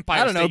college, like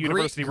Empire State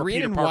University.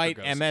 Green and Parker white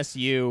goes.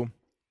 MSU,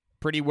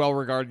 pretty well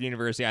regarded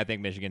university. I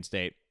think Michigan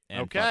State.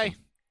 Okay,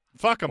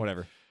 fuck them.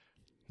 Whatever.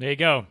 There you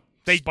go.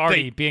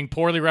 Sparty being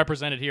poorly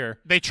represented here.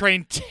 They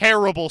train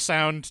terrible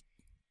sound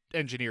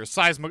engineers,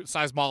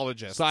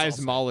 seismologists.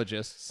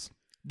 Seismologists.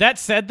 That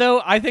said,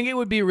 though, I think it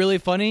would be really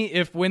funny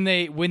if when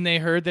they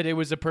heard that it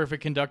was a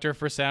perfect conductor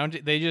for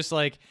sound, they just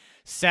like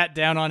sat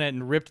down on it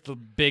and ripped the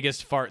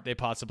biggest fart they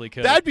possibly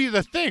could. That'd be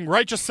the thing,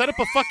 right? Just set up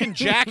a fucking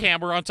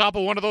jackhammer on top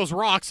of one of those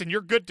rocks and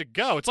you're good to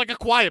go. It's like A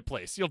Quiet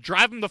Place. You'll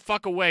drive them the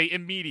fuck away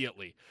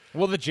immediately.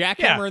 Well, the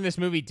jackhammer in this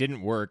movie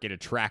didn't work. It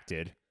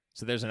attracted.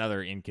 So there's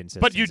another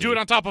inconsistency. But you do it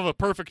on top of a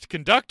perfect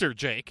conductor,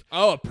 Jake.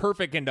 Oh, a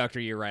perfect conductor.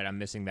 You're right. I'm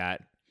missing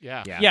that.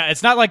 Yeah.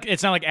 It's not like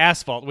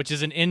asphalt, which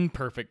is an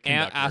imperfect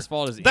conductor.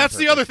 Asphalt is That's imperfect.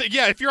 the other thing.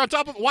 Yeah, if you're on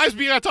top of, why is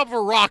being on top of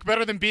a rock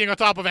better than being on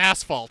top of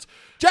asphalt?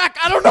 Jack,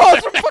 I don't know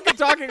what I'm fucking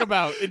talking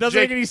about. It doesn't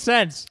make any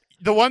sense.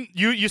 The one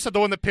you said the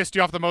one that pissed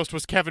you off the most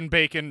was Kevin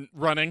Bacon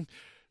running.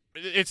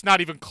 It's not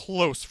even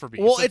close for me.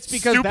 Well, it's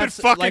because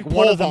that's like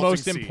one of the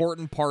most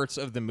important parts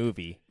of the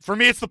movie. For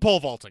me, it's the pole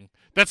vaulting.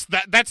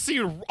 That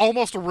scene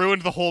almost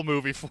ruined the whole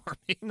movie for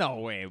me. No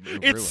way.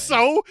 It's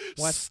so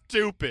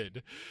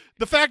stupid.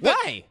 The fact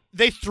that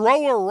they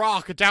throw a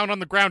rock down on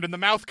the ground and the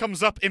mouth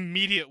comes up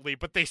immediately,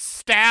 but they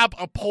stab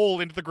a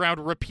pole into the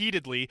ground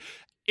repeatedly.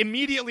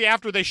 Immediately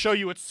after they show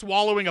you it's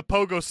swallowing a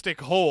pogo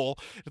stick whole,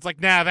 it's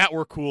like, nah, that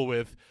we're cool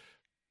with.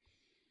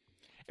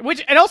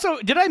 And also,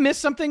 did I miss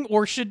something,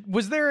 or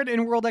was there an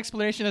in-world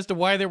explanation as to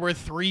why there were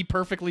 3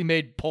 perfectly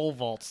made pole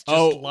vaults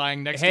just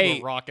lying next to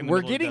a rock in the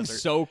middle of the desert? We're getting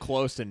so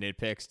close to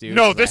nitpicks, dude.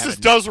 No, this is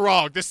does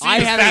wrong. This scene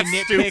is that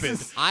stupid.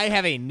 I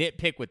have a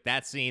nitpick with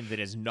that scene that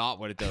is not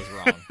what it does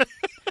wrong.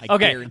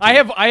 Okay,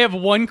 I have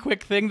one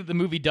quick thing that the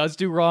movie does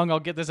do wrong. I'll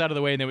get this out of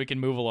the way and then we can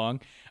move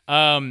along.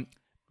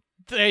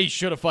 They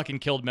should have fucking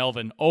killed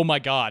Melvin. Oh my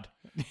god.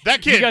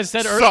 That kid you guys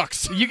said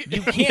sucks. You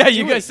can't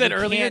you guys said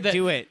earlier can't that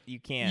do it. You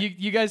can't.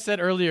 You guys said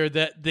earlier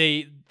that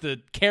the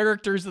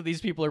characters that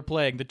these people are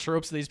playing, the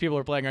tropes that these people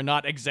are playing, are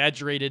not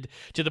exaggerated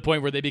to the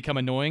point where they become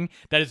annoying.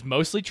 That is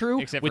mostly true,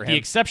 with the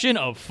exception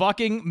of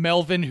fucking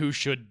Melvin, who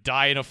should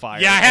die in a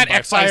fire. Yeah, I had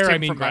excised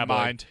him from my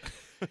mind.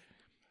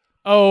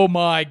 Oh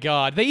my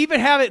god. They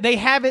even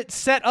have it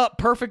set up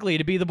perfectly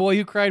to be the boy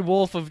who cried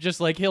wolf, of just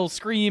like he'll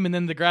scream and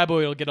then the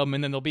graboid will get him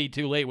and then they'll be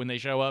too late when they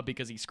show up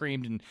because he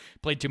screamed and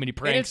played too many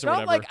pranks, and it's or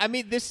not whatever. like, I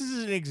mean, this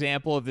is an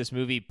example of this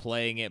movie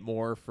playing it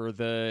more for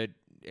the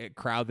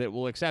crowd that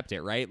will accept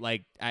it, right?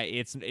 Like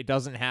it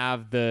doesn't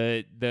have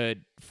the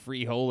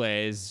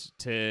frijoles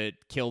to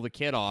kill the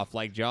kid off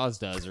like Jaws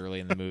does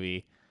early in the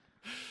movie.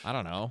 I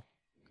don't know.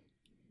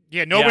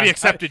 Yeah, nobody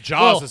accepted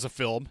Jaws as a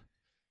film.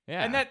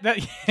 Yeah,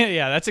 and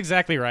yeah, that's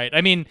exactly right. I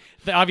mean,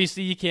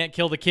 obviously you can't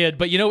kill the kid,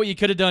 but you know what you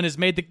could have done is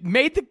made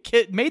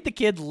the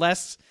kid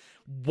less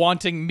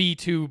wanting me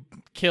to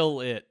kill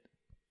it.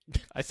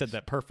 I said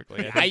that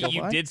perfectly.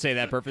 You did say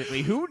that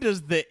perfectly. Who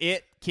does the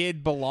it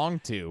kid belong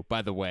to,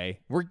 by the way?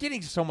 We're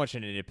getting so much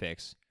into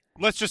nitpicks.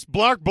 Let's just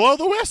blow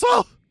the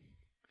whistle.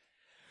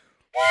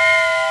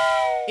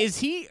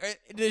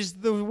 Does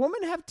the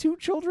woman have 2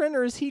 children,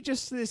 or is he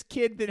just this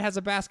kid that has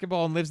a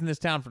basketball and lives in this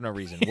town for no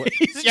reason?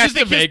 I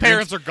think his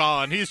parents are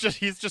gone. He's just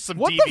some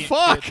what deviant the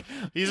fuck? Kid.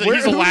 He's a who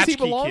does latchkey he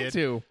belong kid.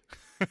 to?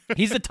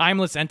 He's a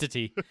timeless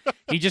entity.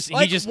 He just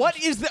what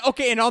is the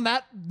okay? And on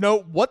that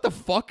note, what the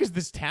fuck is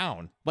this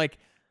town? Like,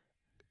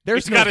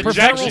 there's got a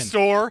general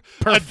store,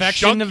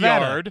 Perfection, a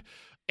junkyard,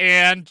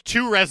 and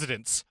 2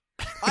 residents.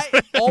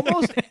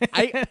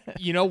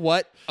 You know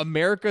what?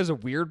 America's a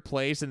weird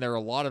place, and there are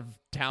a lot of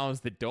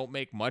towns that don't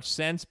make much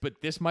sense,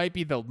 but this might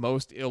be the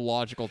most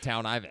illogical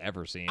town I've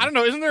ever seen. I don't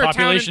know. Isn't there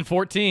population a town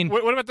 14?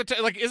 What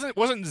about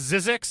wasn't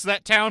Zizix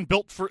that town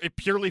built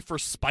purely for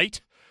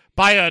spite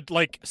by a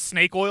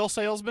snake oil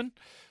salesman?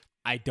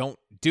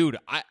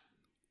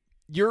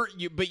 You're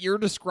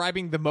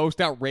describing the most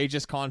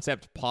outrageous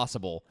concept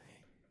possible.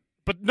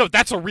 But no,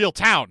 that's a real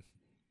town.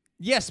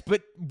 Yes,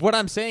 but what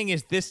I'm saying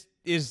is this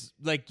is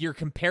like you're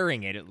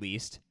comparing it at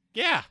least.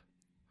 Yeah.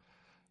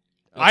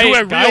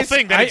 Real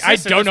thing that I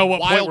don't know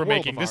what point we're world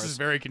making. of This ours. is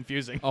very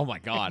confusing. Oh my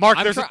god, Mark,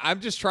 I'm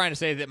just trying to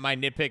say that my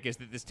nitpick is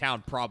that this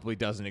town probably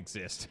doesn't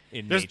exist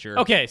in nature.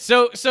 Okay,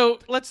 so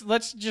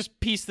let's just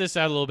piece this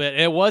out a little bit.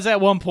 It was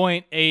at one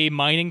point a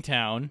mining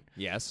town.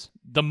 Yes.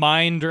 The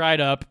mine dried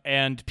up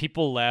and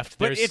people left.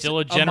 But There's still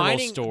a general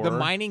store. The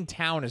mining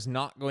town is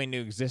not going to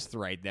exist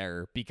right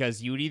there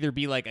because you would either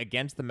be like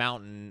against the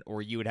mountain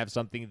or you would have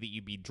something that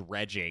you'd be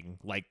dredging.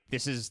 Like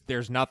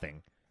there's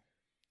nothing.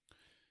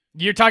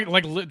 You're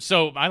talking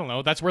so I don't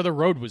know. That's where the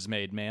road was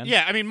made, man.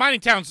 Yeah, I mean mining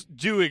towns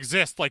do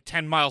exist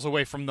 10 miles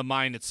away from the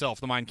mine itself,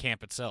 the mine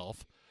camp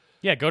itself.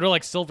 Yeah, go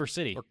to Silver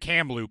City or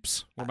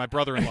Kamloops, where my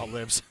brother-in-law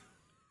lives,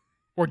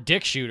 or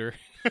Dick Shooter.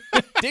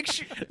 Dick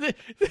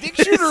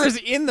Shooter is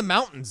in the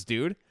mountains,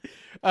 dude.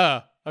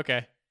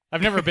 Okay.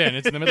 I've never been.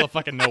 It's in the middle of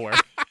fucking nowhere.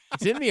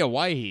 It's in the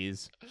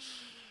Hawaii's.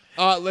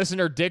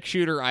 Listener, Dick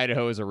Shooter,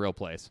 Idaho is a real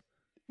place.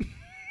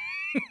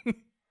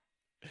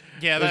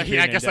 Yeah,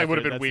 I guess that would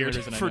have been weird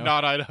for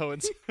not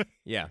Idahoans.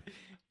 Yeah.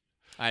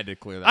 I had to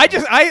clear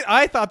that.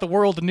 I thought the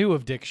world knew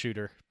of Dick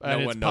Shooter. No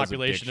its one knows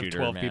population of of Dick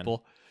 12 Shooter,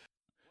 people.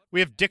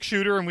 We have Dick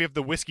Shooter and we have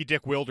the Whiskey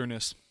Dick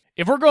Wilderness.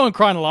 If we're going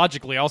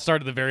chronologically, I'll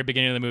start at the very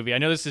beginning of the movie. I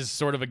know this is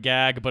sort of a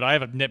gag, but I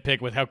have a nitpick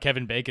with how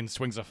Kevin Bacon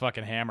swings a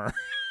fucking hammer.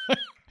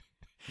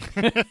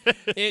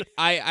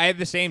 I have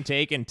the same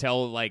take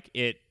until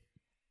it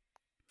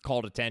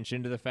called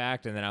attention to the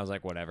fact, and then I was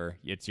like, whatever,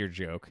 it's your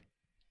joke.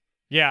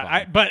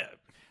 Yeah, but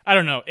I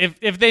don't know.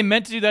 If they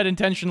meant to do that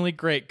intentionally,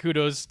 great.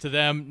 Kudos to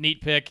them.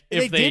 Neat pick.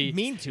 If they did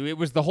mean to. It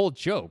was the whole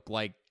joke.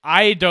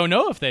 I don't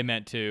know if they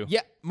meant to.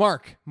 Yeah,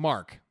 Mark.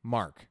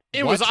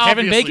 It was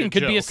Kevin Bacon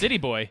could be a city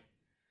boy.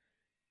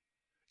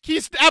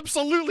 He's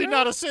absolutely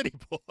not a city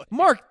boy.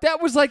 Mark,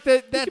 that was that.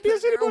 He could be a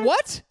city boy.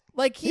 What?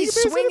 He's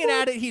swinging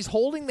at it. He's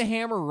holding the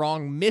hammer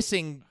wrong,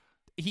 missing.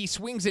 He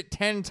swings it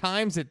 10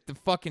 times at the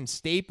fucking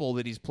staple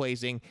that he's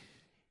placing.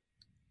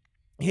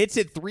 Hits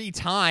it 3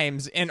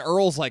 times, and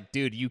Earl's like,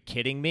 dude, you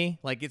kidding me?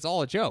 It's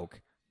all a joke.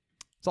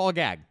 It's all a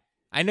gag.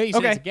 I know you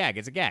said it's a gag.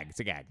 It's a gag.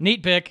 It's a gag.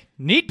 Neat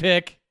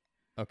pick.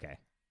 Okay.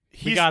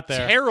 He's got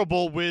there.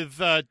 terrible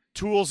with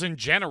tools in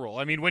general.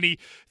 I mean, when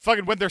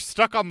they're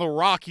stuck on the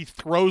rock, he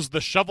throws the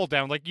shovel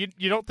down.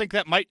 You don't think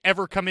that might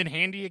ever come in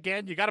handy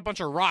again? You got a bunch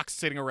of rocks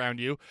sitting around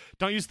you.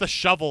 Don't use the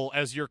shovel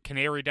as your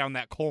canary down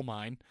that coal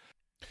mine.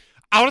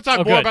 I want to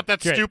talk more about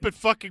that stupid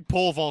fucking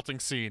pole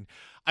vaulting scene.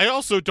 I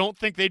also don't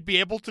think they'd be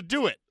able to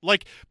do it.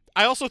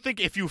 I also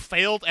think if you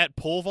failed at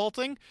pole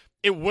vaulting,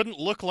 it wouldn't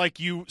look like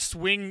you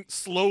swing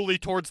slowly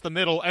towards the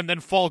middle and then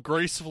fall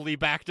gracefully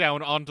back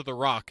down onto the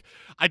rock.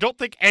 I don't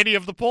think any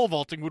of the pole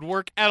vaulting would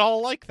work at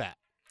all like that.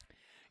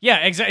 Yeah,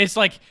 exactly. It's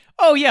like,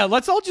 oh yeah,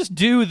 let's all just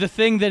do the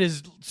thing that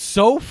is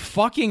so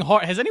fucking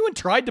hard. Has anyone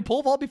tried to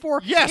pole vault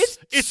before? Yes,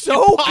 it's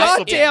so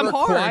impossible. goddamn it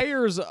hard.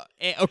 requires.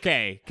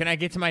 Okay, can I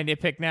get to my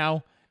nitpick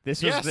now?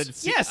 This Yes. was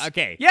the Yes.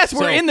 Okay. Yes,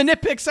 we're so in the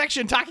nitpick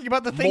section talking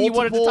about the thing you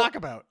wanted to talk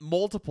about.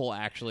 Multiple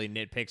actually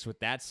nitpicks with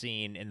that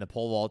scene in the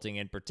pole vaulting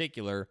in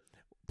particular.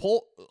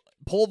 Pole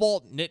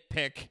vault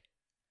nitpick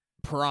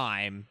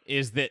prime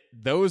is that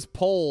those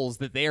poles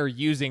that they are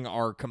using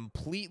are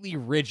completely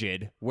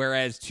rigid,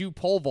 whereas to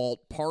pole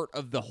vault, part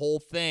of the whole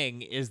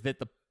thing is that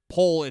the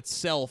pole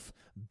itself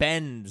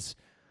bends.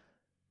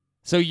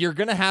 So you're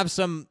gonna have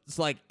some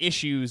like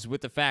issues with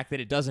the fact that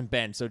it doesn't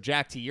bend. So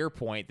Jack, to your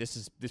point,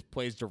 this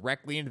plays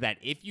directly into that.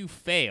 If you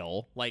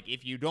fail, like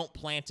if you don't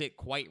plant it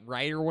quite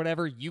right or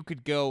whatever, you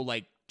could go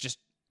like just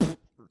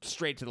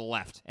straight to the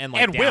left and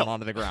like down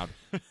onto the ground.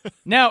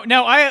 Now,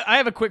 I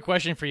have a quick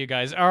question for you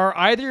guys. Are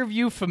either of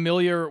you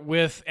familiar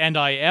with, and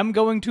I am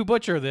going to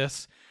butcher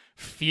this,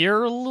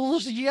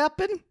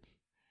 Fjälljeppen?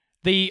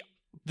 The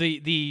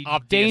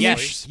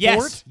Danish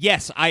sport?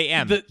 Yes, I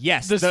am.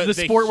 The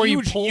sport where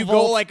you pole you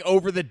vault. go like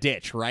over the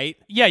ditch, right?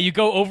 Yeah, you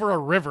go over a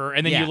river,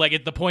 and then Yeah. you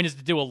like. The point is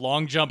to do a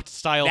long jump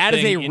style. That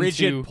is thing a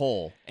rigid into,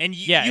 pole, and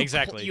Yeah,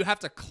 exactly. You have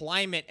to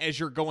climb it as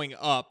you're going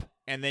up,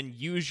 and then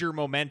use your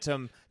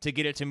momentum to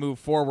get it to move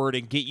forward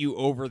and get you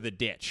over the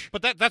ditch.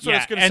 But that's what I Yeah,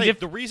 was going to and say. if-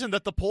 The reason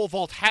that the pole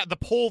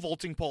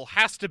vaulting pole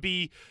has to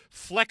be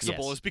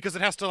flexible Yes. is because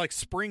it has to like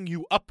spring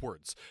you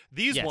upwards.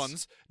 These Yes.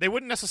 ones, they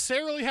wouldn't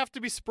necessarily have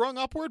to be sprung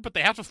upward, but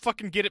they have to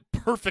fucking get it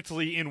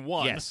perfectly in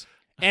one. Yes.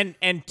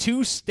 And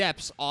 2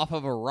 steps off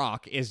of a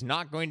rock is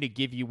not going to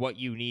give you what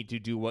you need to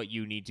do what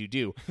you need to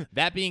do.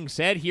 That being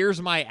said,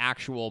 here's my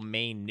actual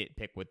main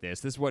nitpick with this.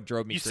 This is what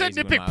drove me You crazy. said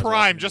when I nitpick was prime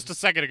watching just this. a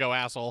second ago,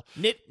 asshole.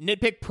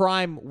 Nitpick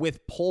prime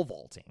with pole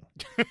vaulting.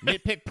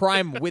 Nitpick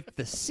prime with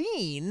the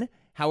scene,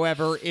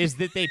 however, is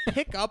that they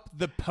pick up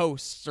the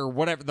posts or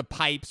whatever, the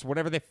pipes,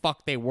 whatever the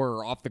fuck they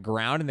were off the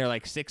ground, and they're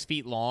like 6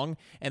 feet long,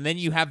 and then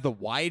you have the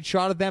wide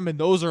shot of them, and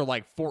those are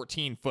like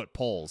 14-foot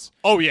poles.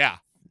 Oh yeah.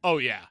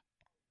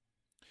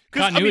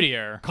 'Cause, continuity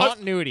error.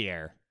 Continuity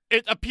error.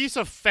 A piece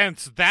of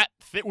fence that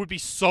would be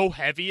so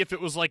heavy if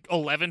it was like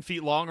 11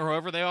 feet long or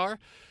however they are.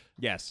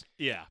 Yes.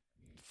 Yeah.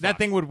 That Fuck.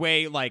 thing would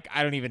weigh like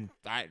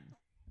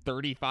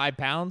 35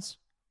 pounds.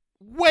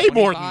 Way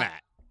more than 25?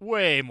 that.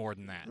 Way more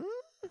than that.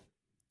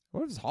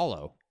 What is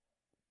hollow?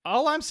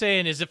 All I'm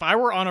saying is if I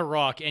were on a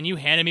rock and you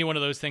handed me one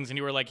of those things and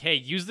you were like, hey,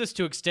 use this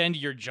to extend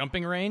your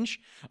jumping range,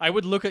 I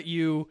would look at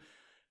you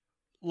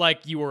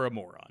like you were a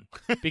moron.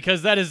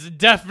 Because that is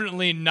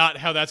definitely not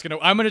how that's going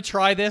to... I'm going to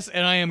try this,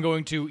 and I am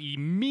going to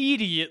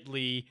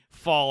immediately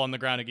fall on the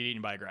ground and get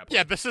eaten by a grappler.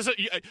 Yeah, this is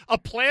a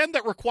plan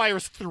that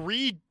requires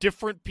 3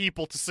 different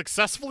people to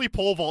successfully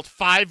pole vault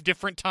 5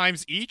 different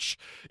times each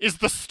is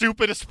the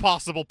stupidest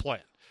possible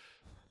plan.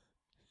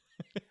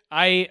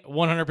 I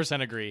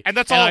 100% agree. And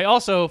that's all- I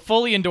also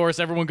fully endorse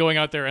everyone going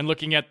out there and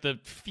looking at the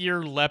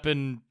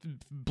Fjälljeppen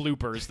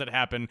bloopers that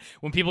happen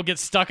when people get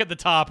stuck at the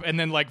top and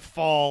then like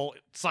fall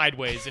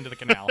sideways into the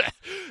canal.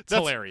 It's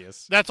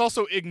hilarious. That's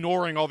also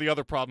ignoring all the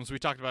other problems we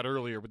talked about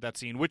earlier with that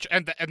scene, which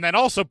and then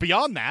also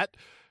beyond that,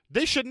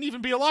 they shouldn't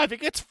even be alive.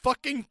 It gets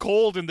fucking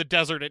cold in the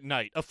desert at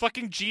night. A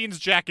fucking jeans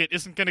jacket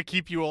isn't going to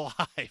keep you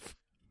alive.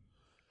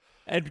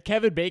 And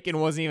Kevin Bacon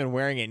wasn't even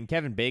wearing it, and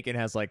Kevin Bacon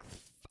has like,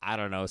 I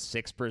don't know,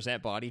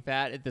 6% body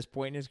fat at this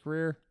point in his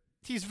career.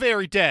 He's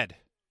very dead.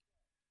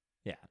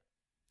 Yeah.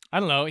 I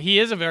don't know. He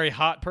is a very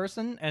hot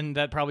person, and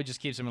that probably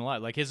just keeps him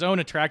alive. Like, his own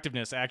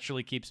attractiveness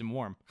actually keeps him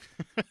warm.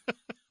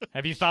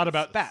 Have you thought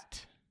about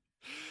that?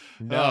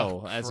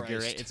 No, Oh, that's Christ.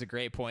 great. It's a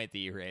great point that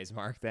you raised,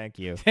 Mark. Thank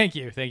you. Thank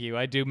you.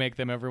 I do make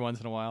them every once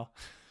in a while.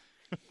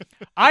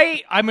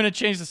 I'm going to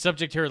change the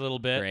subject here a little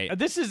bit. Great.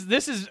 This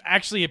is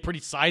actually a pretty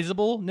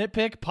sizable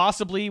nitpick,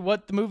 possibly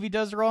what the movie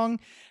does wrong.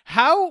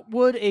 How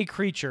would a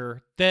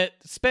creature that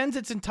spends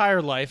its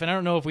entire life, and I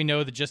don't know if we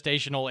know the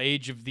gestational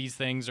age of these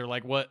things or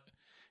like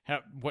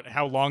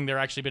how long they're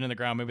actually been in the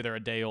ground. Maybe they're a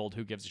day old.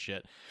 Who gives a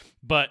shit?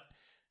 But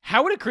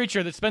how would a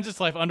creature that spends its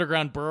life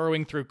underground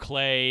burrowing through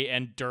clay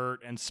and dirt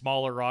and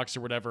smaller rocks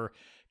or whatever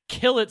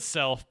kill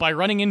itself by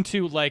running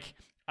into like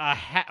a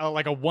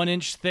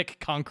 1-inch thick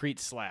concrete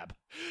slab?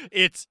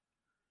 It's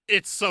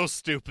so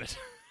stupid.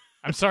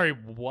 I'm sorry,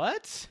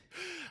 what?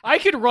 I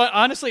could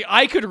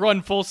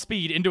run full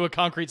speed into a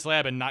concrete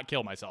slab and not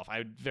kill myself. I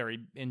would very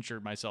injure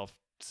myself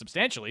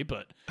substantially,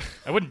 but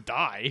I wouldn't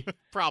die.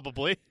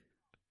 Probably.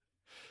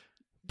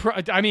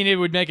 I mean, it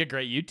would make a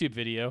great YouTube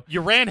video.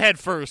 You ran head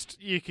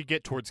first. You could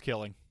get towards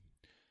killing.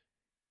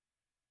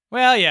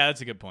 Well, yeah,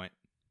 that's a good point.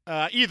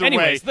 Either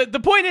Anyways, way, the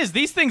point is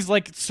these things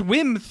like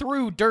swim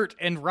through dirt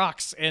and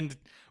rocks and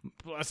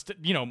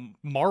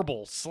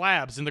marble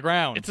slabs in the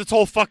ground. it's its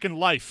whole fucking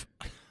life.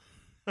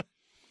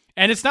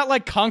 And it's not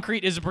like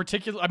concrete is a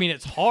particular... I mean,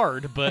 it's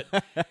hard, but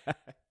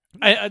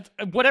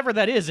Whatever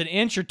that is, an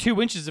inch or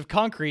 2 inches of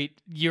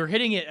concrete, you're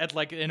hitting it at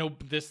like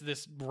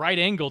this right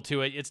angle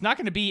to it. It's not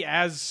going to be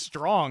as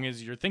strong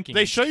as you're thinking.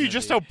 They show you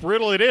just how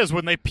brittle it is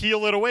when they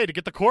peel it away to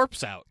get the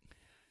corpse out.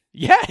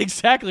 Yeah,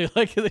 exactly.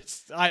 Like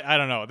I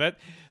don't know that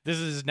this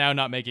is now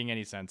not making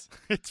any sense.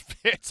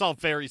 It's all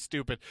very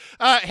stupid.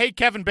 Hey,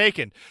 Kevin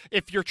Bacon,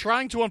 if you're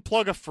trying to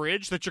unplug a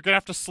fridge that you're gonna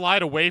have to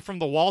slide away from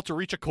the wall to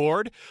reach a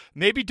cord,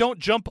 maybe don't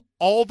jump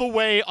all the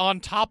way on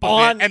top of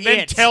it and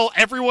then tell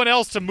everyone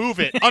else to move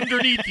it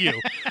underneath you.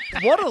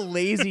 What a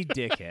lazy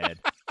dickhead,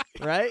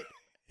 right?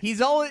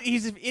 He's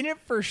in it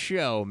for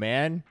show,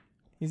 man.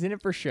 He's in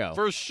it for show.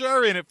 For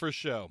sure, in it for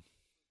show.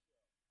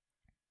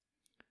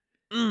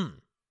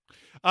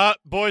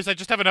 Boys, I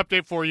just have an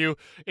update for you.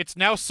 It's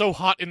now so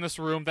hot in this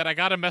room that I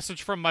got a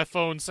message from my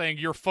phone saying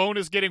your phone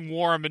is getting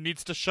warm and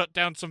needs to shut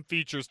down some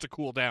features to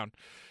cool down.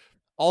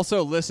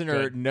 Also,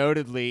 listener,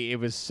 notedly, it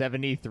was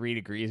 73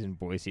 degrees in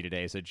Boise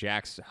today, so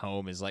Jack's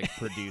home is like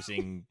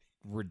producing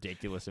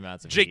ridiculous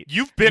amounts of Jake, heat.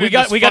 you've been We in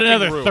got this we got fucking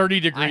another room. 30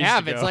 degrees. I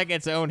have. to It's go. like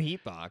its own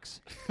heat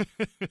box.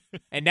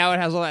 And now it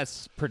has all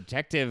that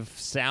protective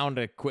sound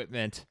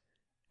equipment.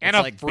 And it's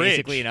a like fridge.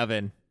 basically an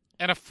oven.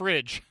 And a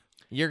fridge.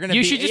 You're gonna.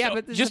 You be, should just yeah,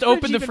 but is just the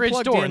open the even fridge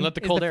plugged door in? and let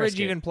the Is cold the air fridge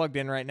escape. even plugged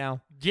in right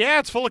now? Yeah,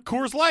 it's full of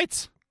Coors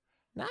Lights.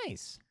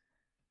 Nice.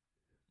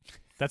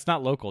 That's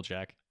not local,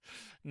 Jack.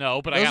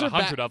 No, but I Those got are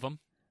 100 of them.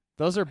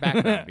 Those are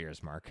background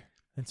beers, Mark.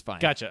 It's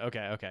fine. Gotcha.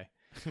 Okay.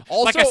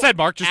 Also, Like I said,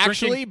 Mark, just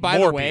actually, drinking by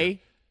more the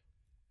way,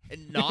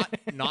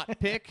 not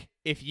pick.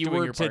 If you Doing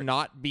were your to part.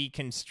 not be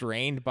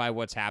constrained by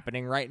what's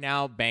happening right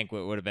now,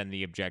 Banquet would have been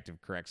the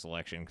objective correct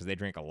selection because they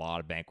drink a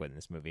lot of Banquet in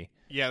this movie.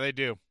 Yeah, they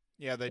do.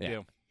 Yeah, they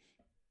do.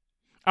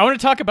 I want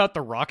to talk about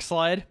the rock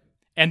slide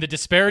and the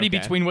disparity Okay.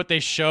 between what they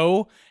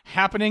show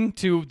happening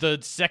to the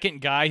second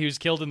guy who's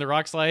killed in the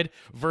rock slide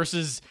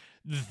versus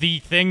the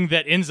thing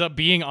that ends up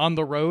being on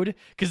the road.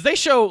 Because they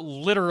show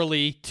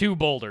literally two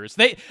boulders.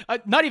 They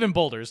not even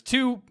boulders,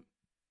 two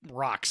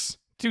rocks,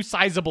 two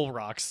sizable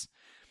rocks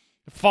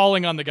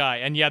falling on the guy.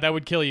 And yeah, that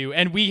would kill you.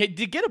 And we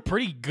did get a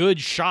pretty good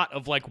shot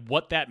of like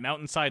what that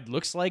mountainside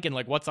looks like and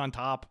like what's on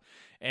top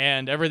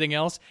and everything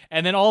else.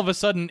 And then all of a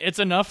sudden it's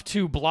enough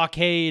to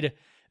blockade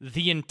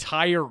the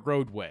entire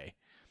roadway.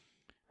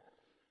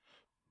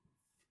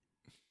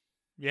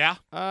 Yeah.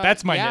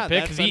 That's my nitpick,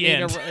 That's, the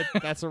end.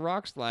 That's a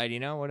rock slide. You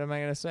know what am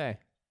I gonna say?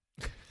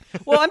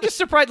 Well, I'm just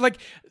surprised. Like,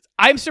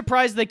 I'm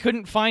surprised they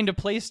couldn't find a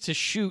place to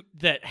shoot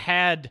that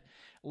had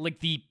like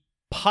the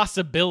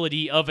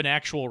possibility of an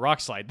actual rock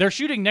slide. They're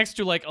shooting next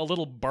to like a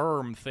little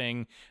berm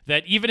thing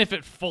that even if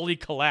it fully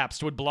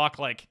collapsed would block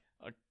like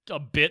a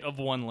bit of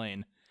one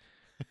lane.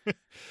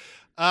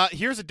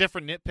 Here's a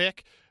different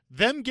nitpick.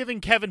 Them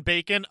giving Kevin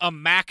Bacon a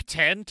Mac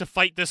 10 to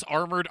fight this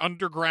armored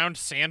underground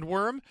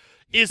sandworm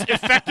is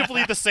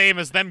effectively the same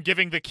as them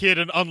giving the kid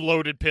an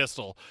unloaded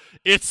pistol.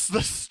 It's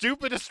the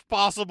stupidest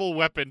possible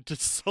weapon to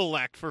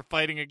select for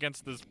fighting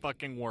against this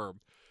fucking worm.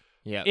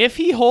 Yeah. If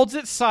he holds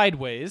it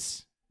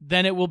sideways,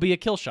 then it will be a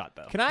kill shot,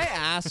 though. Can I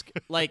ask,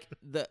 like,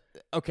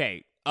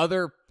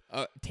 other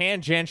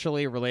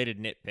tangentially related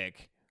nitpick?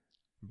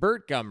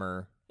 Burt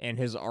Gummer and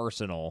his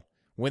arsenal,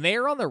 when they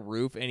are on the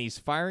roof and he's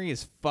firing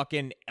his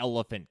fucking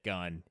elephant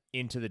gun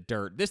into the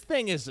dirt, this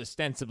thing is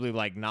ostensibly,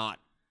 like, not,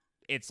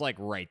 it's, like,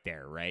 right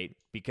there, right?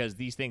 Because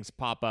these things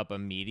pop up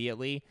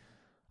immediately.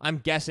 I'm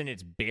guessing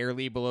it's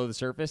barely below the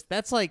surface.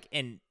 That's, like,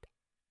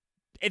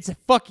 it's a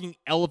fucking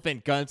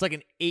elephant gun. It's like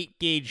an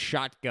 8-gauge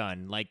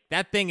shotgun. Like,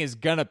 that thing is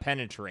gonna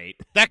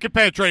penetrate. That could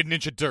penetrate an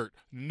inch of dirt.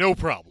 No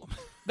problem.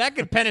 That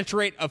could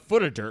penetrate a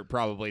foot of dirt,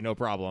 probably. No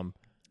problem.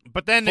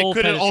 But then Full it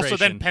could also then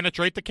penetration.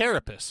 penetrate the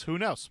carapace. Who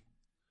knows?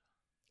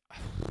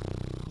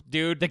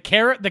 Dude, the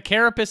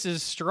carapace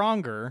is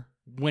stronger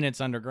when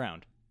it's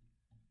underground.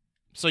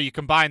 So you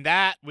combine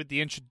that with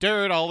the inch of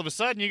dirt, all of a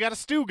sudden you got a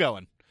stew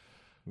going.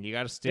 You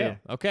got to stew. Yeah.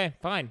 Okay,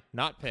 fine.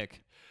 Not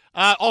pick.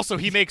 Also,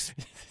 he makes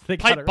They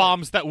got it pipe right.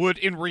 bombs that would,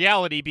 in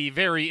reality, be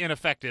very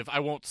ineffective. I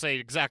won't say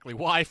exactly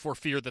why, for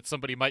fear that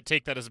somebody might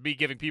take that as me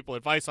giving people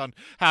advice on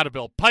how to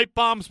build pipe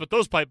bombs, but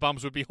those pipe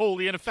bombs would be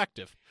wholly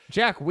ineffective.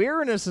 Jack,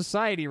 we're in a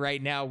society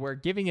right now where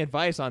giving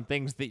advice on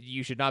things that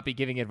you should not be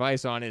giving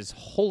advice on is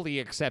wholly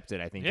accepted,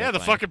 I think. Yeah, you'll the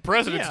find. fucking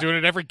president's Yeah. doing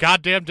it every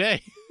goddamn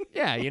day.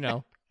 Yeah, you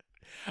know.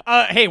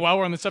 Hey, while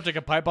we're on the subject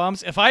of pipe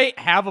bombs, if I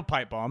have a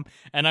pipe bomb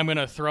and I'm going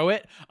to throw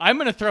it,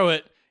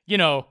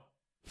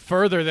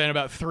 further than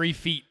about 3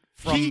 feet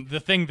from the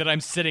thing that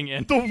I'm sitting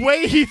in. The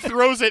way he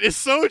throws it is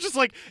so just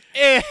like,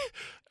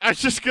 I'm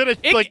just gonna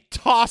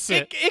toss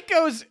it. It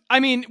goes, I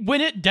mean, when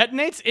it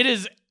detonates, it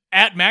is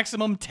at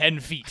maximum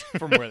 10 feet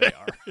from where they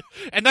are.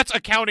 And that's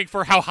accounting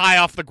for how high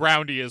off the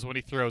ground he is when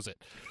he throws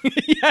it.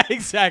 Yeah,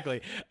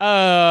 exactly.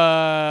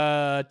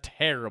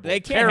 Terrible. They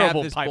can't terrible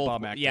have this pipe both,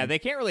 bomb acting. Yeah, they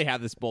can't really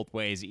have this both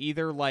ways.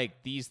 Either,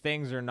 like, these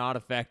things are not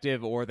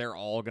effective or they're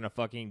all going to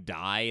fucking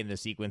die in the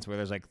sequence where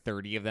there's, like,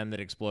 30 of them that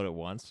explode at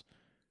once.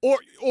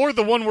 Or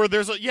the one where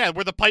there's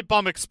where the pipe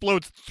bomb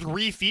explodes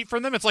 3 feet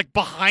from them. It's like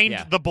behind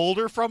Yeah. the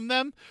boulder from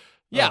them.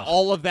 Yeah, Ugh.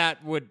 all of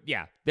that would,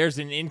 there's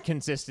an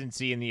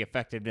inconsistency in the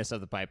effectiveness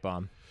of the pipe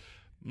bomb.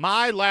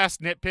 My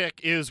last nitpick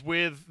is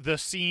with the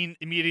scene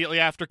immediately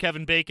after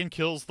Kevin Bacon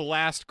kills the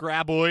last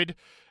graboid,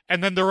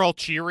 and then they're all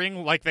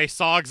cheering like they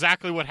saw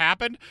exactly what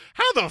happened.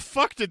 How the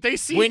fuck did they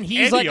see when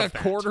he's any like of a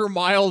that? quarter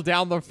mile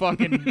down the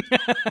fucking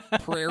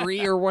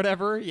prairie or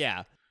whatever?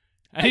 Yeah.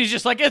 And he's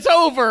just like, it's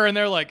over. And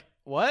they're like,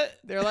 what?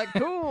 They're like,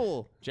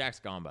 cool. Jack's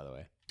gone, by the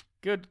way.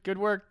 Good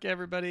work,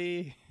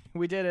 everybody.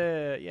 We did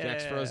it. Yeah.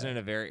 Jack's frozen in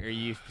a very... Are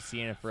you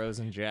seeing a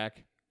frozen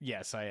Jack?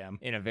 Yes, I am.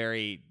 In a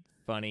very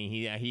funny...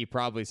 He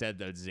probably said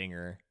the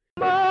zinger.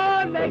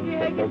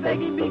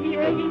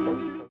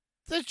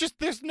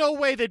 There's no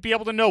way they'd be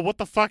able to know what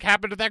the fuck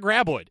happened to that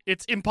graboid.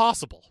 It's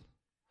impossible.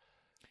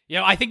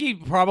 Yeah, I think he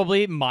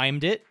probably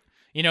mimed it.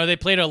 You know, they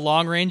played a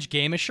long-range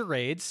game of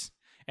charades,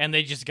 and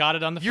they just got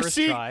it on the first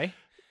try.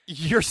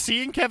 You're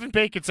seeing Kevin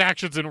Bacon's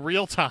actions in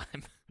real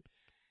time.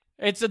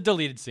 It's a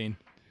deleted scene.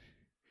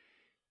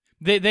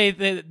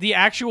 The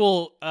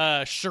actual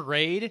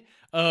charade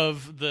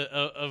of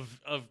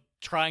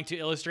trying to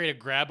illustrate a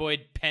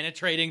graboid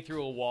penetrating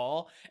through a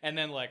wall and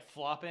then like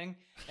flopping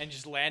and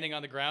just landing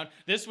on the ground.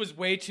 This was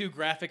way too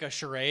graphic a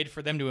charade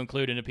for them to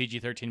include in a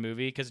PG-13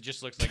 movie because it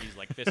just looks like he's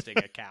like fisting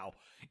a cow.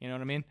 You know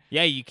what I mean?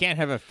 Yeah, you can't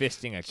have a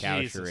fisting a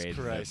cow Jesus charade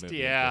Christ, in a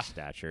movie yeah. of this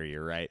stature.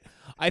 You're right.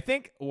 I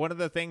think one of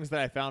the things that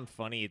I found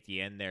funny at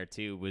the end there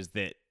too was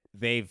that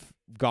they've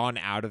gone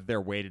out of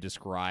their way to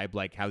describe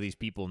like how these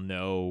people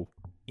know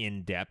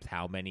in depth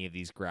how many of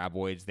these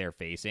graboids they're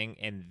facing,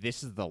 and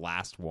this is the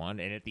last one,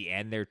 and at the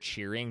end they're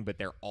cheering, but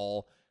they're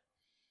all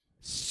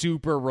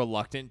super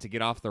reluctant to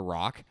get off the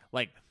rock.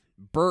 Like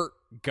Burt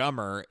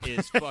Gummer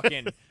is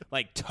fucking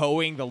like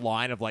towing the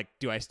line of like,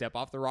 do I step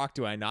off the rock?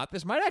 Do I not?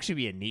 This might actually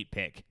be a neat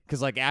pick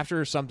because like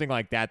after something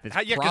like that, that's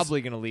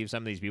probably going to leave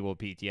some of these people with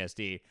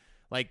PTSD.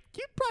 Like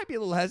you'd probably be a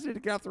little hesitant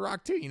to get off the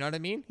rock too. You know what I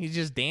mean? He's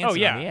just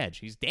dancing on the edge.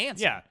 He's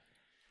dancing. Yeah.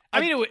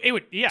 I mean, it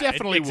would yeah,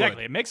 definitely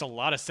exactly. would. It makes a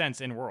lot of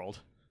sense in world.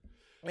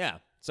 Yeah.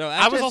 So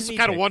I was also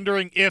kind of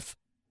wondering if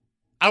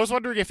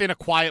in A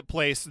Quiet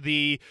Place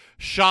the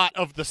shot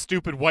of the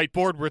stupid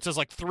whiteboard where it says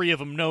like 3 of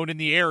them known in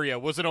the area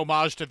was an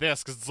homage to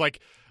this because it's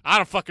like I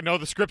don't fucking know.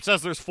 The script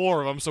says there's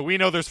 4 of them, so we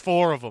know there's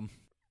 4 of them.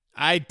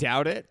 I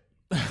doubt it.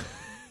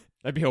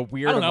 That'd be a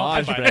weird I don't know.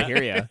 homage, but I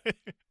hear you.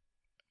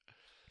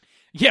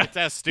 Yeah, it's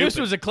as stupid. This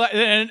was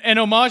an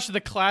homage to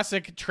the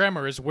classic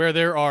Tremors where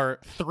there are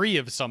 3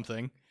 of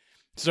something.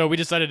 So we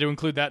decided to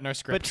include that in our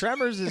script. But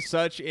Tremors is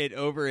such, it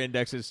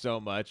over-indexes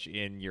so much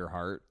in your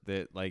heart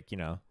that, like, you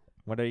know,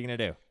 what are you going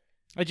to do?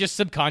 It just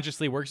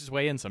subconsciously works its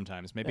way in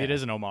sometimes. Maybe it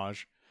is an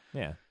homage.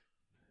 Yeah.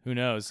 Who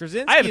knows?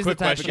 Krasinski I have a is quick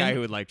the type question. of guy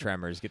who would like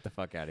Tremors. Get the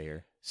fuck out of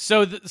here.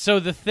 So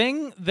the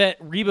thing that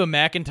Reba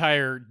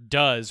McEntire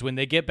does when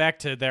they get back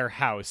to their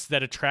house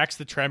that attracts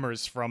the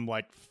Tremors from,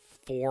 like,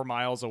 4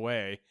 miles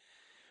away,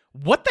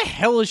 what the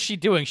hell is she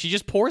doing? She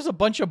just pours a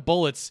bunch of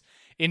bullets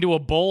into a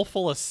bowl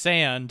full of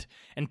sand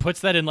and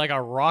puts that in like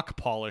a rock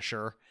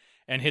polisher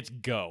and hits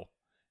go.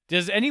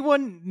 Does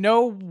anyone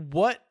know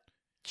what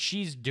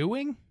she's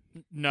doing?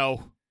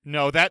 No,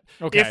 that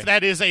Okay. If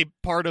that is a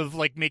part of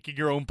like making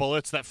your own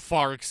bullets, that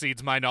far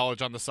exceeds my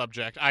knowledge on the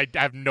subject. I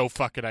have no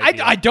fucking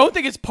idea. I don't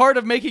think it's part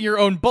of making your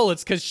own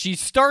bullets because she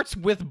starts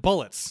with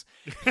bullets.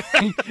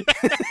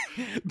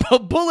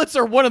 But bullets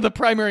are one of the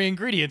primary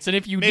ingredients, and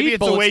if you Maybe need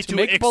it's a way bullets to to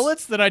make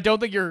bullets, then I don't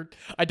think your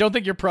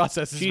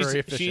process is very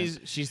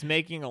efficient. She's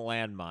making a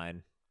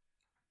landmine.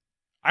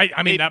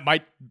 I mean that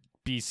might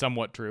be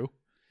somewhat true.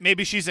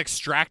 Maybe she's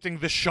extracting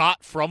the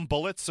shot from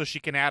bullets so she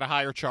can add a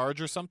higher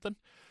charge or something.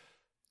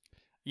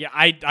 Yeah,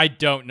 I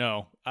don't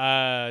know.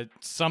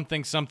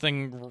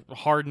 Something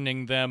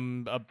hardening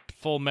them, a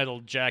full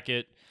metal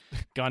jacket,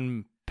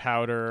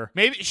 gunpowder.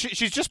 Maybe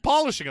she's just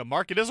polishing them.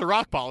 Mark, it is a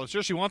rock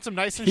polisher. She wants them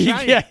nice and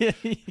shiny. Yeah,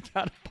 you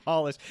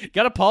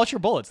gotta polish your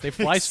bullets. They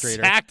fly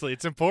straighter. Exactly,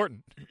 it's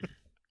important.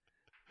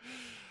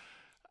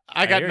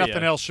 I got hear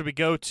nothing ya. else. Should we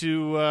go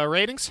to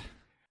ratings?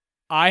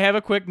 I have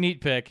a quick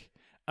neat pick.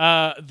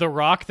 The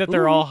rock that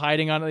they're all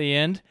hiding on at the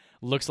end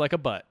looks like a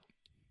butt.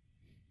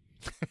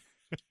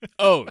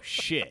 Oh,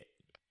 shit.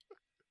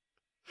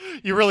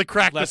 You really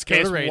cracked Let's this go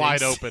to case ratings.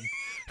 wide open.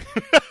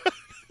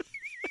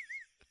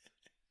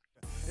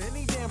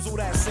 Any damsel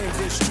that's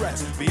in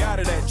distress, be out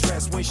of that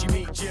dress when she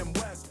meet Jim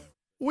West.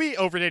 We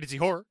overrated Z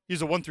Horror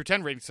use a 1 through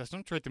 10 rating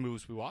system to rate the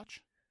movies we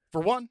watch.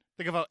 For 1,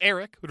 think of how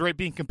Eric would rate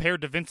being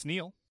compared to Vince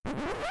Neil.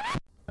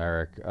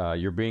 Eric,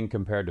 you're being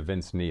compared to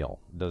Vince Neil.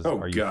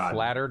 Are you God.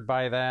 flattered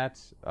by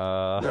that?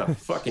 I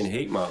fucking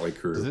hate Motley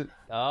Crue.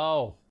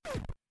 Oh.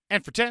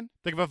 And for 10,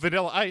 think of how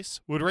Vanilla Ice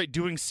would rate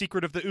doing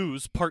Secret of the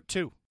Ooze Part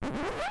 2.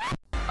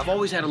 I've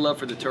always had a love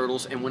for the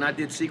Turtles, and when I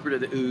did Secret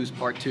of the Ooze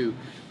Part 2,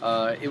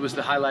 it was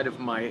the highlight of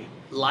my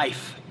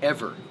life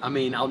ever. I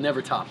mean, I'll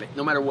never top it,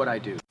 no matter what I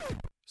do.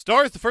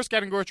 Stars, the first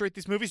category to rate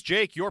these movies.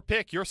 Jake, your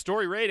pick, your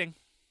story rating.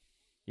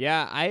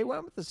 Yeah, I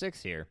went with the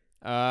 6 here.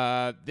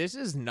 This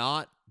is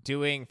not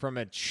doing from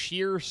a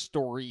sheer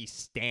story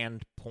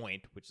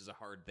standpoint, which is a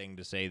hard thing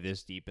to say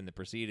this deep in the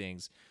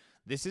proceedings.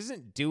 This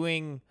isn't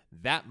doing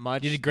that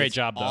much. You did a great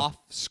job, though. Off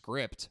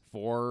script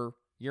for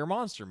your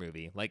monster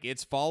movie. Like,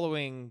 it's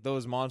following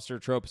those monster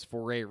tropes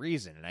for a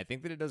reason, and I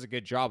think that it does a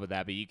good job of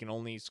that, but you can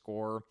only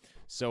score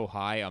so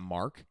high a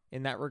mark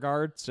in that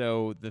regard.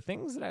 So the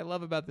things that I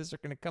love about this are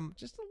going to come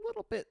just a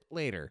little bit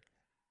later.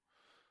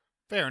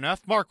 Fair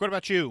enough. Mark, what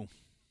about you?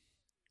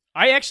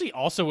 I actually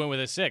also went with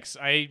a 6.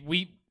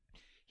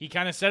 He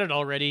kind of said it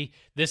already.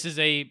 This is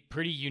a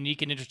pretty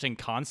unique and interesting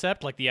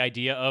concept. Like, the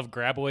idea of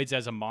graboids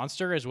as a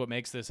monster is what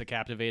makes this a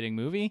captivating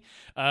movie.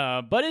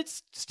 But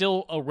it's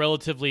still a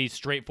relatively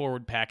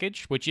straightforward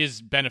package, which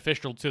is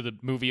beneficial to the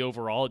movie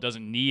overall. It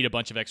doesn't need a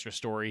bunch of extra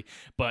story.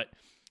 But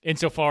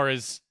insofar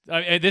as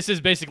this is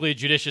basically a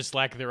judicious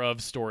lack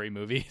thereof story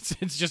movie.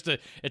 It's just a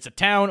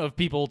town of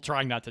people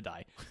trying not to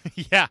die.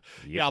 Yeah,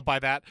 I'll buy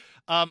that.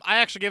 I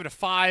actually gave it a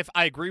 5.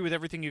 I agree with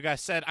everything you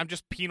guys said. I'm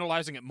just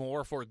penalizing it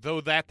more for,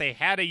 though that they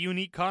had a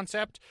unique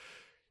concept,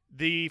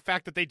 the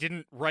fact that they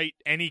didn't write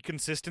any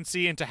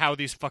consistency into how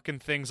these fucking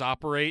things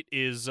operate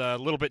is a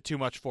little bit too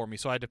much for me,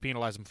 so I had to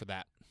penalize them for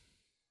that.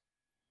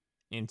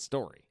 In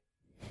story.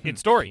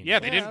 Yeah,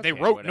 they didn't. They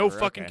wrote no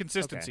fucking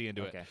consistency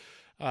into it.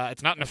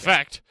 It's not an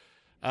effect.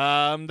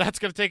 That's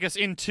going to take us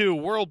into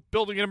world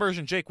building and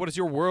immersion. Jake, what is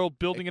your world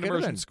building and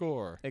immersion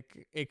score?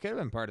 It could have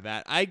been part of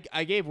that.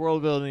 I gave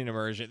world building and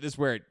immersion. This is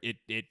where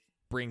it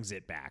brings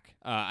it back.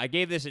 I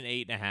gave this an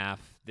 8.5.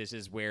 This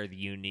is where the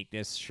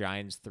uniqueness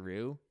shines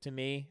through to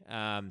me.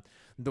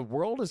 The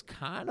world is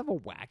kind of a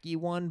wacky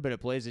one, but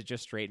it plays it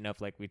just straight enough,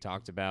 like we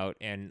talked about.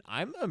 And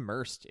I'm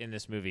immersed in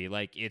this movie.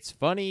 Like, it's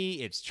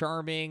funny, it's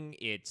charming,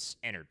 it's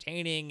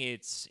entertaining,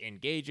 it's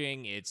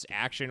engaging, it's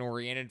action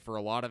oriented for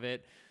a lot of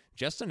it.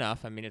 Just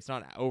enough. I mean, it's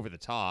not over the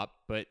top,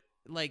 but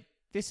like,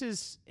 this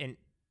is an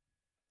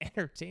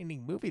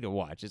entertaining movie to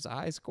watch. It's a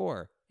high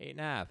score,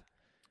 8.5.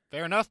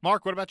 Fair enough.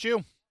 Mark, what about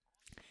you?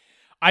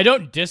 I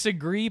don't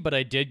disagree, but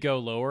I did go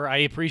lower. I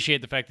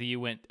appreciate the fact that you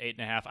went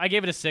 8.5. I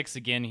gave it a 6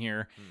 again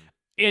here.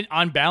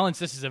 On balance,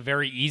 this is a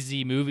very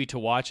easy movie to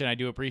watch, and I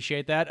do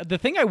appreciate that. The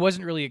thing I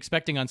wasn't really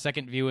expecting on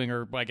second viewing,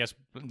 or I guess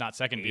not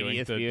second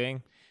viewing.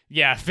 Viewing?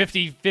 Yeah,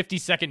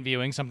 50-second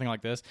viewing, something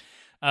like this.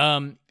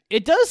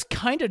 It does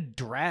kind of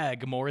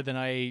drag more than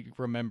I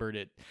remembered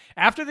it.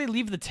 After they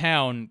leave the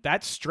town,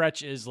 that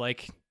stretch is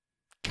like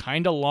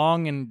kind of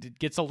long and it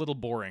gets a little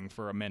boring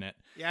for a minute.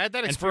 Yeah, I had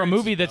that experience. And for a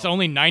movie that's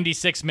only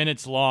 96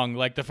 minutes long,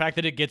 like the fact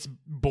that it gets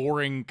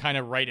boring kind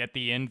of right at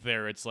the end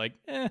there, it's like,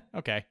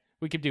 okay,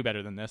 we could do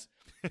better than this.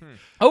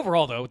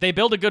 Overall, though, they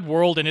build a good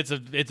world and it's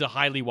a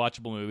highly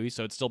watchable movie,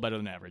 so it's still better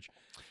than average.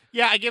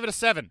 Yeah, I give it a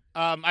 7.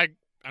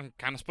 I'm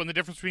kind of splitting the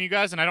difference between you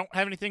guys, and I don't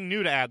have anything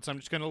new to add, so I'm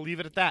just going to leave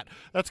it at that.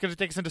 That's going to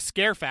take us into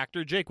scare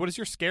factor. Jake, what is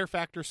your scare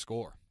factor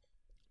score?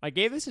 I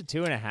gave this a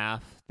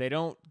 2.5. They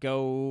don't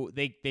go.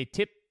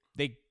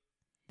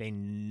 They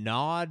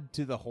nod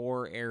to the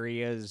horror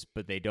areas,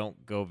 but they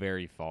don't go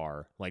very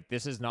far. Like,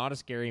 this is not a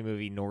scary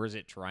movie, nor is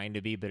it trying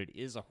to be, but it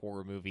is a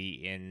horror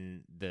movie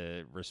in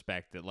the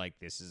respect that, like,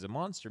 this is a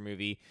monster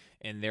movie,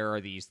 and there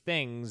are these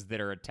things that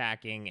are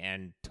attacking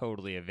and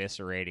totally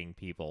eviscerating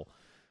people.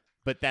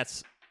 But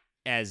that's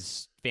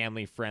as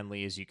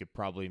family-friendly as you could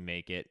probably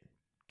make it,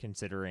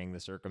 considering the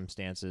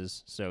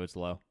circumstances, so it's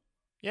low.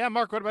 Yeah,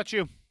 Mark, what about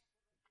you?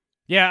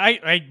 Yeah,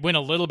 I went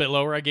a little bit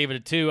lower. I gave it a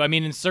 2. I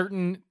mean, in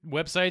certain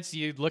websites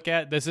you look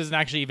at, this isn't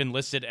actually even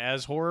listed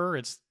as horror.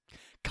 It's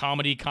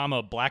comedy,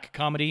 black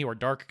comedy or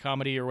dark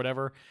comedy or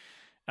whatever.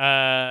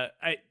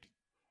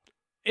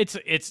 It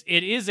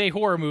is a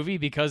horror movie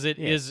because it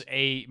is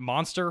a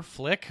monster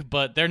flick,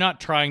 but they're not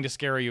trying to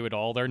scare you at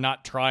all. They're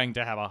not trying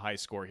to have a high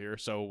score here,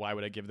 so why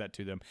would I give that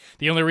to them?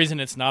 The only reason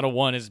it's not a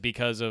 1 is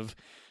because of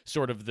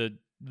sort of the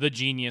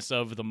genius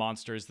of the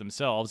monsters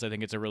themselves. I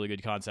think it's a really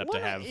good concept to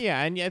have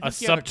a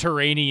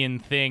subterranean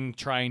thing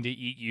trying to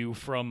eat you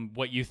from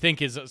what you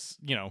think is,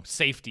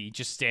 safety,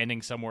 just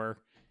standing somewhere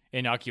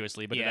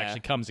innocuously, but it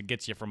actually comes and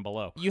gets you from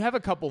below. You have a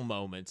couple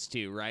moments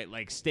too, right?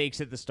 Like stakes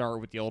at the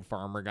start with the old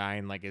farmer guy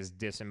and like his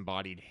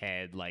disembodied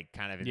head, like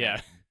kind of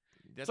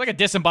it's like a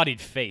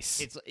disembodied face.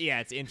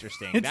 It's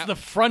interesting. It's the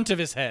front of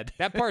his head.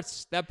 That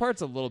part's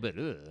a little bit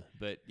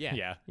but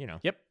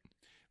Yep.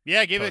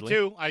 Yeah, I gave it a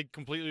 2. I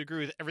completely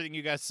agree with everything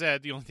you guys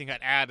said. The only thing I'd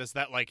add is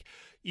that, like,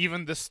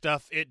 even the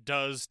stuff it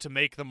does to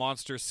make the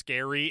monsters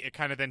scary, it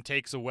kind of then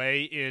takes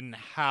away in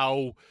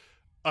how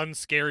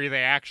unscary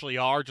they actually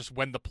are, just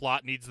when the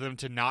plot needs them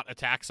to not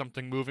attack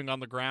something moving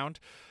on the ground.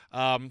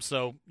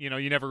 So,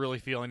 you never really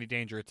feel any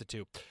danger. It's a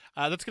 2.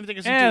 That's going to take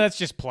us into... that's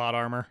just plot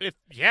armor.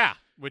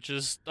 Which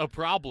is a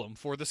problem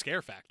for the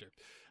scare factor.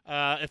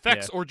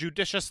 Effects or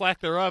judicious lack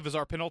thereof is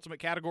our penultimate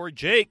category.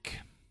 Jake...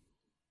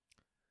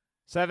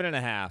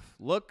 7.5.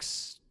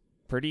 Looks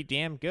pretty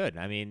damn good.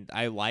 I mean,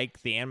 I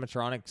like the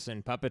animatronics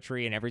and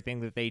puppetry and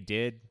everything that they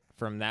did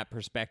from that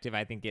perspective.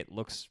 I think it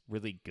looks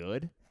really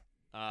good.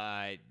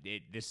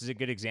 This is a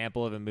good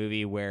example of a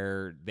movie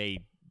where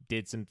they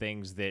did some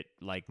things that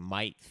like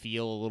might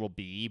feel a little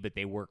B, but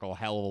they work a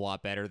hell of a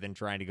lot better than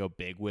trying to go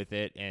big with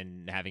it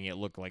and having it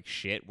look like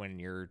shit when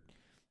you're,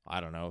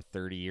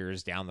 30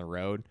 years down the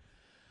road.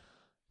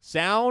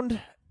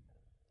 Sound,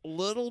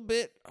 little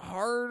bit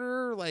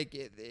harder. Like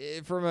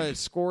from a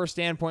score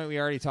standpoint, we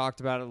already talked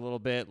about it a little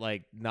bit.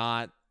 Like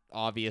not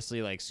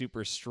obviously like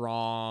super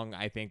strong.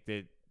 I think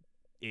that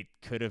it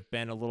could have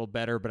been a little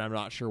better, but I'm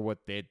not sure what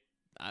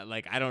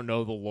I don't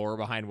know the lore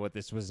behind what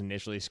this was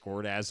initially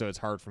scored as, so it's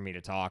hard for me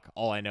to talk.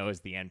 All I know is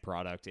the end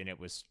product, and it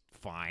was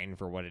fine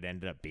for what it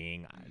ended up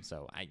being.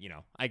 So I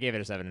gave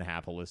it a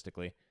 7.5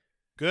 holistically.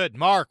 Good.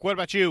 Mark, what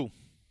about you?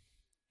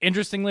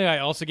 Interestingly, I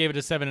also gave it a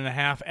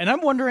 7.5, and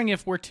I'm wondering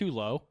if we're too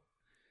low.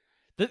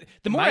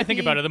 The more I think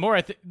about it, the more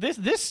I think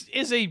this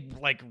is a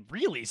like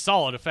really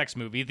solid effects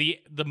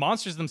movie. The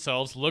monsters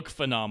themselves look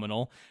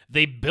phenomenal.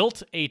 They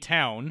built a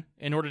town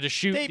in order to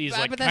shoot these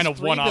like kind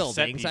of one-off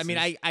set pieces. I mean,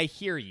 I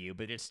hear you,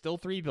 but it's still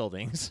 3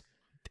 buildings.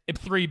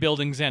 3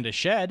 buildings and a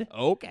shed.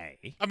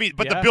 Okay. I mean,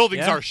 but the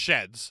buildings are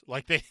sheds.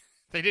 Like they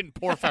didn't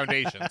pour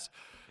foundations.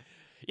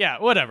 Yeah,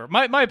 whatever.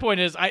 My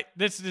point is, I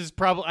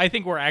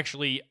think we're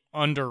actually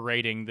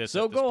underrating this.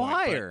 So at this go point,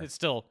 higher. It's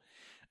still.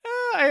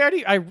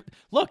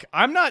 Look.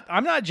 I'm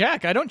not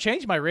Jack. I don't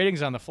change my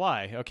ratings on the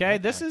fly. Okay,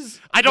 this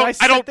is. I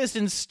set this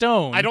in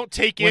stone. I don't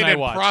take in and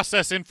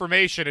process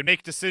information and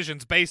make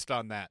decisions based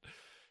on that.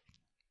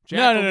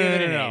 Jack will give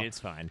it an 8. It's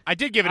fine. I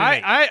did give it an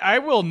 8. I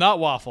will not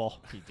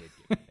waffle. He did give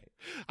it an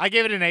 8. I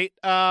gave it an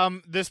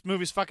 8. This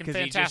movie's fucking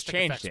fantastic.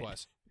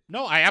 Effects-wise.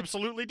 No, I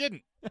absolutely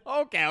didn't.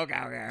 Okay.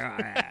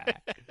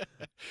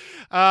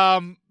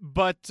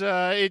 But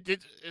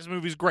this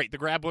movie's great. The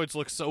graboids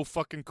look so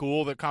fucking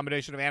cool. The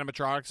combination of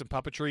animatronics and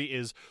puppetry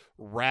is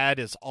rad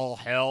as all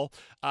hell.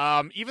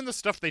 Even the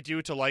stuff they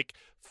do to like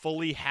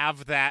fully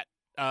have that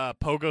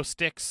pogo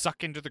stick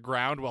suck into the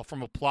ground, well,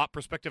 from a plot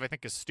perspective, I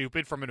think is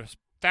stupid. From an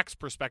effects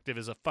perspective,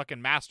 is a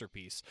fucking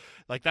masterpiece.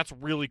 Like, that's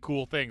really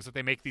cool things that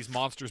they make these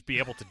monsters be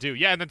able to do.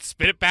 Yeah, and then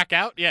spit it back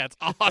out. Yeah, it's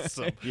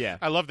awesome. Yeah.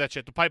 I love that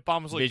shit. The pipe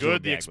bombs look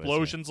good. The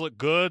explosions look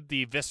good.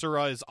 The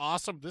viscera is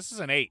awesome. This is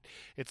an 8.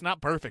 It's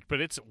not perfect,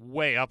 but it's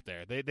way up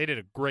there. They did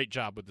a great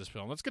job with this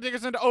film. Let's get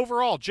us into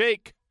overall.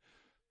 Jake.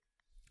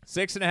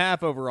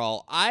 6.5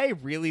 overall. I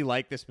really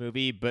like this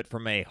movie, but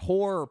from a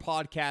horror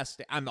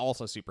podcast, I'm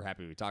also super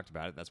happy we talked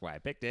about it. That's why I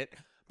picked it.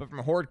 But from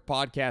a horror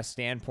podcast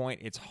standpoint,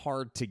 it's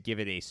hard to give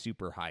it a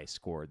super high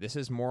score. This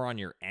is more on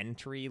your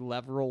entry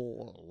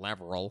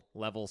level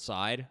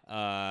side.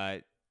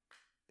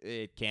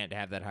 It can't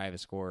have that high of a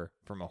score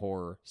from a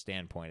horror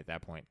standpoint at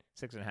that point.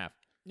 6.5.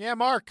 Yeah,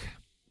 Mark.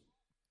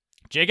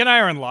 Jake and I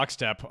are in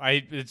lockstep.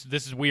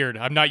 This is weird.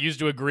 I'm not used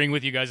to agreeing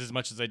with you guys as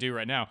much as I do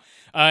right now.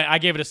 I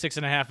gave it a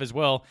 6.5 as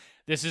well.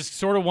 This is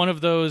sort of one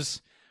of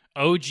those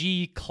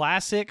OG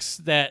classics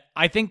that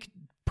I think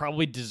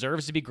probably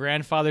deserves to be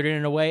grandfathered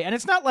in a way. And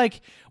it's not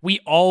like we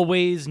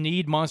always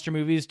need monster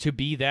movies to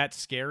be that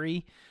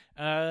scary.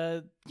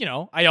 I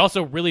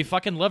also really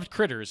fucking loved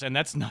Critters, and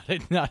that's not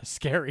a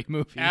scary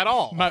movie at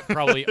all.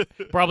 Probably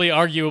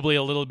arguably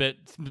a little bit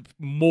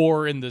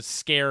more in the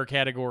scare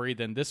category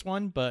than this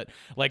one, but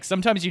like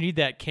sometimes you need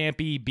that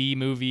campy B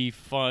movie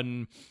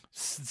fun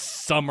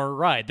summer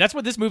ride. That's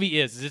what this movie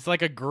is. It's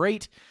like a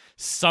great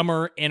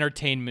summer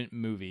entertainment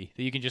movie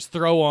that you can just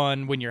throw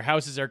on when your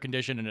house is air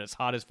conditioned and it's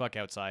hot as fuck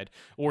outside,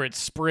 or it's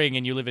spring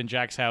and you live in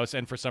Jack's house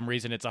and for some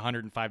reason it's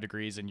 105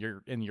 degrees and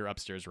you're in your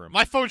upstairs room.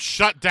 My phone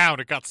shut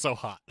down. It got so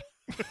hot.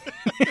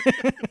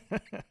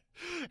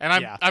 And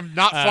I'm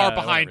not far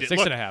behind it.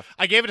 6.5.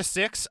 I gave it a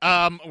 6.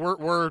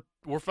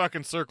 We're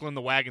fucking circling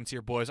the wagons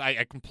here, boys.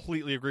 I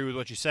completely agree with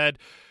what you said.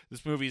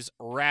 This movie's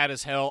rad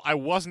as hell. I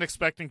wasn't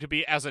expecting to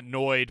be as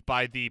annoyed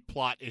by the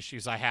plot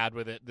issues I had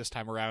with it this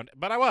time around,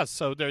 but I was,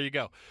 so there you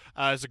go.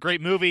 It's a great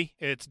movie.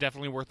 It's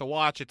definitely worth a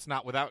watch. It's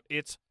not without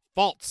its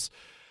faults.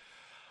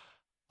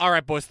 All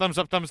right, boys, thumbs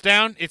up, thumbs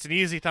down. It's an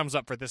easy thumbs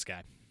up for this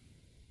guy.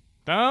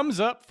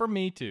 Thumbs up for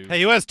me, too.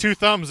 Hey, who has 2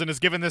 thumbs and is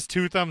giving this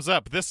 2 thumbs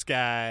up? This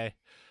guy.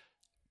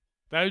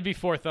 That would be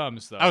 4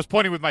 thumbs, though. I was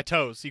pointing with my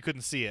toes. You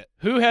couldn't see it.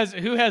 Who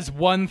has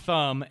 1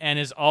 thumb and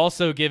is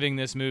also giving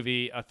this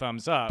movie a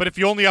thumbs up? But if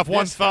you only have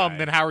 1 thumb,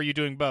 then how are you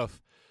doing both?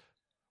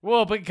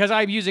 Well, because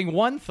I'm using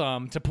 1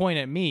 thumb to point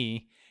at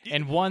me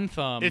and 1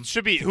 thumb. It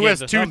should be who has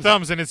 2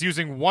 thumbs and is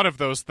using one of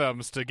those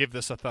thumbs to give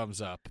this a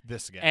thumbs up.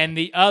 This guy. And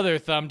the other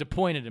thumb to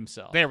point at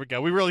himself. There we go.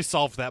 We really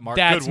solved that, Mark.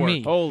 That's Good work.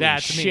 me. Holy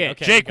That's shit. me.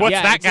 Okay. Jake, what's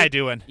that guy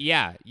doing?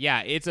 Yeah,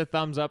 it's a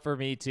thumbs up for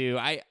me too.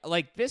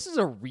 This is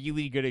a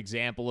really good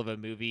example of a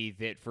movie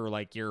that for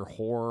like your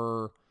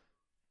horror,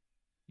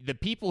 the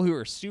people who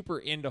are super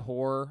into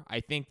horror, I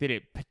think that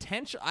it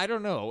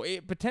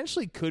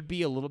potentially could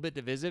be a little bit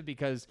divisive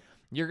because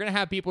you're going to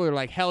have people who are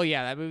like, hell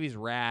yeah, that movie's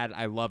rad.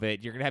 I love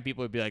it. You're going to have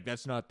people who be like,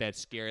 that's not that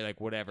scary, like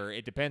whatever.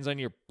 It depends on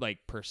your like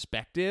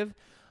perspective.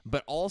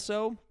 But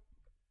also,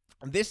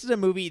 this is a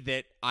movie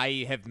that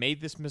I have made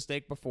this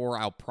mistake before.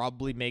 I'll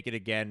probably make it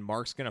again.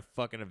 Mark's going to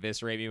fucking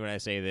eviscerate me when I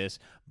say this.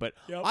 But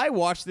I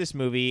watched this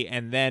movie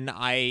and then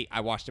I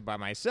watched it by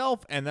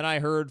myself. And then I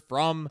heard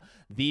from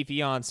the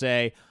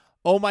fiance,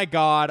 oh my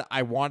God,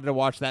 I wanted to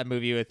watch that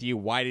movie with you.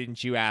 Why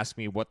didn't you ask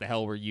me? What the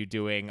hell were you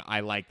doing?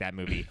 I like that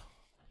movie.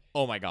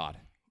 Oh my God.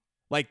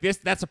 Like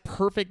that's a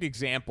perfect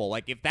example.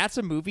 Like if that's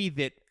a movie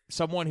that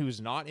someone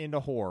who's not into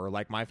horror,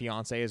 like my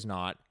fiance is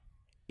not,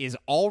 is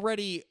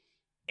already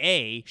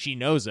A, she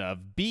knows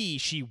of, B,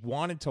 she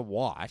wanted to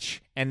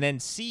watch, and then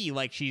C,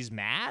 like, she's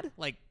mad?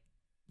 Like,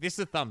 this is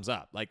a thumbs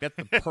up. Like, that's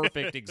the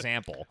perfect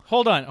example.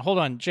 Hold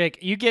on, Jake.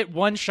 You get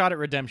one shot at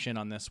redemption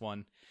on this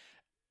one.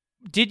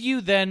 Did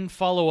you then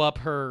follow up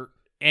her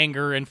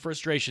anger and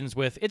frustrations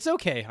with, "It's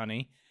okay,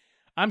 honey.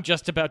 I'm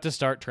just about to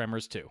start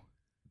Tremors 2."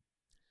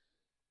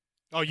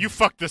 Oh, you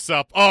fucked this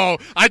up. Oh,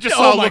 I just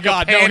saw a look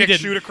of panic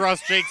shoot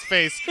across Jake's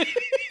face.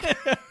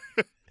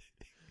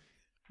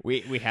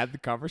 We had the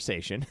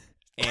conversation,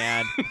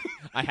 and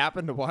I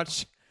happened to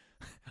watch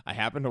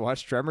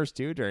Tremors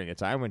 2 during a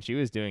time when she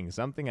was doing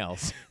something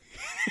else.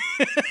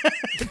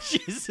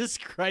 Jesus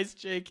Christ,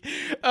 Jake.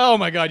 Oh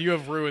my God, you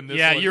have ruined this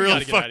one. You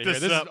really fucked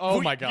this up. Oh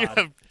my God. You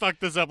have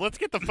fucked this up. Let's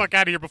get the fuck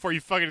out of here before you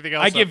fuck anything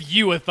else I up. give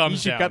you a thumbs You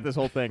should down. cut this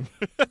whole thing.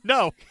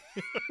 No.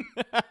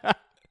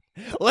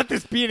 Let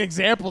this be an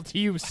example to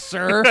you,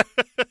 sir.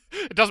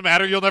 It doesn't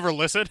matter. You'll never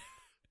listen.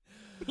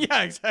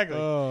 Yeah,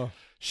 exactly.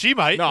 She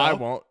might. No, I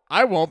won't.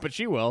 I won't, but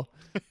she will.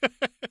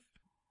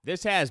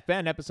 This has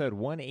been episode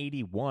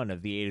 181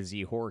 of the A to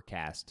Z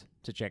Horrorcast.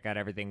 To check out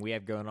everything we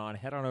have going on,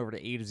 head on over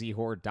to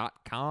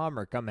atozhorror.com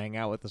or come hang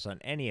out with us on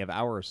any of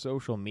our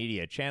social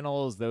media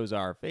channels. Those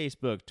are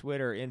Facebook,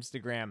 Twitter,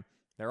 Instagram.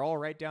 They're all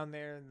right down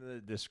there in the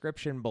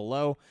description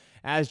below.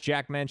 As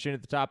Jack mentioned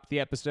at the top of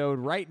the episode,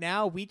 right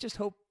now, we just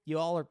hope you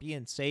all are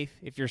being safe.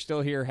 If you're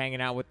still here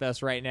hanging out with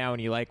us right now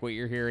and you like what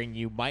you're hearing,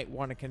 you might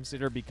want to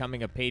consider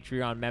becoming a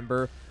Patreon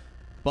member.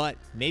 But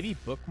maybe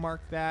bookmark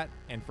that,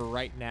 and for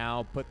right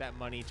now, put that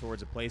money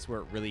towards a place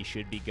where it really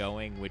should be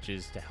going, which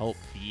is to help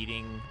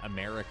feeding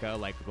America,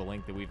 like the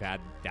link that we've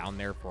had down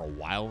there for a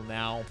while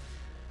now.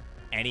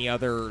 Any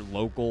other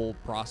local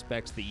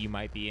prospects that you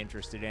might be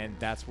interested in,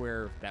 that's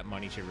where that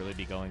money should really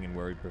be going and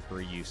where we prefer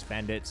you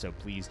spend it, so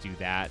please do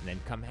that. And then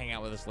come hang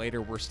out with us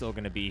later. We're still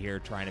going to be here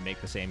trying to make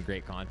the same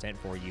great content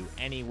for you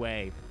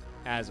anyway.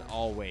 As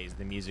always,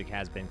 the music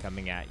has been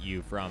coming at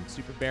you from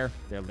Super Bear.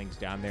 There are links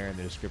down there in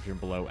the description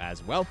below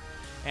as well.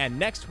 And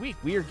next week,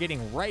 we are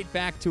getting right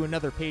back to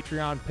another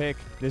Patreon pick.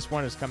 This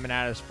one is coming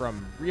at us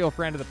from real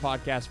friend of the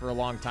podcast for a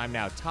long time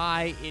now,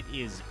 Ty. It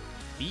is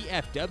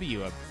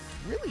BFW, a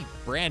really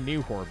brand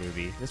new horror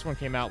movie. This one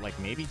came out like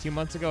maybe 2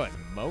 months ago at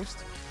most.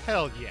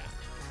 Hell yeah.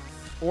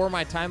 Or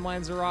my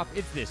timelines are off.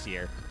 It's this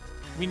year.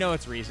 We know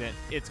it's recent.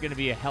 It's going to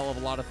be a hell of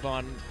a lot of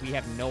fun. We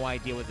have no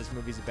idea what this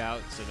movie's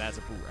about, so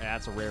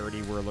that's a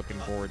rarity. We're looking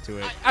forward to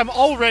it. I'm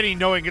already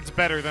knowing it's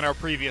better than our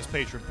previous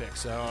patron pick,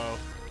 so...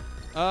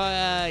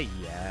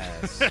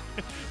 Yes.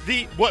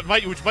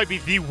 Which might be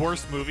the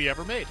worst movie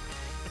ever made.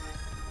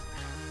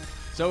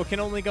 So it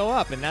can only go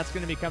up, and that's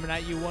going to be coming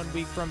at you 1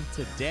 week from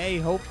today,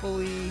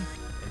 hopefully.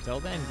 Until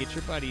then, get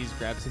your buddies,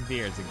 grab some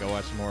beers, and go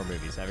watch some more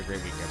movies. Have a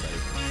great week,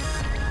 everybody.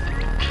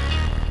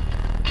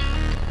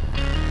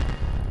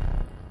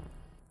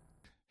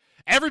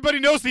 Everybody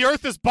knows the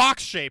Earth is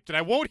box-shaped, and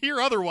I won't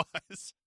hear otherwise.